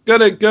they're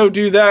gonna go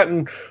do that,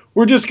 and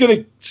we're just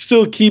gonna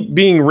still keep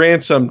being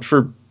ransomed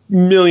for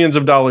millions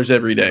of dollars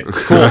every day.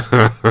 Cool.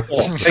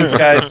 Thanks,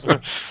 guys.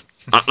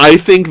 I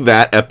think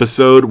that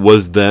episode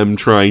was them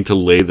trying to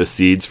lay the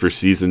seeds for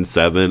season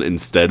 7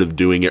 instead of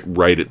doing it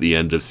right at the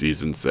end of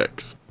season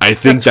 6. I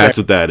think that's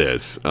what that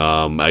is.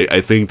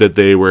 I think that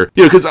they were,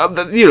 because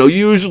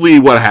usually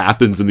what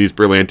happens in these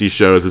Berlanti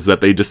shows is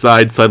that they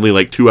decide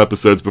suddenly 2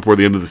 episodes before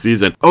the end of the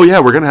season, oh yeah,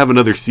 we're gonna have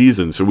another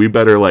season, so we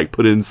better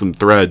put in some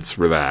threads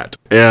for that.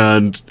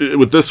 And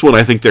with this one,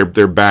 I think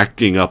they're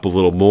backing up a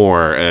little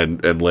more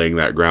and laying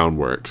that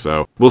groundwork.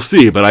 So we'll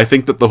see. But I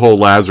think that the whole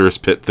Lazarus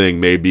Pit thing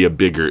may be a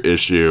bigger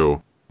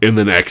issue in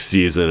the next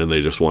season, and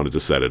they just wanted to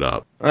set it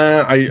up.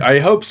 I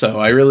hope so.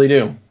 I really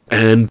do.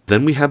 And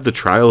then we have the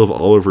trial of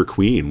Oliver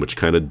Queen, which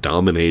kind of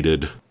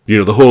dominated,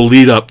 the whole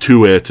lead up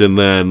to it, and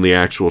then the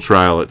actual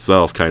trial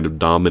itself kind of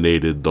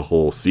dominated the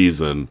whole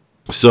season.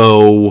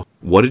 So,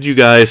 what did you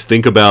guys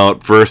think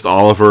about first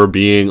Oliver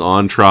being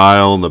on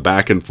trial and the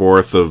back and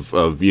forth of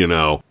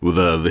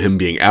the him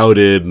being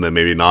outed and then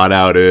maybe not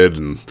outed,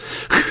 and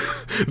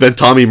then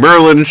Tommy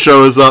Merlyn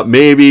shows up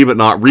maybe, but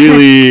not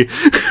really.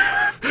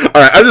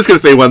 All right, I'm just going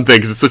to say one thing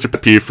because it's such a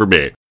pet peeve for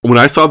me. When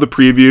I saw the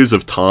previews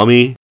of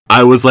Tommy,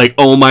 I was like,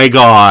 oh my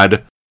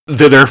god,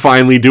 they're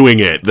finally doing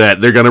it.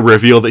 That they're going to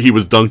reveal that he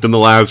was dunked in the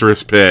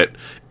Lazarus Pit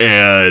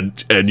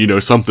and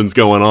something's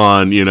going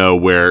on,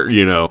 where,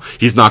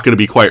 he's not going to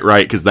be quite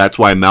right, because that's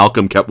why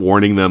Malcolm kept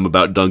warning them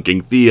about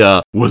dunking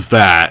Thea, was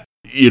that,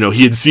 he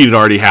had seen it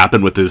already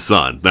happen with his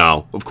son.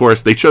 Now, of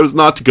course, they chose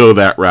not to go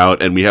that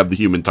route, and we have the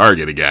human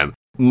target again.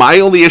 My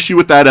only issue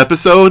with that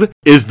episode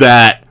is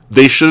that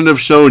they shouldn't have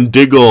shown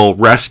Diggle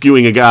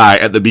rescuing a guy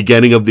at the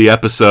beginning of the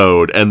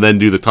episode and then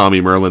do the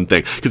Tommy Merlyn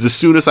thing. Because as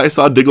soon as I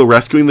saw Diggle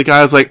rescuing the guy,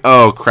 I was like,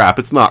 oh crap,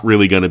 it's not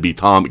really going to be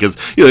Tommy. Because,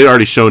 they'd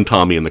already shown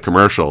Tommy in the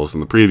commercials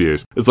and the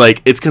previews. It's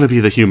like, it's going to be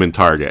the human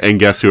target. And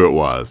guess who it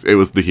was? It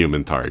was the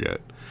human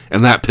target.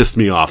 And that pissed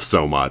me off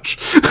so much.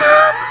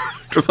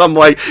 Because I'm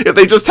like, if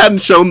they just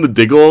hadn't shown the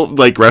Diggle,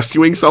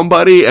 rescuing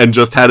somebody and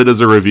just had it as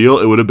a reveal,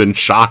 it would have been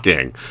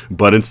shocking.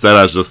 But instead,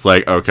 I was just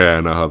like, okay,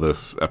 I know how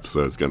this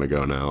episode's going to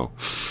go now.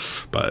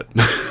 But,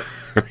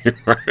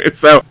 right.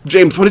 So,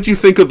 James, what did you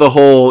think of the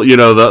whole,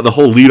 the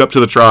whole lead up to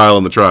the trial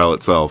and the trial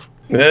itself?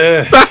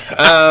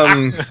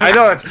 I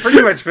know that's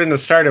pretty much been the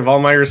start of all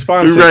my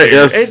responses. Right,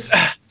 yes.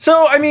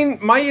 So, I mean,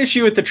 my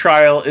issue with the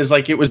trial is,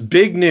 it was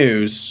big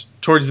news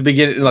towards the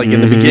beginning, in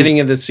the beginning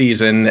of the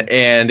season,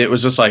 and it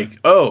was just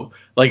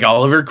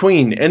Oliver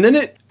Queen. And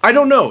then I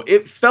don't know,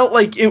 it felt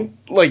like it,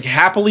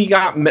 happily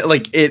got,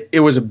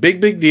 it was a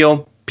big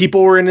deal.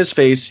 People were in his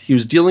face. He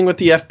was dealing with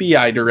the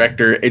FBI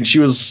director, and she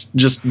was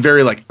just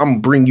very I'm gonna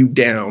bring you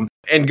down,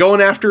 and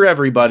going after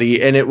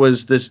everybody. And it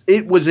was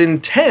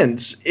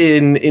intense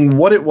in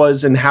what it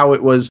was and how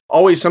it was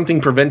always something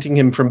preventing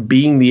him from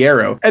being the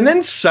Arrow. And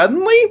then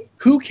suddenly,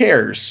 who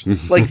cares?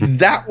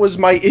 That was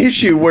my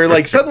issue,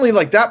 where suddenly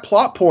that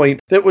plot point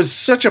that was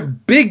such a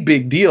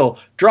big deal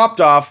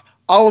dropped off.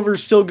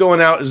 Oliver's still going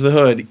out as the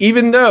Hood,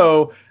 even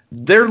though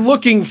they're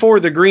looking for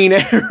the Green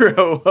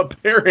Arrow,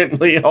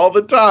 apparently, all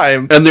the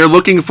time. And they're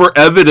looking for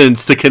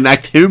evidence to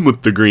connect him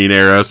with the Green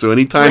Arrow, so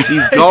anytime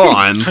he's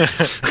gone,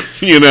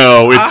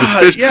 it's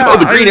suspicious. Yeah,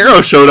 the Green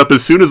Arrow showed up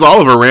as soon as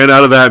Oliver ran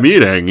out of that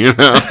meeting,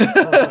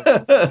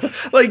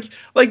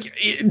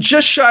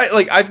 just shy,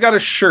 I've got a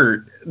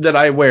shirt that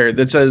I wear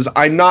that says,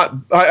 I'm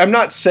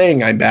not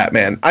saying I'm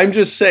Batman. I'm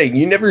just saying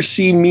you never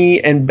see me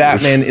and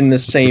Batman in the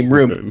same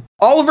room.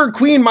 Oliver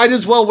Queen might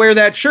as well wear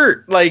that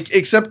shirt,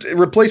 except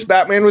replace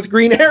Batman with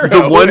Green Arrow.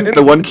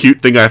 The one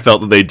cute thing I felt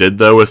that they did,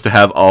 though, was to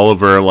have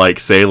Oliver,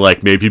 say,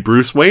 maybe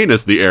Bruce Wayne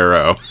is the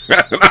Arrow.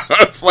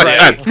 I was like,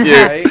 that's cute.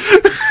 Right.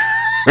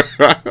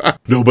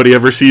 Nobody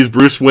ever sees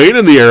Bruce Wayne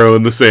and the Arrow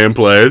in the same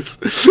place.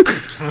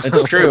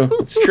 It's true.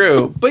 It's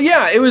true. But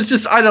yeah, it was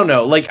just, I don't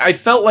know. I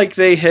felt like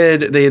they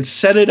had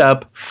set it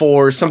up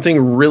for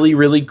something really,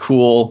 really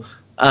cool.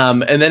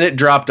 And then it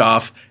dropped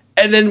off.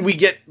 And then we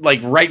get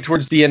right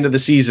towards the end of the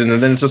season.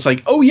 And then it's just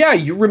oh yeah,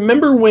 you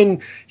remember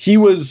when he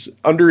was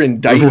under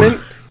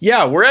indictment?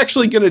 Yeah, we're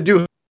actually going to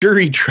do a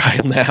jury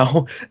trial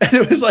now. And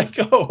it was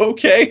oh,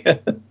 okay.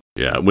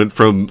 Yeah, it went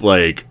from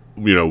 0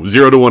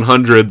 to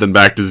 100, then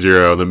back to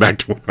 0, then back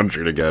to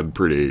 100 again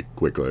pretty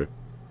quickly.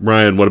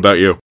 Ryan, what about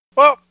you?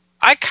 Well,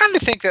 I kind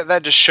of think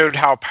that just showed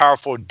how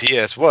powerful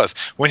Diaz was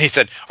when he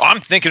said, I'm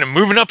thinking of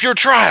moving up your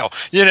trial,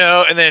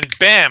 and then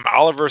bam,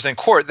 Oliver's in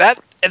court. That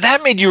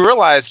made you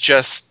realize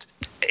just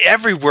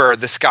everywhere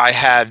this guy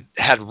had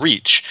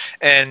reach,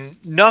 and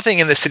nothing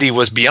in the city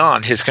was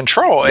beyond his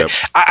control. Yep.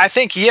 I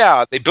think,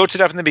 they built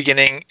it up in the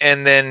beginning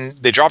and then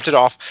they dropped it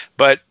off,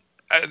 but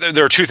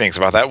there are two things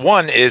about that.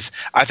 One is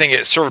I think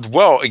it served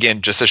well,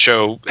 again, just to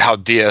show how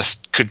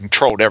Diaz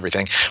controlled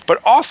everything.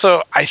 But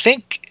also, I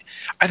think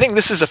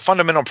this is a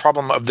fundamental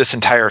problem of this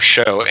entire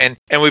show, and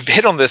we've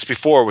hit on this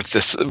before with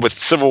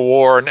Civil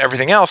War and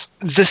everything else.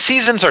 The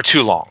seasons are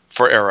too long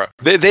for Arrow.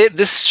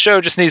 This show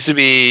just needs to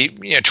be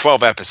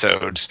 12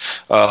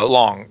 episodes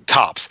long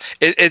tops.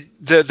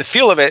 The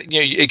feel of it,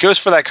 it goes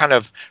for that kind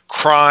of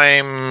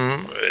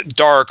crime,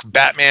 dark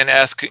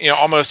Batman-esque,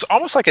 almost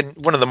like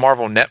one of the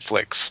Marvel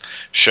Netflix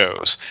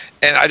shows.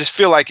 And I just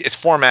feel like its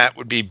format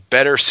would be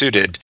better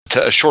suited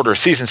to a shorter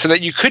season, so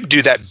that you could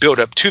do that build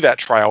up to that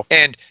trial,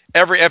 and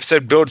every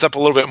episode builds up a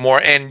little bit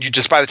more, and you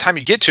just, by the time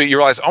you get to it, you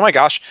realize, oh my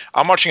gosh,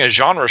 I'm watching a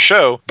genre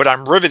show, but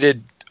I'm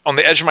riveted on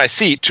the edge of my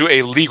seat to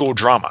a legal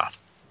drama.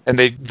 And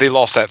they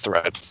lost that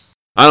thread.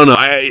 I don't know.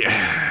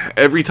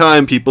 Every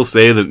time people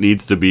say that it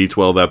needs to be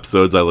 12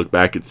 episodes, I look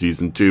back at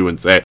season 2 and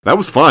say, that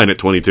was fine at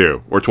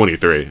 22 or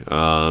 23.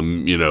 I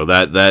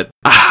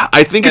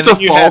think and it's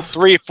a you false.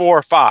 Had 3,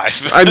 4, 5.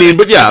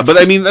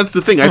 That's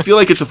the thing. I feel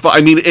like it's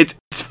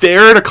it's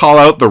fair to call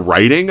out the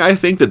writing. I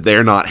think that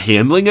they're not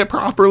handling it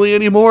properly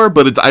anymore,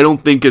 but I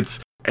don't think it's.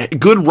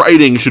 Good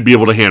writing should be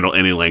able to handle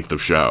any length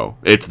of show.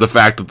 It's the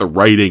fact that the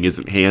writing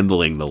isn't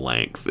handling the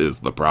length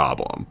is the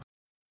problem.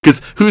 Because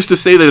who's to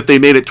say that if they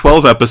made it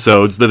 12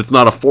 episodes, that it's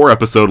not a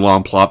 4-episode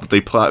long plot that they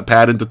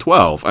pad into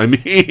 12? I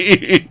mean,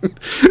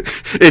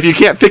 if you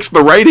can't fix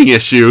the writing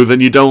issue,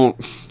 then you don't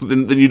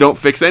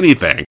fix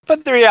anything.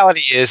 But the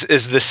reality is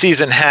the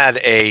season had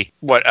a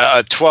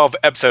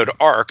 12-episode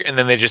arc, and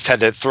then they just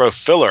had to throw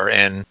filler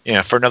in,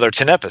 for another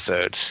 10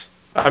 episodes.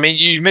 I mean,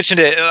 you mentioned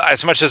it,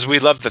 as much as we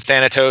love the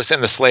Thanatos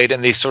and the Slade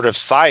and these sort of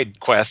side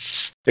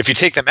quests, if you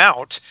take them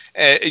out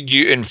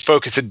and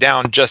focus it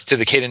down just to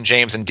the Caden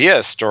James and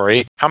Diaz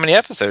story, how many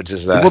episodes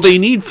is that? Well, they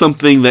need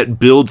something that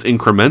builds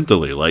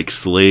incrementally, like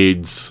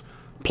Slade's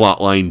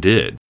plotline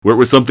did, where it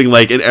was something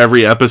like in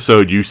every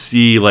episode you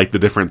see the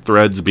different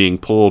threads being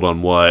pulled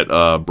on what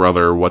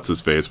brother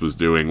what's-his-face was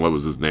doing. What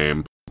was his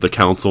name? The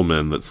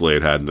councilman that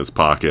Slade had in his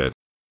pocket.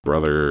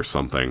 Brother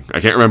something. I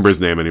can't remember his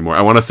name anymore.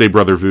 I want to say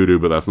Brother Voodoo,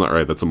 but that's not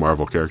right. That's a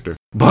Marvel character.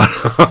 But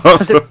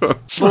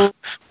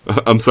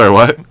I'm sorry,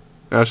 what?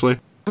 Ashley?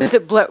 Was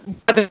it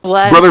Brother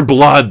Blood? Brother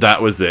Blood,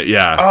 that was it,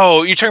 yeah.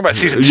 Oh, you're talking about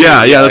season 2.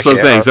 Yeah, that's what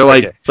I'm saying. So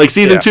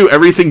season 2,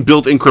 everything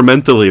built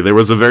incrementally. There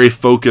was a very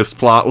focused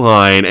plot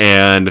line,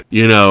 and,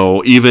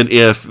 even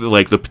if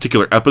the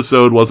particular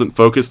episode wasn't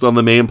focused on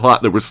the main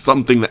plot, there was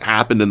something that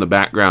happened in the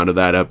background of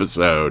that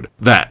episode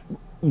that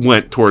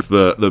went towards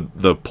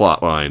the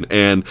plot line,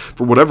 and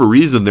for whatever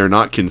reason they're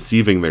not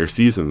conceiving their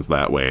seasons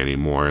that way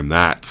anymore, and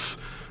that's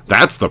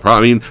the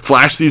problem. I mean,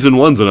 Flash season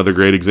 1's another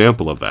great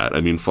example of that.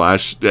 I mean,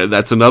 Flash,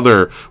 that's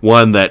another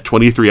one that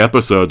 23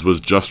 episodes was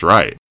just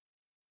right.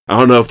 I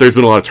don't know if there's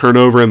been a lot of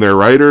turnover in their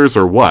writers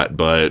or what,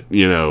 but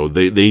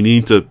they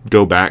need to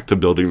go back to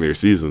building their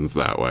seasons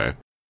that way.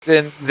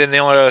 Then the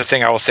only other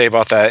thing I will say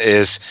about that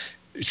is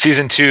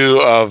season 2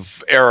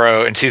 of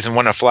Arrow and season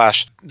 1 of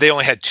Flash, there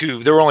were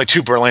only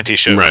 2 Berlanti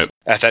shows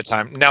at that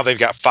time. Now they've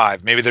got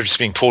 5. Maybe they're just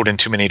being pulled in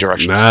too many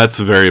directions. That's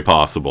very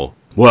possible.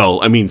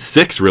 Well, I mean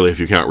 6 really if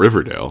you count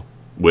Riverdale,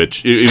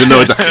 which even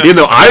though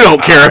I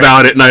don't care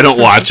about it and I don't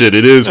watch it,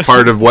 it is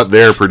part of what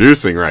they're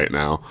producing right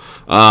now.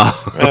 But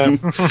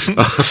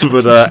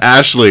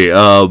Ashley,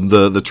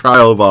 the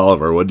trial of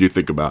Oliver, what do you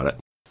think about it?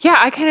 Yeah,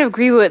 I kind of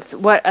agree with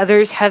what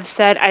others have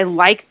said. I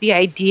like the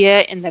idea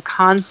and the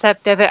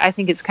concept of it. I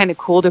think it's kind of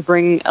cool to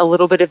bring a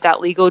little bit of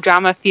that legal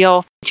drama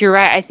feel. But you're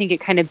right. I think it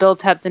kind of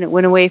built up, then it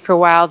went away for a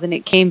while, then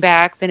it came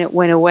back, then it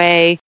went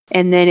away.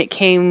 And then it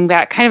came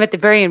back kind of at the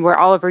very end where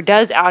Oliver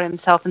does out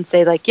himself and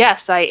say, like,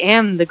 yes, I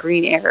am the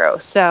Green Arrow.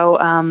 So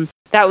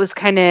that was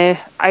kind of,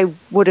 I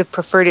would have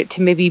preferred it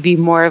to maybe be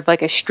more of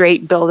like a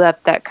straight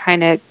build-up that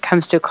kind of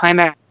comes to a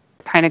climax,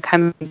 kind of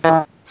comes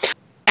back.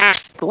 I'm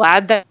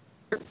glad that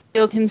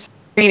revealed him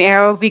Green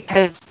Arrow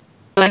because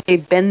like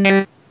they've been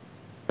there,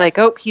 like,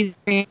 oh, he's the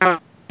Green Arrow.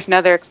 There's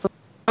another explanation.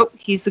 Oh,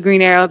 he's the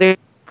Green Arrow.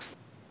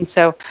 And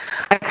so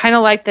I kind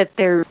of like that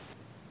they're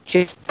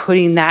just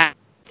putting that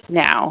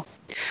now.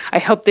 I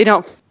hope they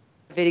don't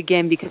have it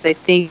again because I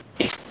think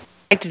it's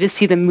expected to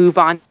see them move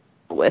on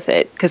with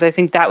it because I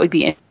think that would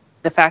be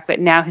the fact that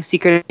now his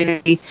secret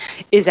identity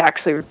is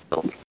actually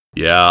revealed.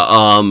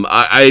 Yeah,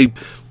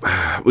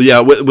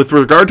 with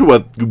regard to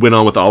what went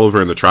on with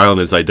Oliver in the trial and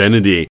his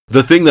identity,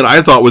 the thing that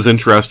I thought was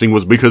interesting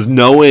was because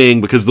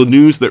the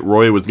news that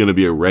Roy was going to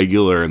be a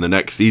regular in the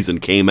next season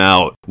came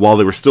out while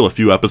there were still a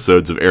few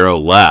episodes of Arrow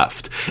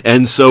left.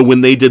 And so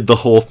when they did the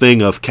whole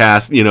thing of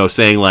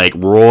saying like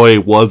Roy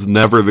was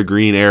never the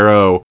Green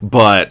Arrow,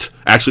 but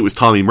actually it was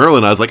Tommy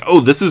Merlin, I was like,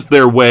 oh, this is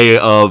their way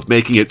of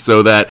making it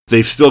so that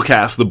they've still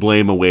cast the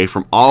blame away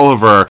from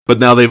Oliver, but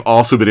now they've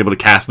also been able to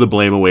cast the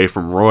blame away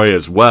from Roy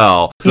as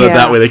well. So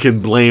that way they can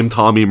blame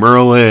Tommy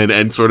Merlin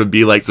and sort of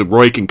be like, so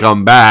Roy can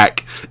come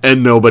back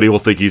and nobody will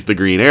think he's the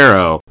Green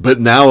Arrow. But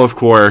now, of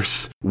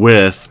course,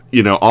 with,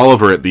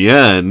 Oliver at the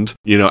end,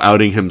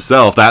 outing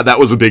himself, that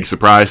was a big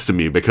surprise to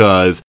me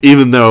because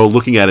even though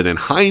looking at it in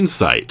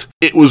hindsight,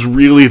 it was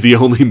really the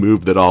only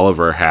move that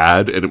Oliver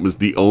had and it was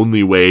the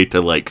only way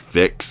to like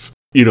fix,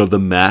 the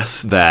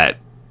mess that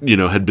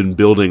had been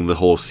building the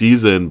whole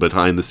season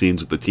behind the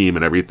scenes with the team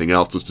and everything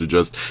else was to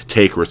just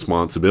take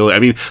responsibility. I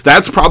mean,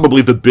 that's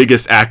probably the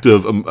biggest act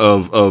of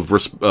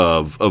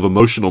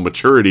emotional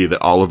maturity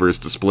that Oliver's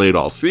displayed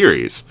all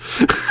series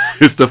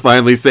is to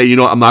finally say,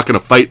 I'm not going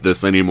to fight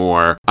this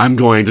anymore. I'm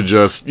going to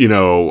just,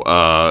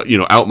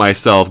 out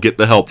myself, get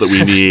the help that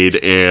we need.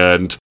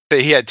 And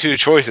he had two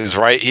choices,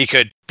 right? He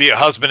could be a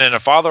husband and a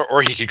father,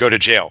 or he could go to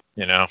jail,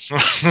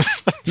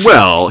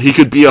 Well, he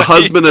could be a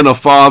husband and a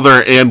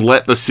father and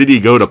let the city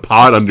go to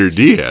pot under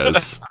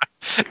Diaz.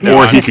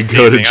 Or he could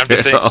go to jail. I'm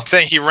just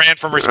saying he ran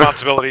from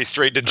responsibility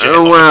straight to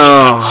jail.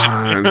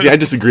 Well, see, I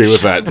disagree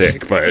with that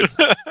take, but...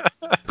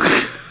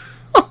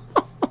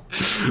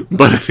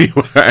 But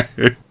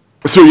anyway...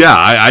 So yeah,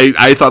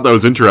 I thought that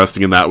was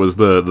interesting, and that was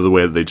the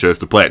way that they chose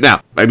to play it.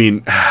 Now, I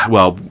mean,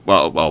 well,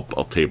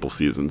 I'll table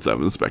season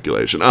 7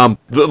 speculation.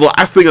 The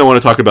last thing I want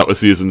to talk about with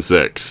season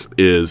 6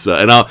 is,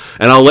 and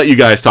I'll let you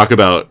guys talk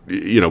about,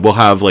 we'll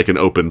have like an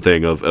open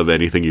thing of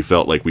anything you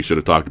felt like we should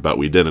have talked about,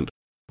 we didn't.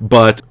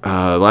 But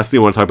the last thing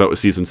I want to talk about with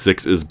season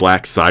 6 is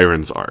Black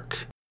Siren's arc.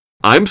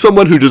 I'm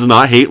someone who does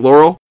not hate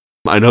Laurel.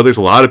 I know there's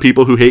a lot of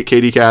people who hate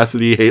Katie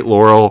Cassidy, hate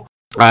Laurel.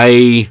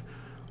 I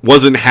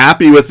wasn't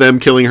happy with them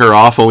killing her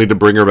off only to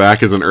bring her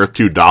back as an Earth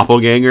 2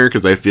 doppelganger,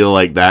 because I feel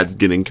like that's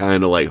getting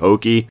kind of like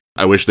hokey.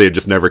 I wish they had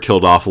just never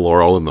killed off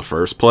Laurel in the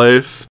first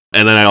place.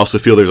 And then I also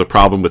feel there's a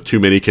problem with too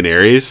many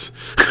canaries.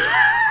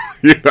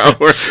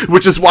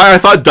 Which is why I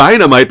thought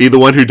Dinah might be the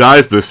one who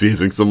dies this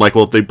season. Because I'm like,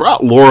 well, if they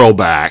brought Laurel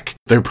back,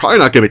 they're probably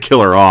not going to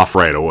kill her off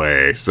right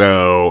away.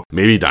 So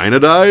maybe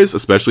Dinah dies,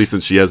 especially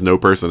since she has no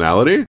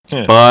personality.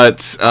 Yeah.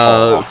 But,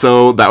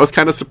 so that was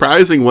kind of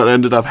surprising what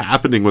ended up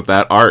happening with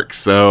that arc.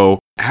 So,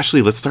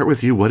 Ashley, let's start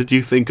with you. What did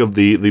you think of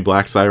the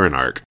Black Siren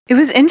arc? It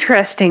was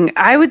interesting.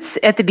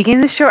 At the beginning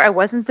of the show, I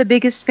wasn't the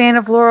biggest fan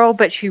of Laurel,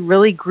 but she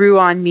really grew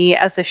on me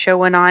as the show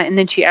went on. And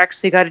then she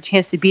actually got a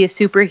chance to be a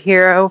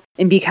superhero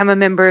and become a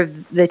member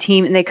of the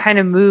team. And they kind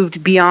of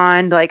moved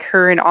beyond like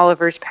her and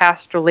Oliver's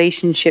past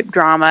relationship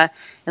drama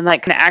and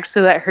like kind of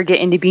actually let her get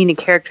into being a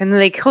character. And then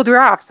they killed her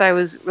off. So I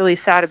was really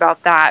sad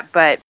about that.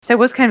 But so I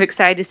was kind of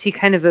excited to see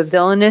kind of a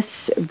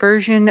villainous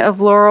version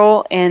of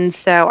Laurel. And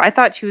so I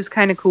thought she was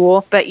kind of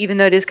cool. But even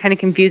though it is kind of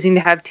confusing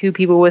to have two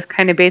people with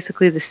kind of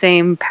basically the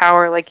same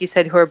power, like you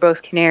said, who are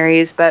both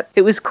canaries. But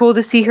it was cool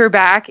to see her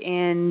back.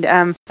 And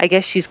I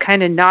guess she's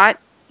kind of not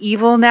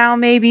evil now,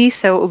 maybe.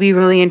 So it will be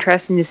really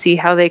interesting to see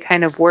how they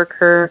kind of work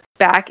her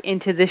back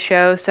into the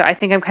show. So I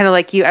think I'm kind of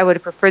like you. I would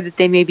have preferred that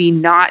they maybe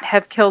not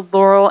have killed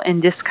Laurel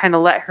and just kind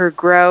of let her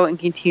grow and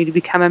continue to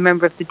become a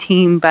member of the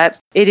team. But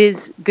it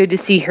is good to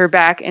see her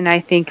back. And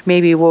I think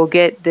maybe we'll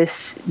get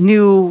this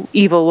new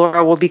evil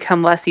Laurel will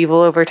become less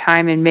evil over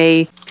time and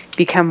may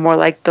become more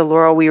like the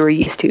Laurel we were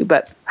used to.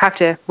 But have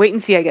to wait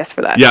and see, I guess,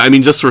 for that. Yeah, I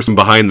mean, just for some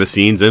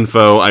behind-the-scenes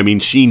info, I mean,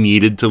 she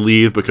needed to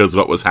leave because of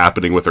what was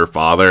happening with her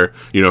father.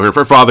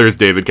 Her father is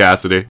David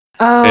Cassidy.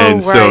 Oh,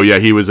 and so, right. yeah,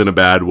 he was in a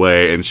bad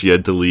way, and she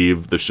had to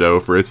leave the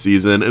show for a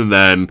season, and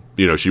then,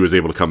 she was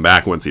able to come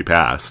back once he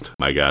passed,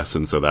 I guess,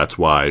 and so that's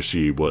why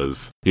she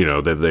was,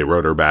 that they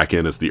wrote her back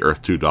in as the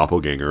Earth 2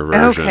 doppelganger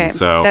version. Okay,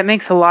 so that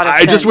makes a lot of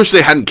sense. I just wish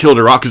they hadn't killed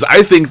her off, because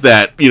I think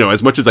that,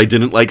 as much as I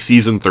didn't like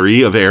Season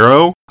 3 of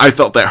Arrow, I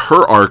felt that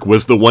her arc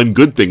was the one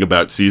good thing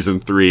about Season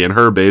 3, and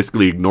her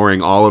basically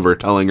ignoring Oliver,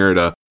 telling her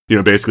to,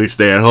 basically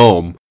stay at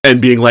home,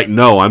 and being like,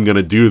 no, I'm going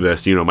to do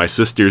this, my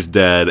sister's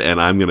dead, and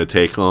I'm going to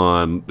take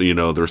on,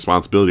 the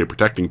responsibility of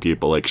protecting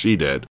people like she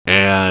did.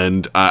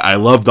 And I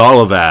loved all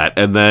of that,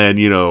 and then,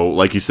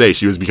 like you say,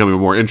 she was becoming a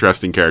more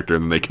interesting character,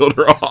 and then they killed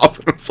her off,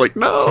 and I was like,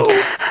 no.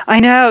 I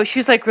know, she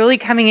was, really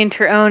coming into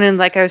her own,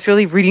 and, I was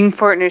really rooting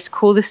for it, and it was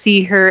cool to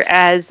see her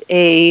as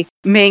a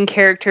main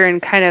character and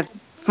kind of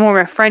form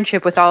a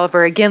friendship with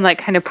Oliver, again,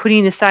 kind of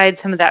putting aside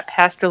some of that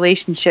past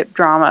relationship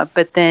drama,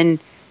 but then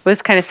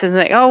was kind of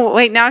saying oh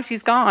wait, now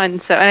she's gone.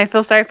 So, and I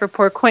feel sorry for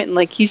poor Quentin.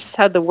 He's just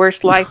had the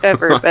worst life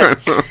ever.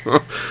 But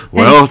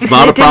well, it's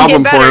not a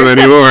problem for him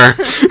anymore.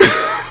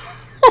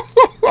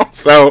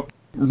 So,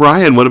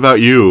 Ryan, what about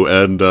you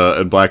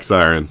and Black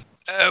Siren?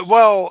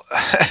 Well,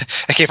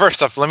 okay,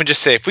 first off, let me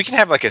just say, if we can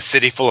have a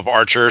city full of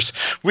archers,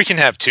 we can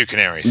have 2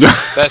 canaries.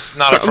 That's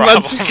not a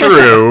problem. That's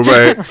true,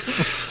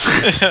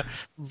 but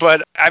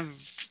but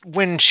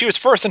when she was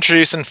first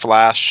introduced in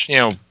Flash,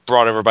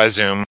 brought over by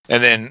Zoom,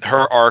 and then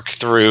her arc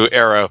through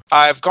Arrow,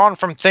 I've gone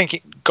from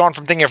thinking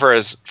of her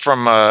as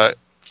from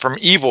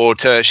evil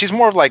to she's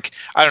more of I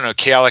don't know,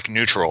 chaotic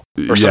neutral.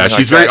 Or yeah,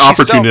 she's very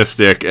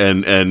opportunistic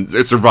and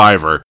a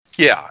survivor.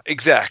 Yeah,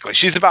 exactly.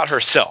 She's about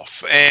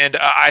herself. And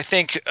I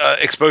think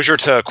exposure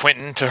to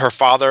Quentin, to her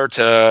father,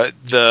 to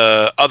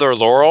the other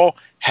Laurel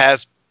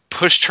has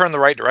pushed her in the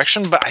right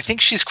direction, but I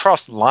think she's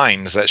crossed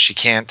lines that she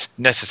can't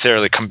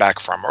necessarily come back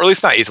from, or at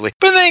least not easily.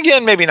 But then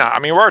again, maybe not. I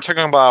mean, we're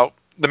talking about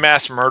the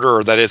mass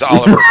murderer that is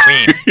Oliver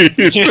Queen.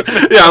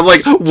 Yeah, I'm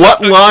like,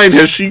 what line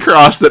has she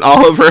crossed that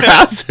Oliver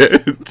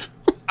hasn't?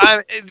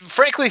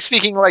 Frankly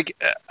speaking,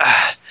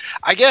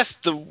 I guess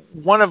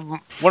one of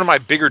my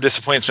bigger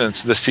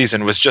disappointments this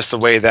season was just the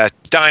way that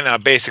Dinah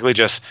basically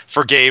just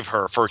forgave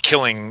her for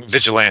killing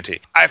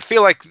Vigilante. I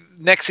feel like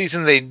next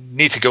season they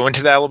need to go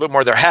into that a little bit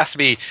more. There has to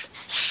be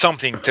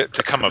something to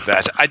come of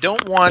that. I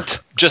don't want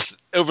just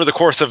over the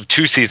course of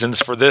 2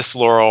 seasons for this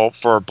Laurel,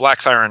 for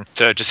Black Siren,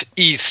 to just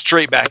ease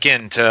straight back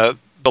into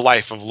the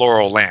life of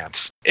Laurel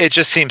Lance. It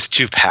just seems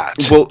too pat.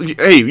 Well,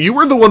 hey, you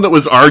were the one that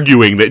was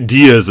arguing that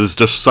Diaz is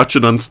just such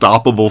an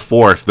unstoppable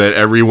force that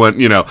everyone,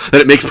 that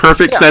it makes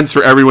perfect sense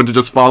for everyone to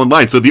just fall in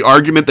line. So the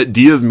argument that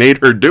Diaz made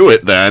her do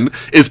it then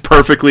is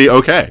perfectly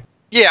okay.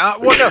 Yeah,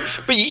 well, no,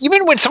 but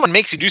even when someone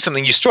makes you do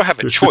something, you still have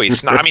a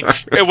choice. Now, I mean,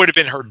 it would have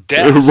been her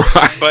death,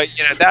 right. But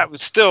that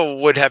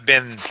would have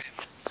been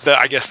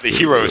the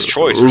hero's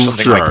choice or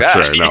something like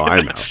that. Sure, no,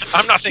 I know.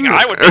 I'm not saying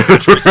I would make the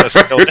choice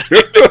necessarily,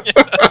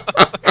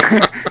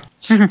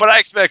 but I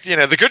expect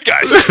the good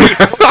guys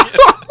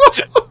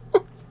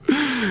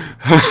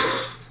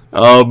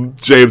to.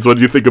 James, what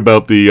do you think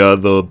about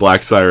the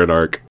Black Siren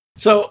arc?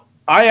 So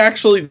I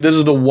actually, this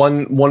is the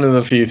one of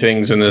the few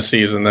things in this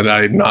season that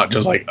I'm not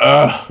just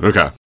ugh.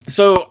 Okay.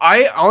 So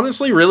I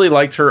honestly really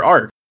liked her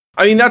arc.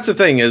 I mean, that's the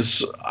thing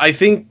is, I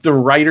think the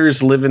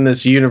writers live in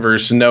this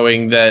universe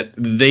knowing that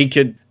they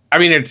could, I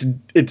mean, it's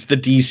the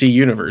DC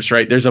universe,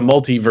 right? There's a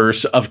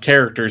multiverse of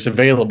characters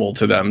available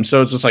to them.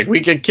 So it's just we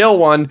could kill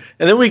one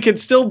and then we could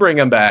still bring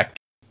them back,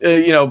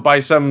 by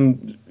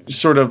some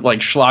sort of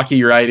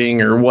schlocky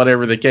writing or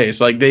whatever the case.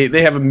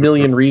 They have a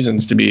million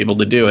reasons to be able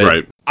to do it.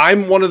 Right.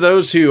 I'm one of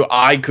those who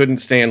I couldn't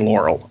stand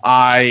Laurel.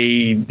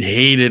 I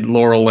hated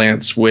Laurel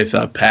Lance with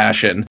a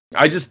passion.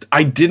 I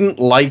didn't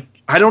like,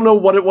 I don't know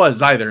what it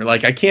was either.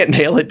 I can't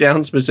nail it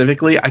down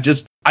specifically. I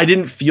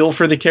didn't feel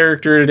for the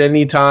character at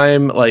any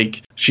time.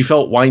 She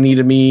felt whiny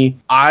to me.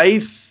 I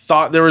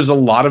thought there was a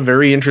lot of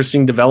very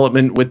interesting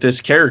development with this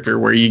character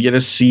where you get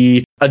to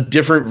see a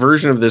different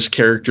version of this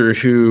character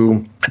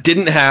who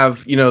didn't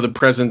have, the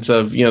presence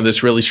of,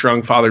 this really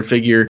strong father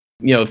figure,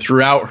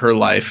 throughout her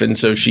life. And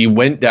so she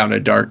went down a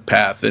dark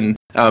path. And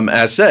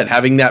as said,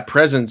 having that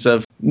presence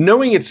of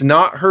knowing it's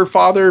not her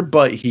father,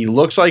 but he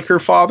looks like her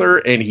father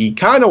and he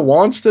kind of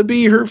wants to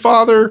be her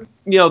father.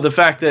 The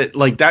fact that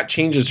that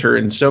changes her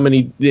in so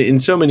many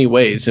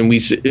ways, and we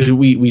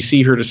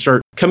see her to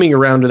start coming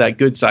around to that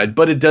good side.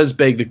 But it does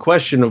beg the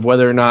question of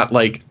whether or not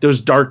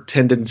those dark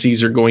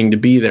tendencies are going to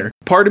be there.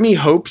 Part of me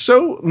hopes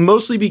so,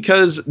 mostly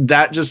because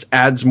that just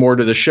adds more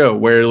to the show.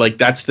 Where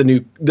that's the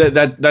new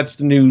that's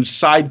the new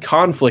side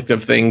conflict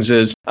of things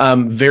is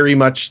very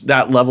much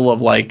that level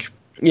of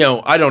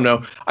I don't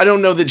know. I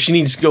don't know that she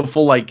needs to go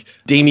full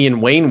Damian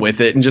Wayne with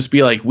it and just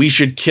be we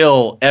should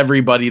kill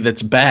everybody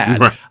that's bad.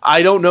 Right.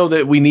 I don't know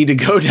that we need to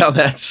go down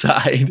that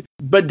side.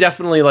 But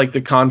definitely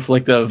the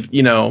conflict of,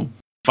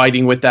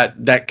 fighting with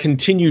that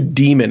continued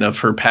demon of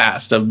her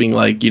past of being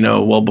like,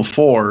 well,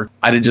 before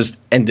I'd have just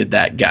ended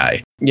that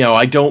guy.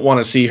 I don't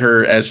want to see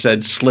her, as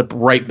said, slip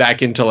right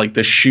back into like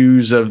the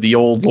shoes of the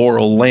old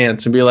Laurel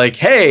Lance and be like,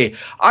 hey,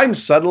 I'm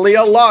suddenly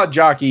a law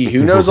jockey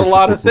who knows a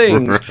lot of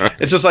things.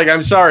 It's just like,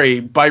 I'm sorry,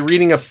 by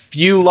reading a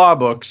few law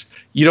books,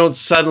 you don't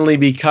suddenly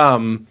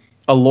become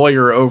a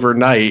lawyer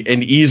overnight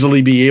and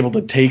easily be able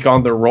to take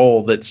on the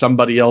role that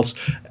somebody else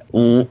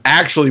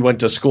actually went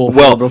to school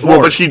for before.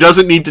 Well, but she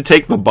doesn't need to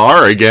take the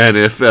bar again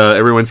if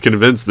everyone's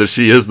convinced that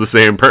she is the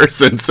same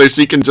person, so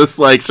she can just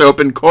like show up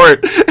in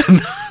court.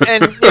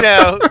 And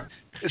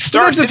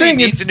Star City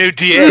needs a new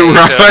DA.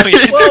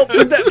 Right? So, well,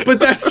 but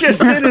that's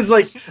just it. Is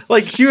like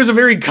she was a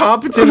very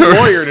competent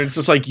lawyer, and it's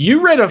just like, you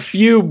read a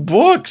few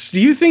books.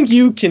 Do you think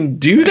you can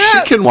do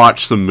that? She can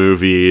watch some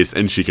movies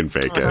and she can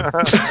fake it.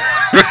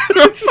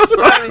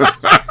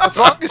 As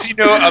long as you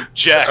know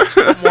object,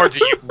 what more do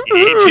you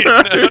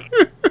need?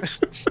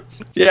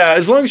 Yeah,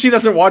 as long as she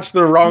doesn't watch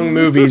the wrong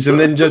movies and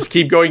then just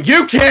keep going,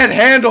 you can't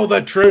handle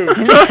the truth.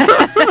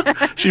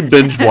 She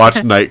binge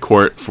watched Night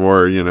Court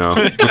for,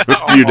 a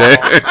few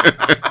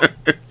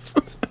days.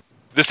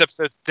 This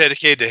episode's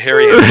dedicated to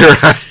Harry.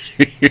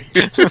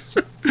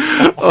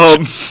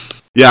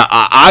 Yeah,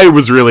 I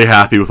was really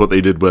happy with what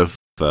they did with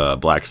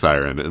Black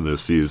Siren in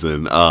this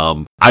season.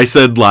 I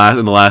said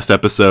in the last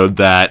episode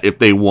that if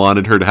they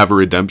wanted her to have a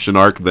redemption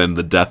arc, then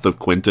the death of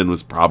Quentin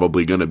was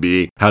probably going to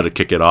be how to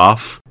kick it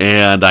off.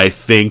 And I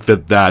think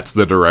that that's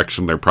the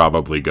direction they're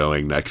probably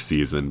going next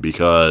season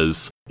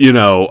because,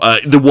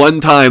 the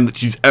one time that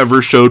she's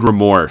ever showed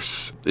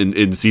remorse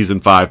in season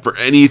 5 for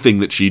anything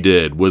that she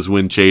did was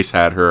when Chase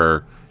had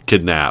her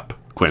kidnap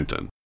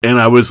Quentin. And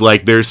I was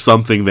like, there's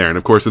something there. And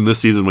of course, in this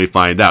season, we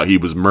find out he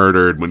was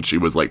murdered when she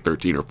was like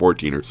 13 or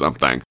 14 or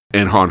something,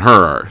 and on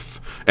her Earth.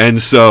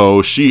 And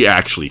so she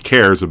actually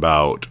cares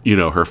about,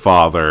 her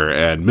father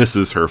and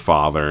misses her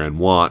father and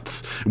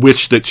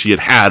wished that she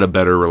had a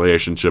better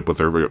relationship with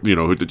her,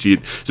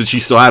 that she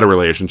still had a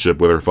relationship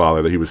with her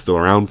father, that he was still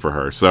around for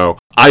her. So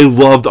I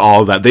loved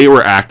all of that. They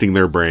were acting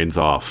their brains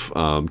off,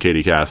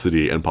 Katie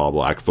Cassidy and Paul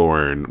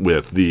Blackthorne,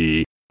 with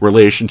the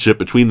relationship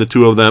between the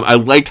two of them. I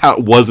liked how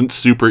it wasn't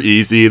super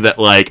easy, that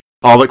like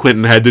all that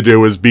Quentin had to do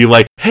was be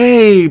like,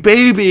 hey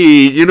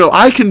baby,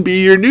 I can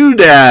be your new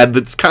dad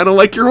that's kind of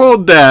like your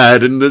old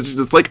dad, and it's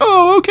just like,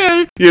 oh,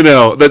 okay,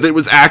 that it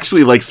was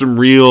actually like some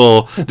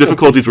real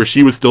difficulties where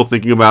she was still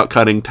thinking about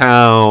cutting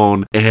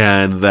town,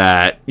 and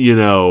that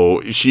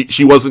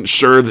she wasn't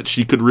sure that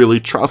she could really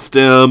trust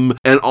him,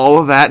 and all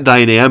of that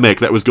dynamic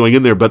that was going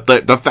in there. But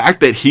the fact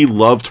that he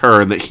loved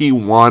her and that he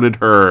wanted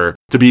her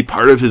to be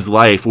part of his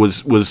life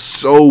was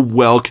so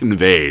well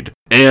conveyed.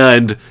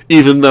 And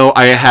even though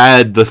I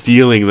had the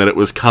feeling that it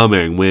was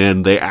coming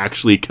when they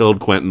actually killed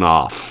Quentin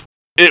off,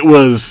 it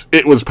was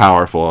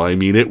powerful. I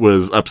mean, it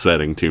was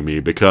upsetting to me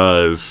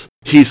because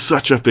he's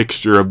such a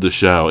fixture of the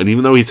show. And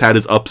even though he's had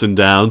his ups and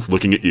downs,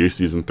 looking at you,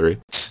 season 3.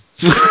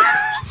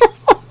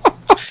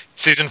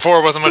 Season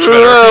 4 wasn't much better.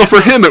 Well, for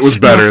him it was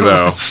better,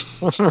 though.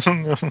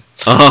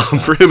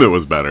 For him it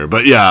was better.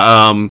 But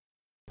yeah,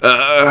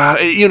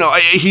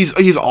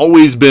 he's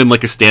always been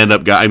like a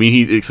stand-up guy. I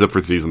mean, except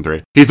for season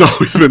 3, he's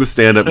always been a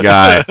stand-up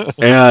guy,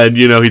 and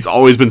he's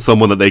always been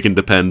someone that they can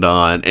depend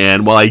on.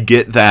 And while I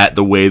get that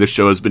the way the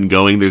show has been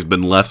going, there's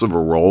been less of a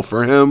role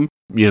for him.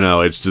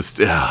 It's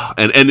just,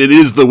 and it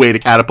is the way to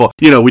catapult.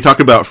 We talk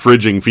about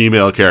fridging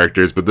female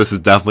characters, but this is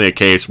definitely a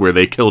case where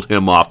they killed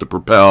him off to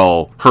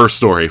propel her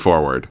story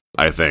forward,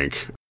 I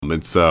think.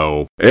 And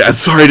so, I'm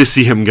sorry to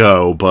see him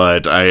go,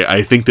 but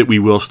I think that we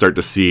will start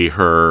to see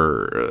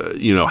her,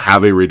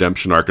 have a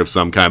redemption arc of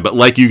some kind. But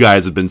like you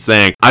guys have been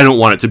saying, I don't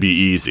want it to be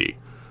easy,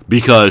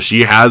 because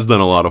she has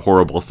done a lot of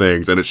horrible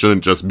things, and it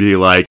shouldn't just be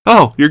like,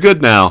 oh, you're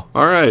good now.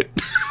 All right.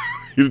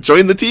 You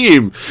join the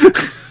team.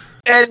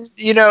 And,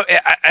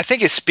 I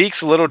think it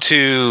speaks a little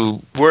to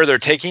where they're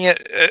taking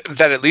it,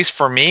 that at least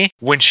for me,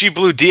 when she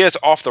blew Diaz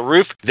off the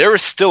roof, there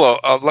was still a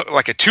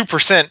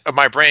 2% of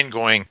my brain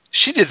going,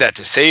 she did that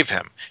to save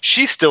him.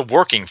 She's still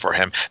working for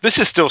him. This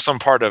is still some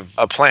part of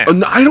a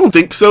plan. I don't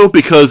think so,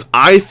 because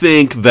I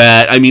think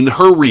that,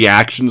 her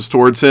reactions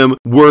towards him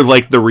were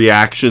like the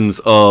reactions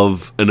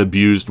of an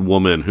abused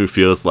woman who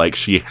feels like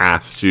she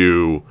has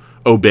to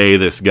obey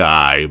this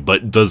guy,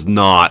 but does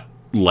not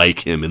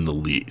like him in the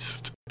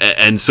least.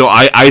 And so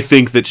I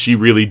think that she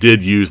really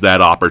did use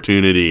that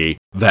opportunity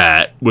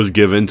that was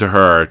given to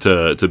her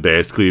to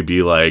basically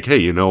be like, hey,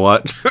 you know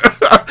what?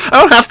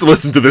 I don't have to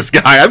listen to this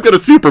guy. I've got a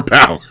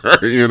superpower,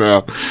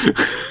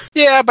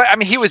 Yeah,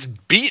 but he was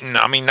beaten.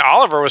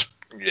 Oliver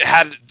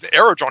had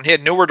arrow drawn. He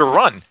had nowhere to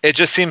run. It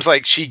just seems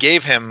like she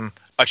gave him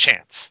a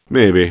chance.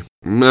 Maybe.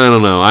 I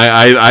don't know.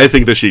 I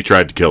think that she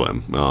tried to kill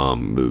him.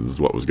 This is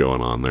what was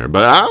going on there.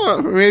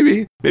 But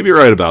maybe you're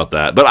right about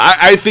that. But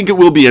I think it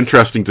will be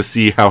interesting to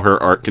see how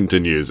her arc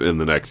continues in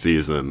the next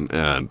season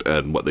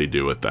and what they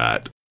do with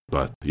that.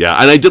 But yeah,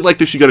 and I did like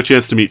that she got a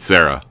chance to meet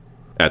Sarah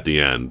at the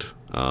end.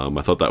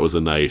 I thought that was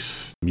a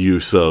nice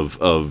use of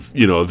a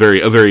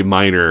very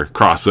minor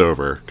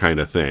crossover kind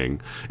of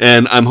thing.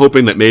 And I'm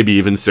hoping that maybe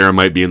even Sarah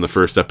might be in the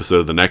first episode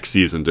of the next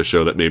season to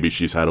show that maybe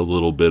she's had a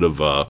little bit of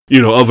a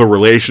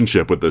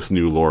relationship with this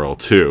new Laurel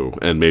too,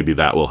 and maybe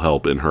that will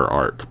help in her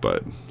arc,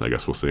 but I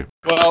guess we'll see.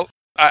 Well,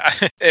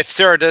 if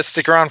Sarah does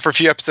stick around for a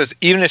few episodes,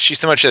 even if she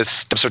so much as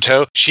stubs her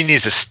toe, she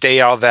needs to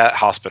stay out of that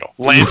hospital.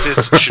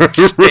 Lances should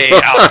stay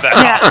out of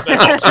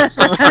that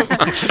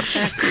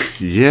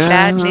hospital. Yeah.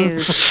 Bad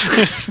news.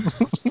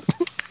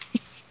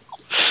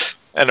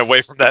 And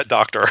away from that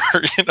doctor.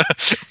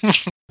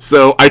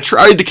 So I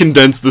tried to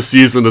condense the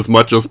season as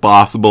much as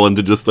possible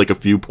into just like a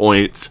few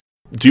points.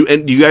 Do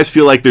you guys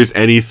feel like there's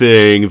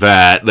anything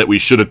that we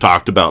should have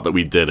talked about that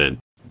we didn't?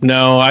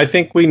 No, I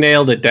think we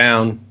nailed it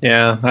down.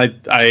 Yeah,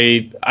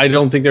 I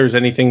don't think there was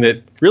anything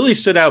that really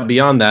stood out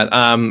beyond that.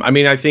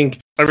 I think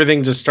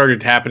everything just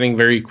started happening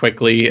very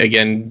quickly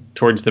again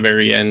towards the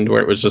very end,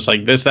 where it was just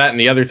like this, that, and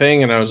the other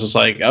thing, and I was just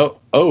like, oh,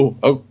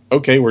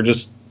 okay, we're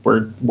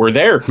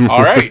there.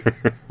 All right,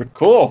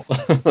 cool.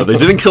 Well, they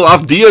didn't kill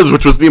off Diaz,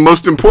 which was the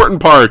most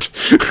important part.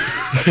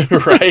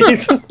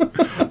 Right.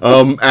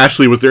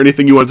 Ashley, was there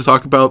anything you wanted to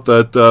talk about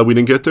that we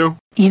didn't get to?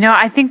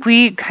 I think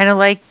we kind of,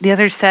 like the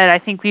others said, I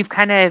think we've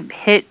kind of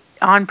hit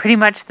on pretty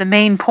much the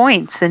main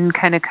points and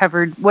kind of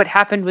covered what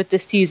happened with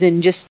this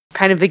season. Just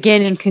kind of,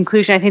 again, in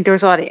conclusion, I think there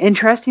was a lot of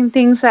interesting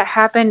things that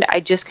happened.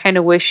 I just kind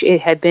of wish it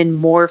had been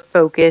more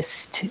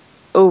focused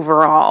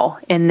overall.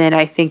 And then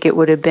I think it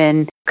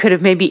could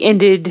have maybe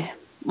ended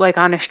like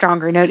on a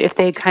stronger note if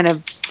they kind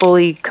of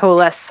fully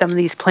coalesced some of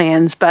these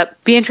plans,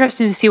 but be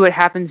interesting to see what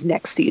happens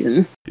next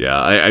season. Yeah,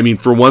 I mean,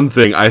 for one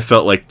thing, I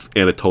felt like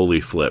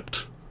Anatoly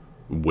flipped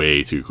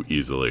way too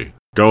easily.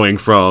 Going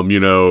from,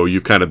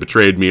 you've kind of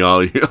betrayed me,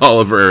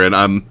 Oliver, and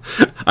I'm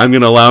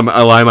going to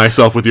ally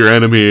myself with your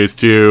enemies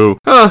to,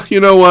 you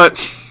know what?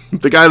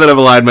 The guy that I've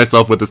allied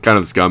myself with is kind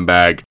of a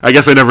scumbag. I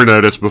guess I never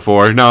noticed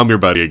before. Now I'm your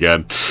buddy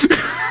again.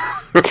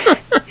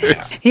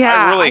 Yeah,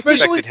 I really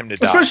expected him to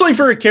die. Especially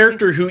for a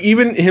character who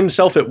even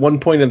himself at one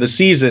point of the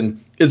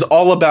season is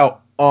all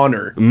about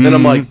honor. And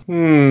I'm like,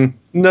 none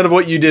of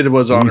what you did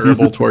was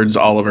honorable towards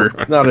Oliver.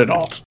 Not at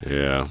all.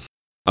 Yeah.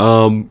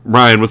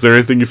 Ryan, was there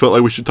anything you felt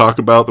like we should talk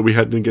about that we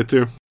hadn't get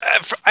to?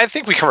 I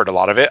think we covered a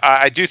lot of it.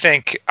 I do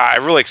think I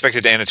really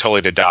expected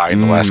Anatoly to die in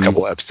the last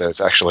couple of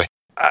episodes, actually.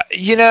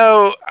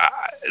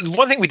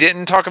 One thing we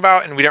didn't talk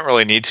about, and we don't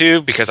really need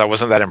to because I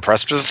wasn't that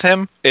impressed with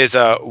him, is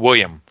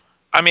William.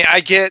 I mean,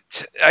 I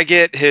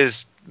get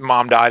his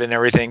mom died and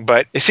everything,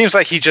 but it seems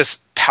like he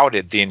just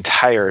pouted the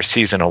entire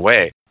season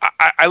away.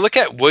 I look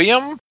at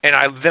William,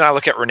 and then I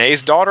look at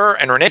Renee's daughter,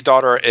 and Renee's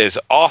daughter is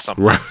awesome.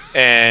 Right.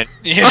 And,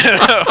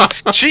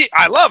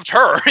 I loved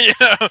her,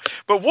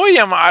 But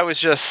William, I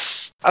was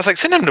like,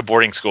 send him to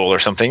boarding school or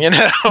something,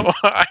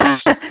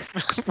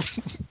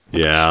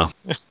 Yeah.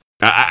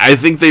 I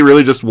think they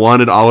really just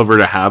wanted Oliver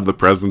to have the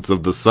presence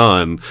of the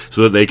son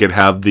so that they could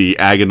have the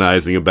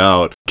agonizing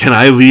about, can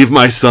I leave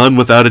my son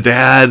without a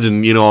dad?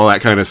 And, all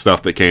that kind of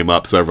stuff that came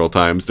up several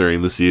times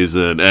during the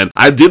season. And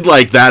I did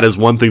like that as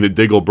one thing that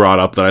Diggle brought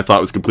up that I thought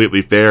was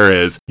completely fair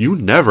is, you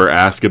never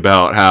ask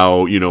about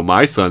how,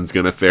 my son's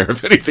going to fare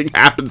if anything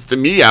happens to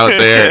me out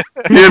there.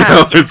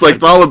 It's like,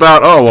 it's all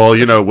about,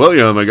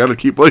 William, I got to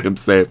keep William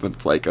safe. And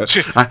it's like,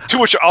 to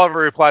which Oliver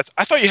replies,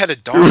 I thought you had a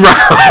dog.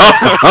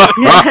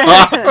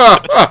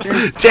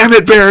 Damn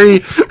it,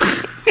 Barry!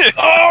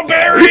 Oh,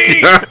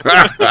 Barry!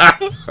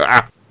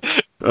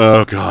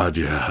 Oh God,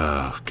 yeah.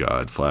 Oh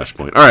God,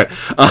 Flashpoint. All right.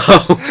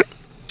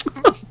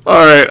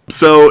 All right.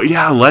 So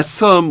yeah, let's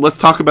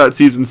talk about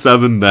season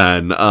 7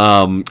 then.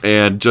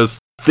 And just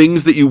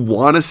things that you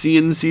want to see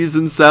in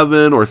season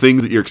 7 or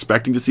things that you're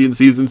expecting to see in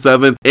season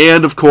 7.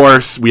 And of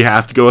course, we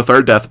have to go with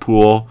our death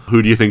pool.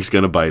 Who do you think is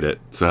going to bite it?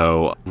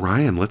 So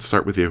Ryan, let's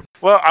start with you.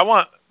 Well, I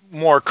want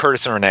more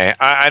Curtis and Renee.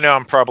 I know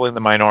I'm probably in the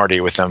minority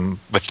with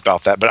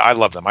about that, but I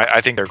love them. I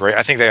think they're great.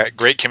 I think they got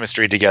great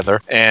chemistry together.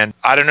 And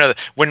I don't know,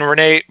 when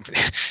Renee,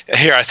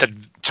 here I said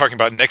talking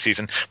about next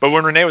season, but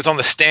when Renee was on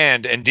the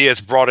stand and Diaz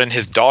brought in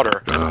his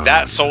daughter,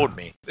 that sold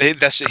me. He's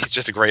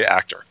just a great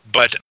actor.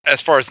 But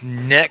as far as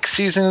next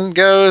season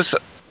goes,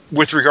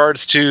 with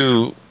regards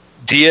to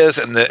Diaz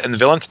and the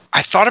villains,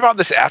 I thought about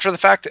this after the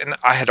fact, and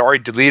I had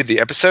already deleted the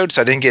episode,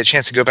 so I didn't get a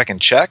chance to go back and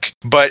check.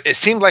 But it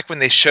seemed like when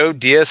they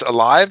showed Diaz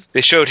alive, they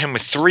showed him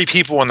with 3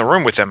 people in the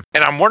room with him.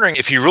 And I'm wondering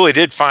if he really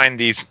did find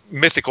these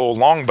mythical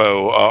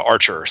longbow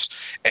archers.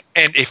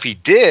 And if he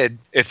did,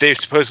 if they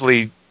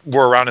supposedly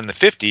were around in the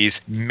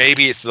 50s,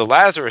 maybe it's the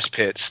Lazarus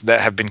pits that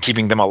have been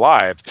keeping them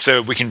alive.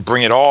 So we can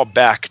bring it all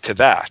back to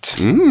that.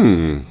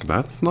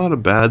 That's not a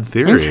bad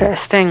theory.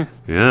 Interesting.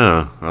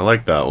 Yeah, I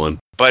like that one.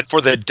 But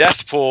for the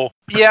death pool,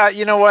 yeah,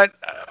 you know what?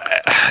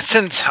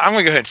 Since I'm going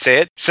to go ahead and say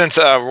it, since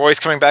Roy's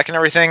coming back and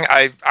everything,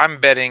 I'm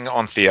betting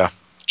on Thea,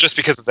 just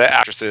because of the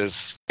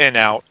actress's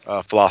in-out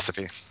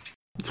philosophy.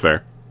 That's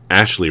fair.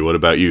 Ashley, what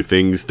about you?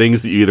 Things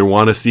that you either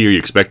want to see or you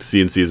expect to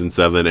see in season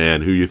 7,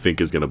 and who you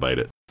think is going to bite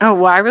it? Oh,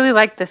 well, I really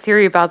like the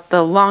theory about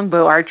the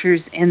longbow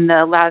archers in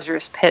the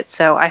Lazarus pit,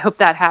 so I hope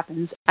that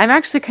happens. I'm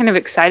actually kind of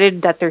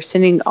excited that they're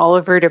sending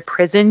Oliver to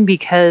prison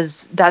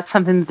because that's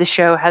something that the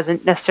show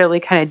hasn't necessarily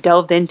kind of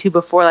delved into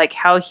before, like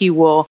how he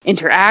will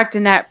interact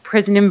in that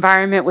prison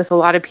environment with a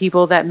lot of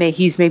people that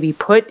he's maybe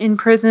put in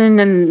prison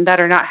and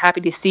that are not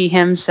happy to see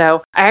him.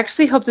 So I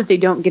actually hope that they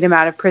don't get him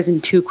out of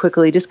prison too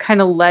quickly. Just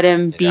kind of let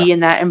him be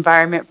in that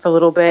environment for a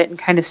little bit and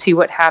kind of see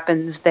what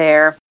happens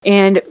there.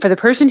 And for the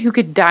person who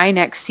could die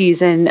next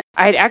season,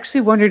 I'd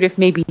actually wondered if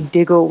maybe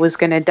Diggle was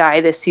going to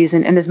die this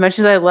season. And as much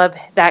as I love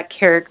that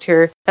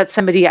character, that's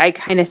somebody I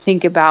kind of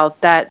think about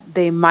that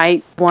they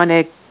might want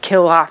to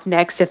kill off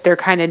next if they're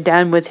kind of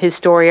done with his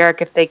story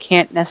arc, if they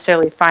can't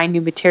necessarily find new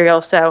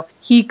material. So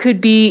he's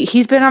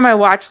been on my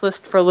watch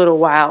list for a little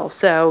while.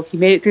 So he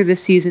made it through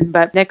this season,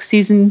 but next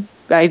season,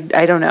 I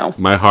don't know.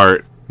 My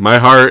heart.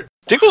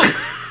 Diggle.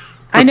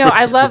 I know.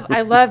 I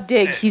love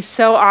Diggs. He's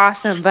so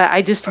awesome, but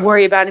I just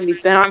worry about him.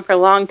 He's been on for a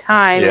long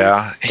time.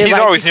 Yeah, he's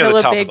always near the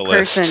top of the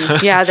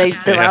list. Yeah, they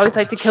always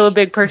like to kill a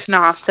big person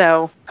off.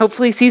 So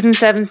hopefully season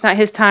 7's not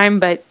his time,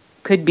 but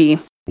could be.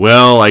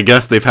 Well, I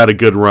guess they've had a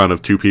good run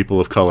of 2 people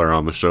of color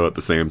on the show at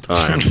the same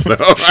time. So,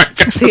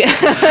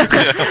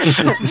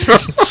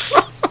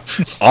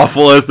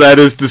 awful as that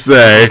is to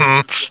say,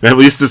 at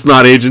least it's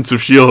not Agents of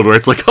S.H.I.E.L.D., where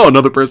it's like, oh,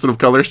 another person of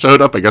color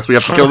showed up. I guess we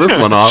have to kill this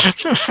one off.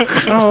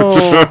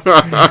 Oh.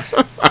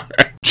 All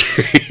right.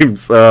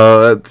 James,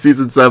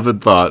 season 7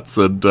 thoughts,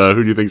 and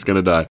who do you think's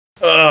going to die?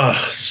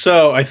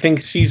 So I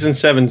think season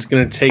 7 is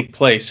going to take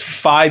place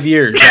 5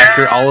 years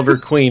after Oliver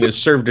Queen has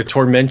served a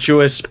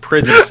tormentuous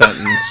prison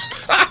sentence.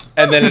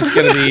 And then it's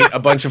going to be a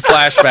bunch of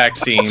flashback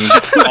scenes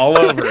all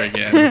over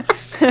again.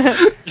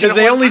 Because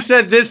they only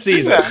said this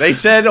season. They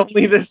said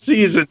only this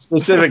season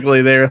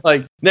specifically. They were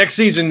like, next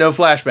season, no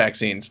flashback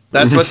scenes.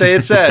 That's what they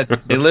had said.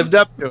 They lived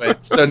up to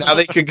it. So now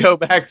they could go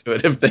back to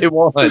it if they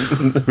want.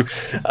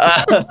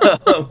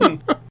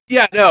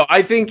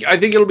 I think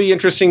it'll be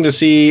interesting to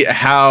see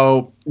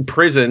how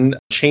prison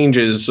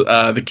changes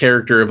the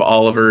character of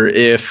Oliver,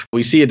 if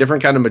we see a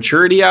different kind of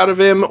maturity out of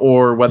him,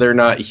 or whether or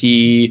not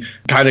he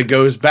kind of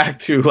goes back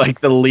to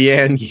like the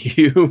Leanne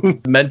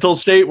Yu mental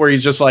state where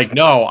he's just like,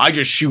 no, I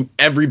just shoot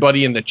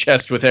everybody in the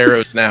chest with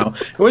arrows now.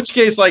 In which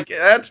case, like,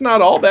 that's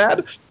not all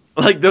bad.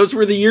 Like, those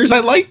were the years I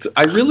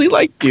really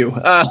liked you.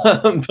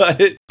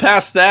 But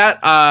past that,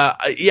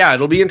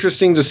 it'll be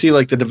interesting to see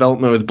like the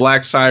development with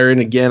Black Siren.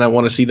 Again, I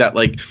want to see that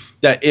like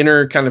that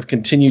inner kind of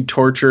continued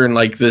torture and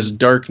like this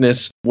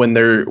darkness when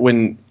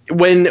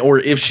or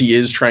if she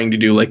is trying to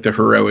do like the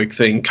heroic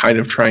thing, kind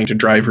of trying to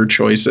drive her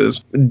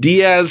choices.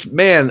 Diaz,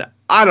 man,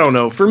 I don't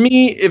know. For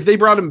me, if they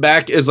brought him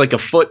back as like a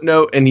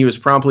footnote and he was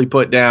promptly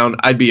put down,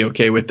 I'd be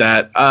okay with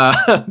that.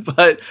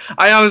 But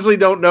I honestly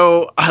don't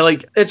know.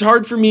 It's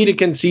hard for me to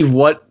conceive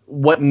what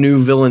new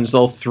villains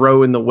they'll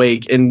throw in the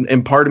wake.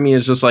 And part of me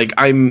is just like,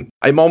 I'm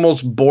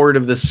almost bored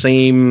of the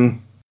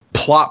same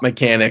plot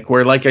mechanic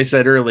where, like I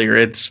said earlier,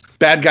 it's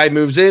bad guy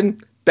moves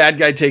in, bad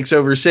guy takes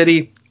over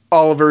city,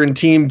 Oliver and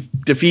team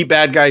defeat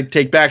bad guy,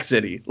 take back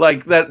city.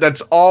 Like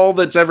that's all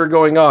that's ever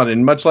going on.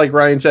 And much like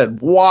Ryan said,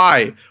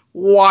 why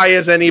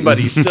is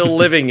anybody still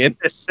living in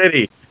this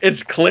city?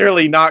 It's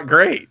clearly not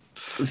great.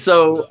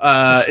 So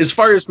as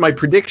far as my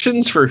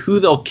predictions for who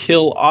they'll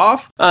kill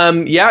off,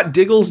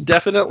 Diggle's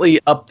definitely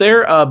up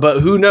there, but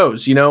who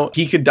knows? You know,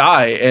 he could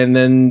die and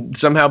then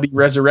somehow be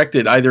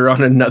resurrected either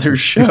on another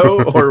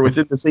show or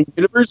within the same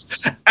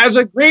universe as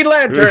a Green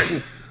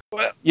Lantern.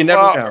 You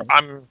never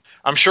know.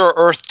 I'm sure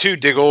Earth 2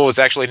 Diggle was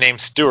actually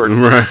named Stewart.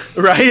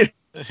 Right?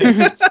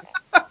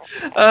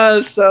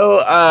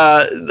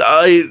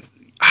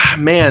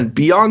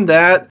 Beyond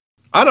that,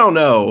 I don't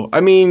know. I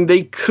mean,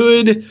 they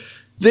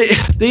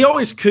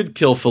always could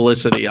kill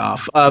Felicity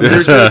off.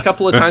 There's been a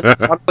couple of times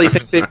I honestly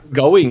think they're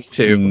going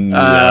to.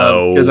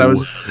 No,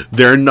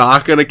 they're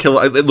not going to kill.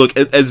 Look,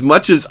 as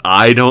much as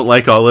I don't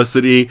like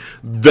Felicity,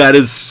 that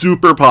is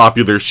super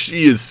popular.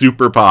 She is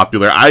super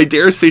popular. I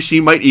dare say she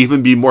might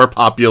even be more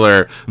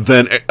popular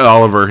than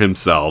Oliver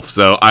himself.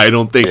 So I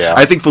don't think. Yeah.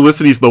 I think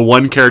Felicity's the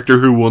one character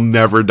who will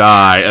never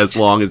die as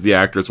long as the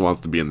actress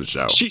wants to be in the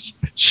show. She's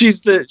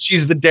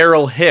the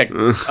Daryl Hick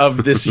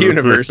of this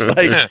universe.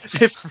 Like,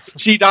 if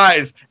she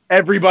dies,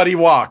 everybody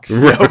walks.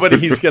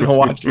 Nobody's going to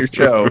watch your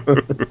show.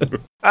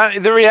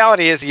 The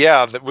reality is,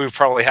 that we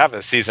probably have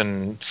a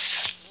season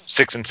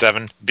 6 and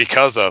 7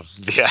 because of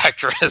the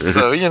actress.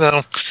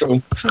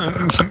 So,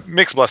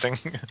 mixed blessing.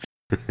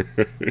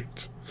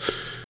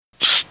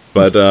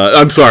 But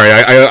I'm sorry,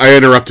 I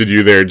interrupted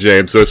you there,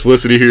 James. So is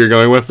Felicity who you're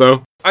going with,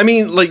 though? I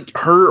mean, like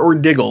her or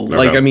Diggle. Okay.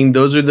 Like, I mean,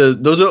 those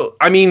are.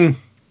 I mean,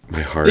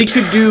 my heart. They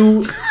could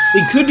do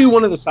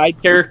one of the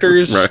side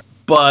characters, right.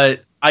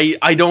 But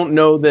I don't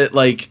know that,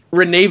 like,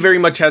 Renee very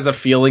much has a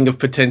feeling of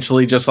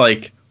potentially just,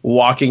 like,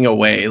 walking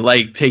away,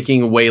 like,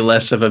 taking way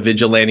less of a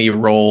vigilante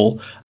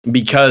role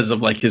because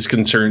of like his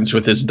concerns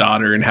with his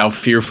daughter and how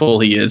fearful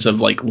he is of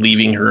like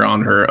leaving her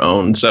on her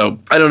own. So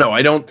I don't know.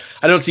 I don't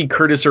see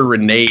Curtis or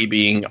Renee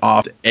being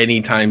off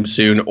anytime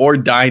soon, or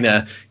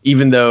Dinah,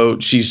 even though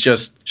she's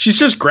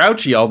just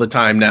grouchy all the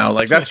time now.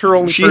 Like that's her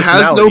only. She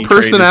has no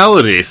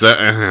personality, so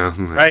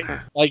right?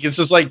 Like it's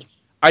just like,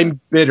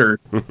 I'm bitter.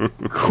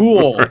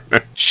 Cool.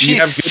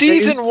 She's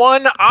season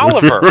 1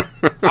 Oliver.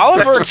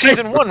 Oliver in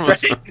season 1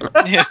 was.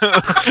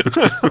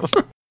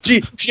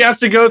 She has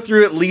to go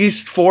through at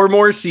least 4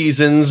 more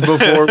seasons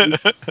before we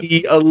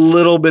see a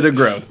little bit of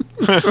growth.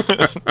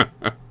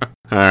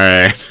 All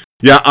right.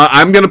 Yeah,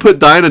 I'm going to put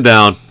Dinah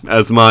down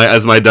as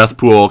my death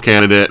pool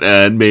candidate,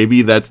 and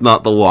maybe that's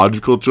not the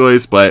logical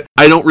choice, but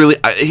I don't really...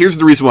 here's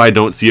the reason why I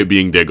don't see it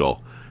being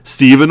Diggle.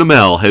 Stephen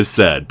Amell has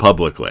said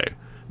publicly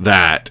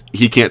that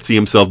he can't see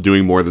himself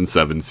doing more than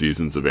 7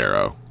 seasons of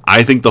Arrow.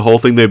 I think the whole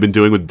thing they've been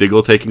doing with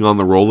Diggle taking on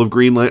the role of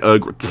Green Arrow,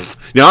 and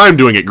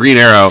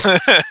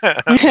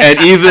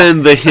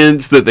even the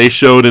hints that they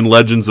showed in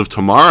Legends of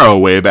Tomorrow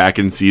way back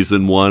in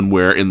season 1,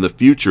 where in the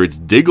future it's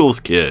Diggle's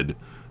kid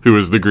who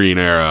is the Green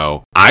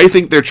Arrow. I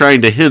think they're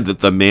trying to hint that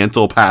the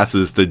mantle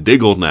passes to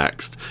Diggle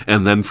next,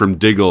 and then from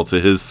Diggle to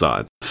his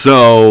son.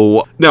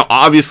 So, now,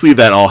 obviously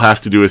that all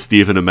has to do with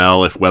Stephen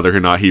Amell, if whether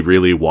or not he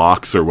really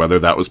walks, or whether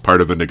that was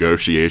part of a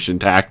negotiation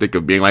tactic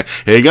of being like,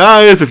 hey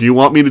guys, if you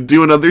want me to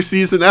do another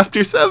season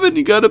after 7,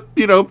 you gotta,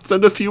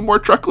 send a few more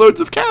truckloads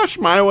of cash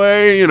my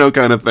way,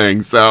 kind of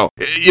thing. So,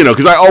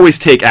 because I always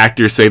take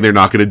actors saying they're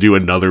not gonna do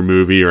another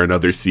movie or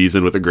another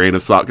season with a grain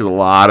of salt, because a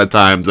lot of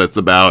times that's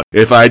about,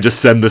 if I just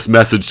send this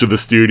message to the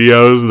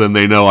studios, then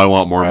they know I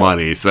want more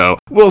money. So,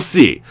 we'll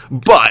see.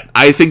 But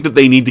I think that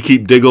they need to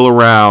keep Diggle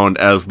around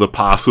as the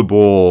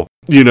possible,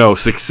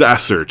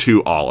 successor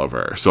to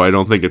Oliver. So I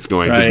don't think it's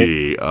going to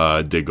be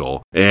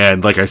Diggle.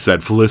 And like I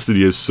said,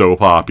 Felicity is so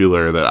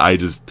popular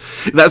that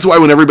that's why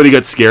when everybody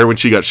got scared when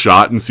she got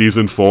shot in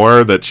season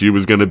 4 that she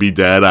was going to be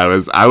dead, I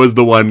was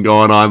the one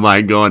going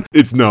online going,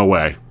 it's no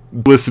way.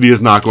 Felicity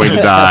is not going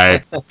to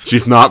die.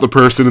 She's not the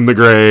person in the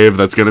grave.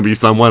 That's going to be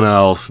someone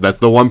else. That's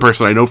the one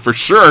person I know for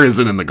sure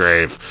isn't in the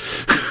grave.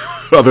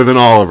 Other than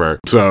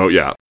Oliver. So,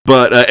 yeah.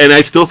 But, and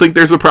I still think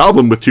there's a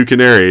problem with 2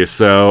 Canaries.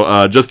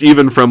 So, just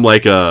even from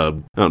like a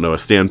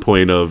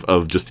standpoint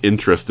of just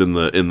interest in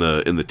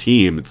the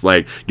team, it's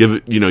like,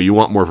 you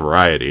want more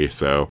variety.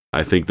 So,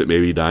 I think that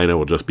maybe Dinah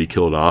will just be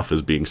killed off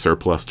as being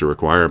surplus to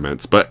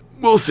requirements. But,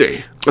 we'll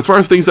see. As far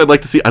as things I'd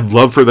like to see, I'd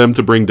love for them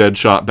to bring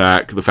Deadshot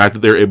back. The fact that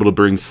they're able to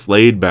bring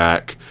Slade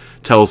back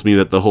tells me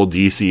that the whole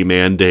DC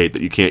mandate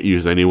that you can't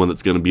use anyone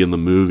that's going to be in the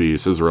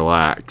movies is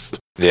relaxed.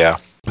 Yeah.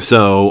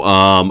 So,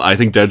 I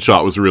think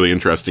Deadshot was a really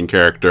interesting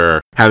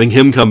character. Having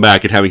him come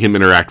back and having him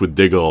interact with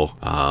Diggle,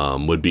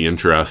 would be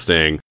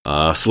interesting.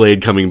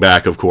 Slade coming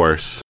back, of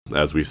course,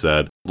 as we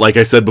said. Like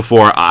I said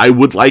before, I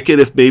would like it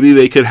if maybe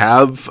they could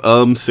have,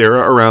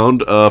 Sarah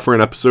around, for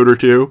an episode or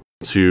 2.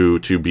 To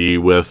be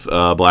with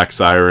Black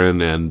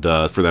Siren and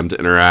for them to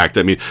interact.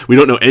 I mean, we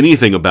don't know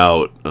anything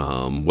about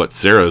what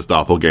Sarah's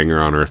doppelganger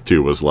on Earth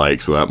 2 was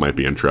like, so that might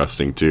be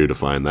interesting too to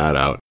find that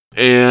out.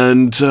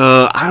 And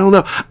I don't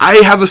know. I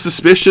have a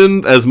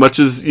suspicion, as much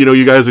as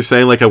you guys are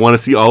saying like I want to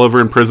see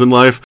Oliver in prison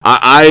life.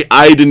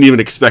 I didn't even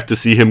expect to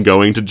see him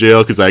going to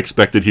jail because I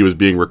expected he was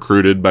being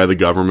recruited by the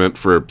government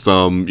for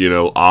some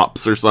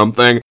ops or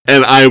something.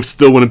 And I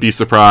still wouldn't be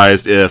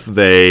surprised if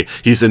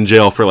he's in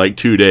jail for like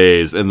 2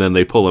 days and then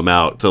they pull him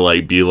out to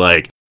like be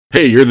like,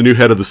 hey, you're the new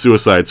head of the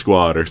Suicide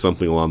Squad or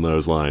something along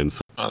those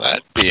lines. Oh,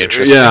 that'd be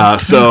interesting. Yeah,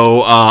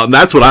 so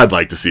that's what I'd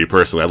like to see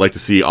personally. I'd like to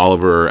see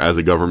Oliver as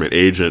a government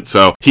agent.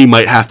 So he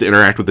might have to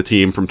interact with the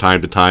team from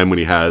time to time when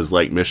he has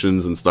like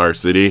missions in Star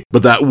City.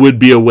 But that would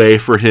be a way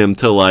for him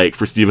to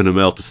for Stephen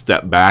Amell to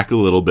step back a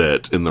little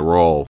bit in the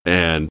role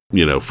and,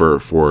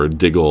 for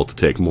Diggle to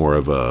take more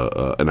of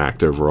an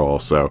active role.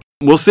 So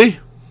we'll see.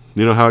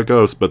 How it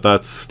goes. But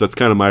that's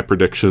kind of my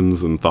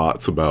predictions and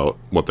thoughts about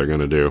what they're going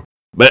to do.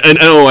 But and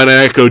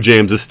I echo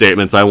James's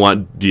statements. I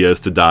want Diaz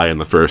to die in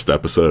the first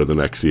episode of the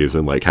next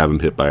season, like have him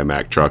hit by a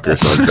Mack truck or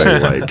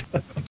something. Like,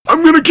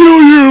 I'm gonna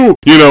kill you,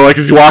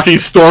 like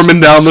he's storming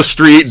down the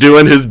street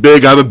doing his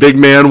big "I'm a big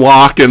man"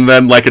 walk, and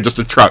then just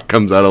a truck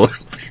comes out of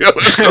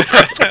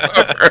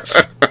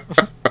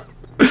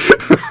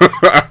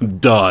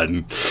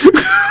done.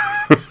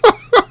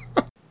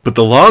 But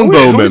the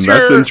Longbowman,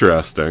 that's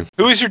interesting.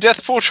 Who is your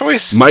death pool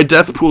choice? My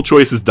death pool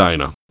choice is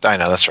Dinah.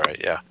 Dinah, that's right,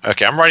 yeah.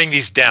 Okay, I'm writing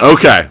these down.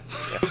 Okay.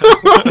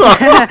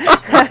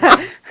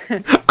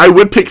 I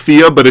would pick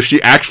Thea, but if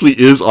she actually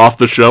is off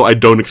the show, I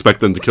don't expect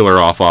them to kill her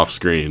off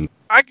screen.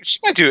 She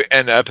might do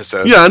an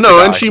episode. Yeah,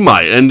 no, and she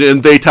might. And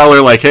they tell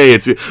her, hey,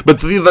 it's... But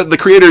the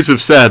creators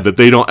have said that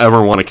they don't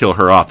ever want to kill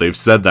her off. They've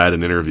said that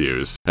in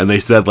interviews. And they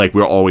said,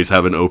 we'll always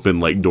have an open,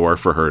 door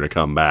for her to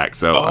come back.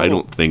 So I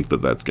don't think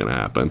that that's going to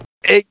happen.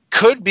 It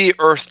could be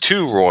Earth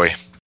 2, Roy.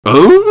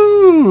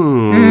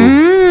 Oh!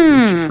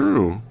 That's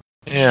true.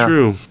 Yeah.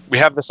 True. We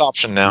have this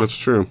option now. That's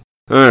true.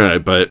 All right,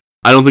 but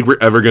I don't think we're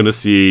ever going to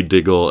see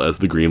Diggle as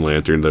the Green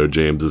Lantern, though,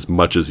 James, as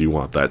much as you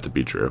want that to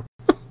be true.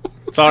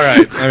 It's all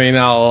right. I mean,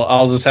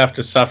 I'll just have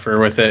to suffer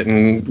with it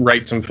and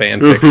write some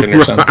fan fiction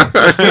or something.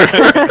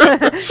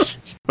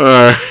 All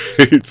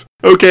right.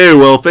 Okay,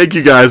 well, thank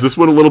you guys. This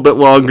went a little bit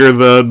longer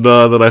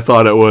than I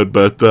thought it would,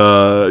 but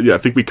yeah, I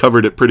think we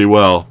covered it pretty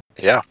well.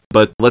 Yeah.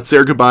 But let's say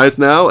our goodbyes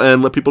now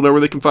and let people know where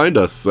they can find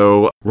us.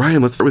 So,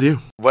 Ryan, let's start with you.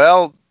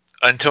 Well,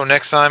 until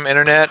next time,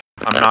 Internet,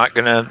 I'm not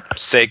going to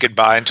say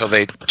goodbye until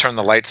they turn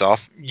the lights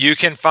off. You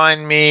can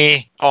find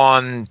me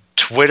on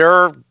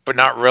Twitter, but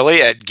not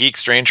really, at Geek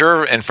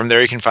Stranger, and from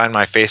there you can find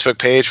my Facebook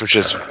page, which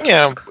is,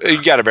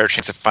 you got a better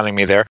chance of finding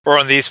me there, or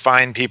on these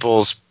fine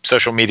people's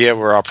social media,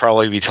 where I'll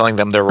probably be telling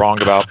them they're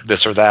wrong about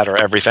this or that or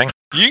everything.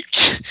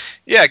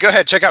 Yeah, go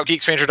ahead, check out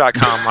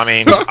geekstranger.com. I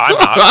mean, I'm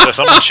not, so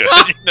someone should.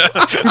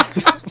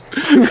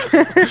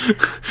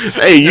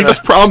 Hey, you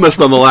just promised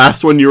on the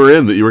last one you were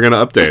in that you were going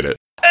to update it.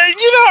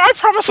 I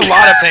promise a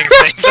lot of things.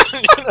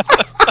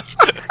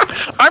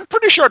 I'm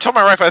pretty sure I told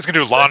my wife I was going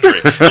to do laundry,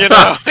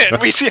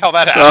 and we see how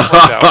that happens.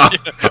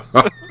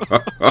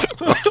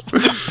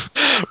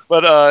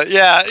 But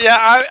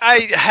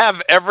I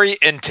have every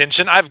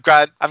intention. I've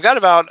got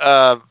about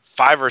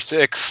 5 or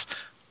 6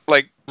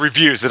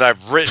 reviews that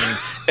I've written.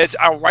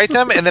 I'll write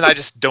them and then I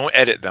just don't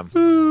edit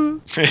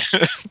them.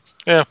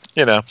 Yeah,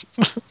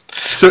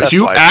 So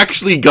you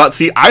actually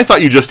I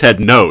thought you just had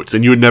notes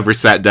and you had never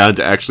sat down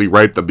to actually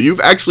write them, but you've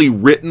actually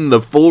written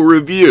the full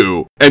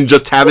review and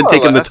just haven't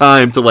taken the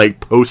time to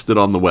post it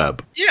on the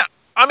web. Yeah,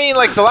 I mean,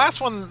 the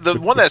last one, the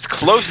one that's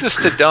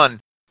closest to done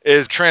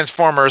is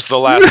Transformers: The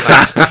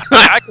Last Night.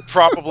 I could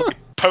probably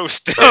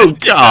post it. Oh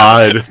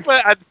God!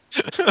 But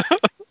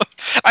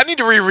I need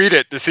to reread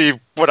it to see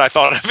what I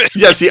thought of it.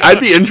 Yeah, see, I'd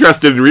be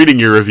interested in reading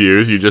your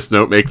reviews. You just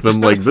don't make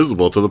them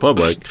visible to the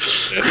public.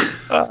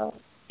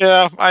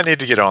 Yeah, I need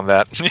to get on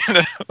that.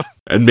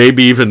 And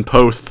maybe even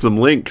post some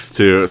links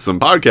to some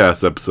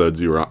podcast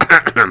episodes you were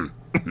on.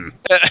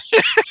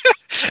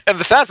 And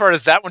the sad part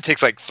is that one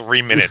takes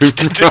 3 minutes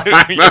to do.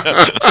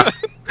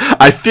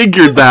 I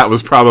figured that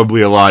was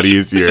probably a lot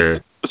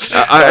easier.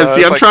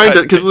 I'm trying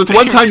to, because the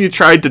one time you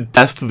tried to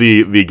test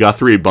the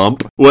Guthrie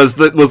bump was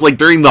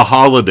during the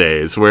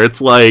holidays, where it's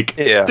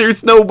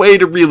there's no way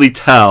to really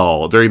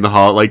tell during the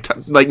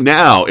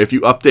now if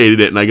you updated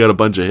it and I got a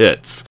bunch of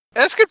hits.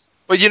 That's good.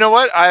 But you know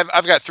what?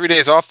 I've got 3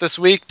 days off this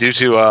week due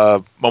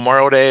to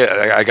Memorial Day.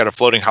 I got a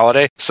floating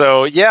holiday,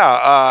 so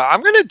yeah,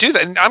 I'm gonna do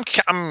that. And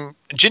I'm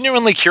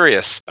genuinely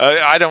curious.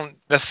 I don't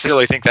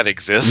necessarily think that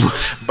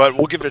exists, but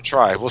we'll give it a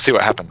try. We'll see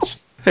what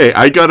happens. Hey,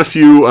 I got a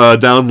few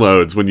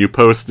downloads when you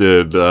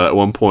posted at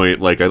one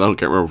point. I can't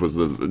remember if it was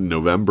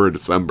November,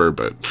 December,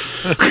 but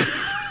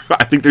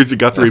I think there's a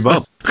Guthrie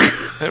bump.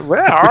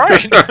 Well, all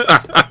right.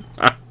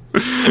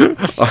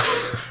 All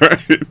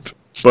right.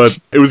 But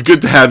it was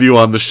good to have you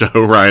on the show,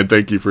 Ryan.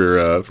 Thank you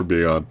for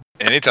being on.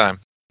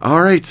 Anytime.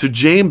 All right, so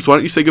James, why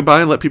don't you say goodbye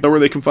and let people know where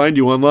they can find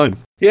you online?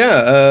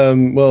 Yeah,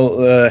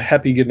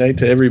 happy good night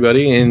to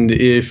everybody. And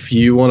if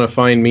you want to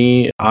find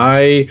me,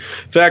 I've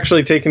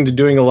actually taken to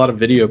doing a lot of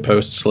video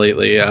posts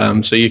lately.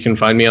 So you can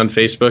find me on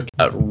Facebook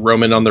at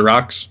Roman on the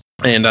Rocks.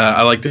 And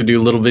I like to do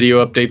little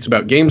video updates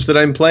about games that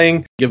I'm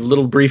playing, give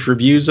little brief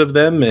reviews of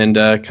them, and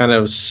kind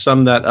of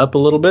sum that up a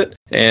little bit.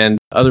 And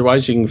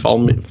otherwise, you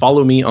can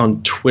follow me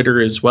on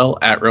Twitter as well,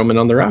 at Roman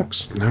on the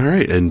Rocks. All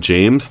right. And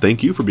James,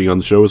 thank you for being on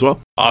the show as well.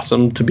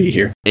 Awesome to be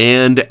here.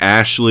 And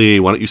Ashley,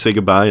 why don't you say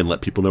goodbye and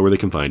let people know where they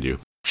can find you?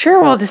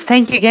 Sure. Well, just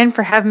thank you again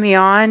for having me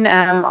on.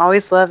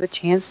 Always love a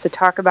chance to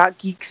talk about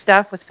geek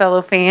stuff with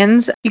fellow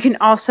fans. You can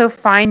also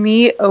find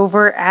me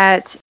over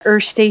at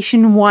Earth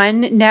Station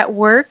 1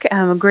 Network,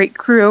 a great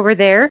crew over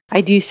there.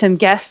 I do some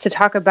guests to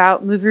talk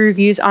about movie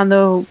reviews on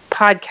the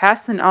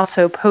podcast and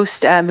also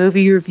post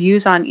movie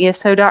reviews on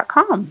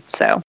ESO.com.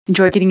 So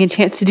enjoy getting a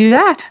chance to do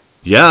that.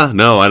 Yeah,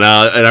 no, and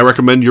I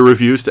recommend your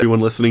reviews to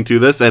everyone listening to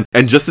this. And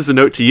just as a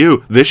note to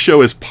you, this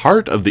show is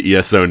part of the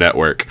ESO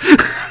network.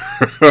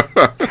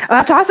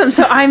 That's awesome.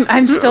 So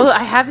I'm still,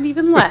 I haven't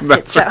even left.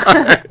 That's it, so.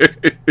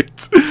 Right.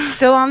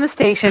 Still on the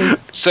station.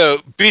 So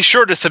be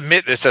sure to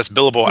submit this as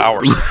billable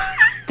hours.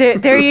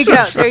 There you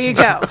go.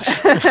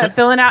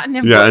 Filling out an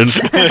invoice. Yeah,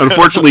 and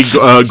unfortunately,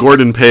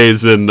 Gordon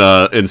pays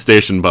in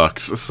station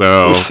bucks,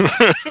 so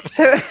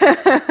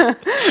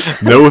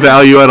no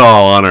value at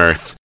all on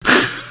Earth.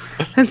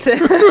 But,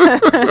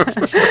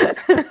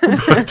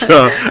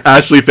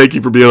 Ashley, thank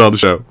you for being on the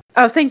show.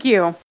 Oh, thank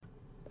you.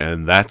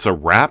 And that's a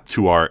wrap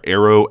to our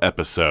Arrow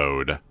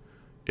episode.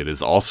 It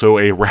is also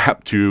a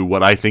wrap to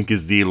what I think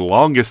is the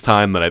longest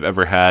time that I've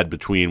ever had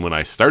between when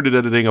I started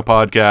editing a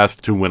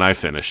podcast to when I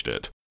finished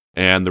it.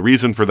 And the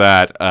reason for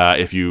that,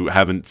 if you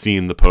haven't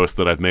seen the post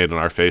that I've made on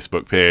our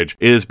Facebook page,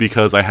 is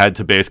because I had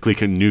to basically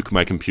nuke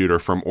my computer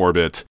from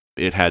orbit.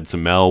 It had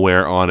some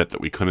malware on it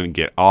that we couldn't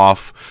get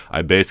off.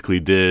 I basically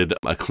did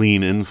a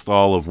clean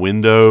install of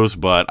Windows,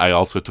 but I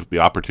also took the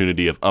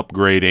opportunity of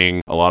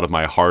upgrading a lot of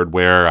my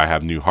hardware. I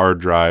have new hard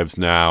drives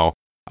now.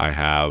 I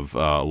have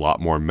a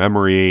lot more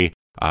memory.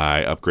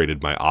 I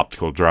upgraded my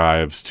optical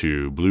drives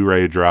to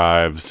Blu-ray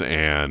drives,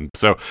 and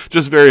so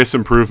just various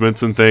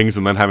improvements and things,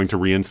 and then having to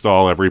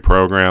reinstall every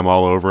program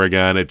all over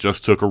again. It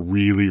just took a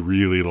really,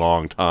 really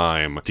long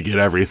time to get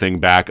everything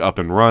back up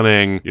and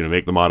running,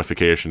 make the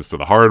modifications to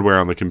the hardware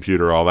on the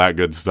computer, all that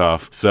good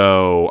stuff.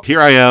 So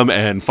here I am,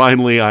 and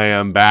finally I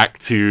am back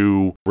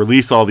to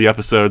release all the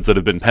episodes that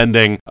have been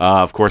pending.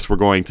 Of course, we're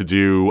going to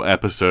do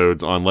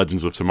episodes on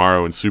Legends of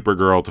Tomorrow and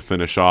Supergirl to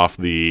finish off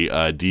the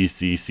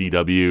DC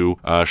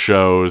CW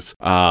shows.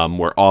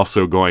 We're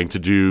also going to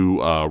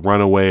do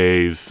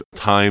Runaways,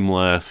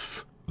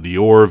 Timeless, The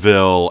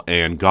Orville,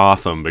 and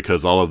Gotham,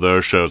 because all of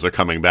those shows are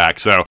coming back.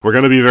 So we're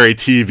going to be very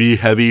TV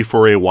heavy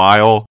for a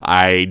while.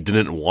 I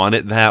didn't want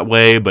it that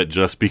way, but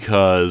just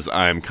because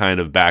I'm kind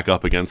of back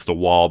up against a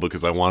wall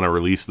because I want to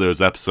release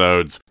those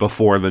episodes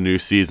before the new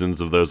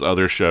seasons of those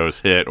other shows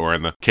hit, or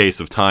in the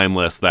case of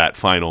Timeless, that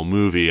final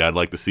movie, I'd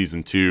like the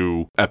season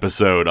 2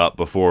 episode up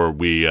before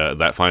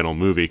that final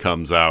movie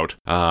comes out.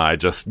 I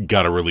just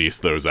got to release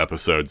those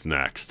episodes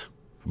next.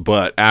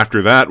 But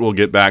after that, we'll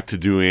get back to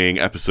doing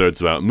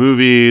episodes about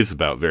movies,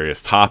 about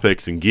various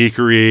topics and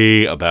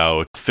geekery,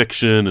 about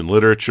fiction and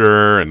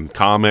literature and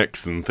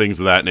comics and things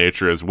of that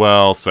nature as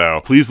well.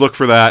 So please look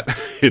for that.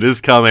 It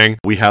is coming.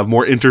 We have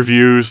more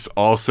interviews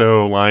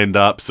also lined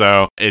up.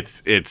 So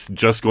it's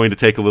just going to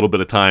take a little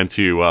bit of time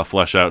to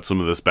flesh out some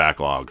of this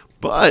backlog.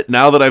 But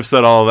now that I've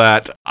said all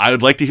that, I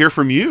would like to hear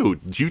from you.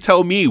 You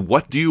tell me,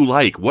 what do you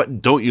like? What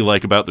don't you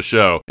like about the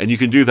show? And you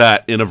can do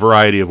that in a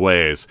variety of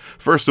ways.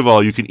 First of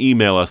all, you can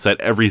email us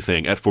at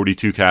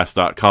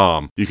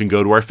everything@42cast.com. You can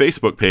go to our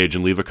Facebook page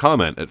and leave a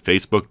comment at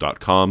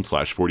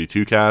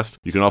facebook.com/42cast.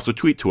 You can also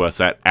tweet to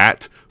us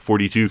at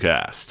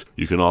 42cast.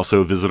 You can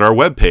also visit our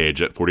webpage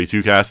at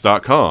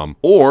 42cast.com,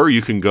 or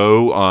you can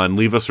go and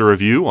leave us a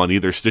review on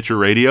either Stitcher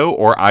Radio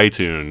or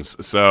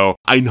iTunes. So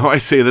I know I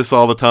say this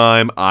all the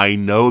time. I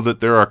know that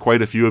there are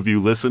quite a few of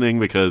you listening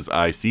because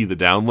I see the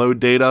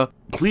download data.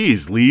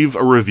 Please leave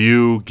a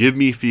review, give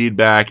me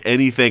feedback,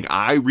 anything.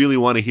 I really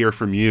want to hear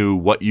from you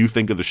what you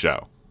think of the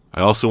show. I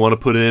also want to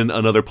put in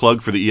another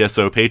plug for the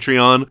ESO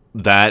Patreon.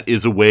 That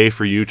is a way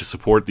for you to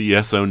support the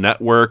ESO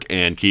network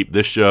and keep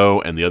this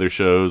show and the other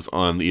shows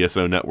on the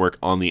ESO network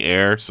on the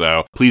air.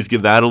 So please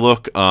give that a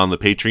look on the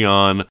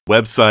Patreon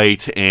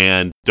website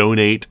and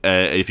donate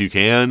if you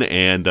can.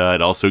 And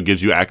it also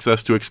gives you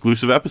access to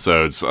exclusive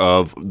episodes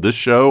of this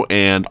show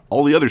and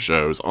all the other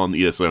shows on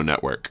the ESO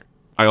network.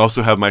 I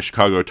also have my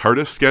Chicago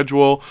TARDIS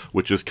schedule,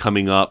 which is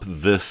coming up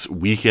this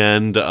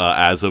weekend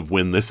as of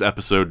when this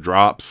episode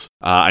drops.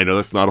 I know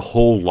that's not a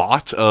whole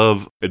lot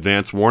of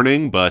advance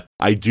warning, but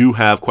I do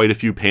have quite a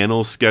few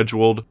panels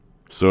scheduled.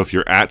 So if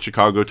you're at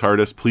Chicago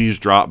TARDIS, please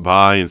drop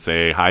by and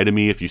say hi to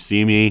me if you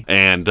see me.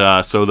 And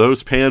so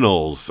those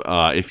panels,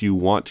 if you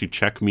want to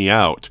check me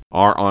out,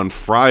 are on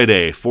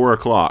Friday, 4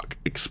 o'clock,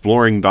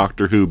 Exploring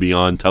Doctor Who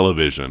Beyond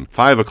Television.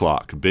 5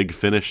 o'clock, Big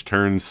Finish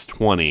Turns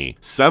 20.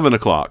 7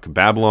 o'clock,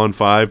 Babylon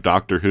 5,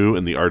 Doctor Who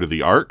and the Art of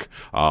the Ark.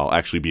 I'll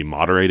actually be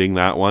moderating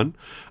that one.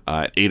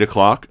 At 8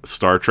 o'clock,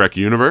 Star Trek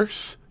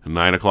Universe.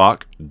 9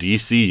 o'clock,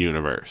 DC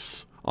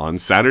Universe. On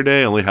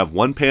Saturday, I only have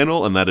one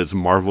panel, and that is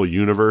Marvel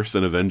Universe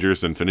and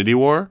Avengers Infinity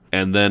War.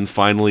 And then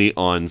finally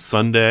on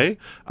Sunday,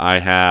 I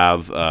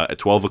have at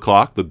 12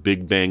 o'clock, The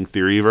Big Bang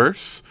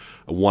Theoryverse.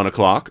 1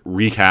 o'clock,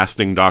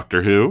 Recasting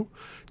Doctor Who.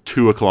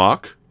 2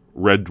 o'clock,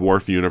 Red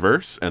Dwarf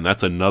Universe, and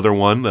that's another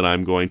one that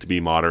I'm going to be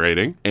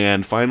moderating.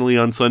 And finally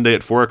on Sunday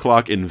at 4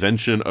 o'clock,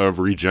 Invention of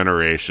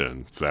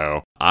Regeneration.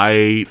 So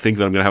I think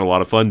that I'm going to have a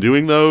lot of fun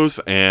doing those,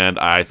 and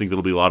I think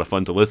it'll be a lot of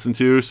fun to listen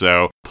to,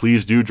 so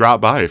please do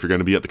drop by if you're going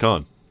to be at the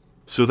con.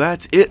 So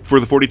that's it for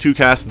the 42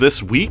 cast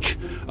this week.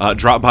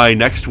 Drop by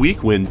next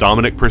week when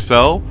Dominic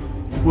Purcell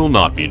will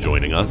not be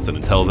joining us, and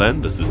until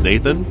then, this is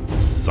Nathan,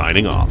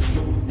 signing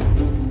off.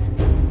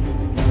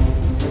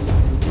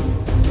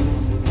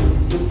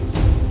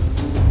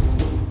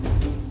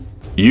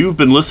 You've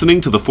been listening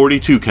to the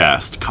 42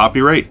 cast,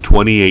 copyright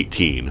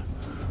 2018.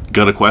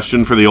 Got a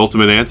question for the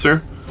ultimate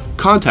answer?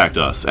 Contact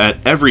us at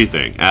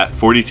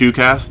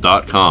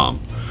everything@42cast.com.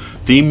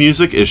 Theme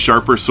music is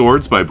Sharper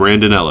Swords by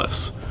Brandon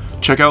Ellis.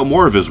 Check out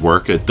more of his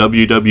work at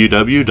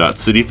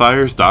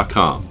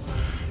www.cityfires.com.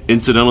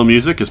 Incidental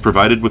music is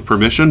provided with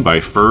permission by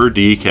Fur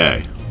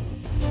DK.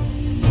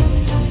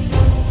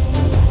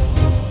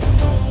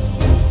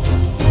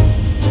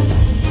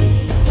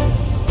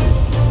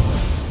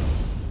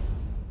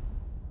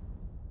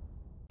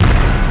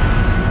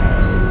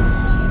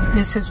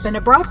 This has been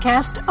a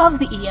broadcast of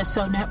the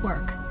ESO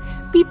Network.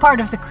 Be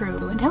part of the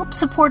crew and help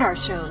support our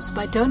shows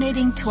by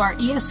donating to our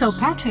ESO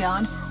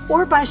Patreon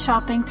or by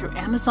shopping through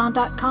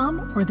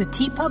Amazon.com or the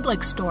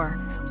TeePublic store,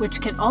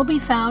 which can all be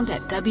found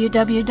at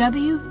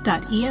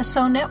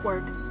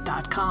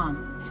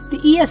www.esonetwork.com.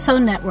 The ESO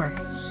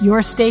Network,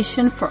 your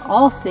station for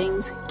all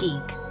things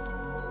geek.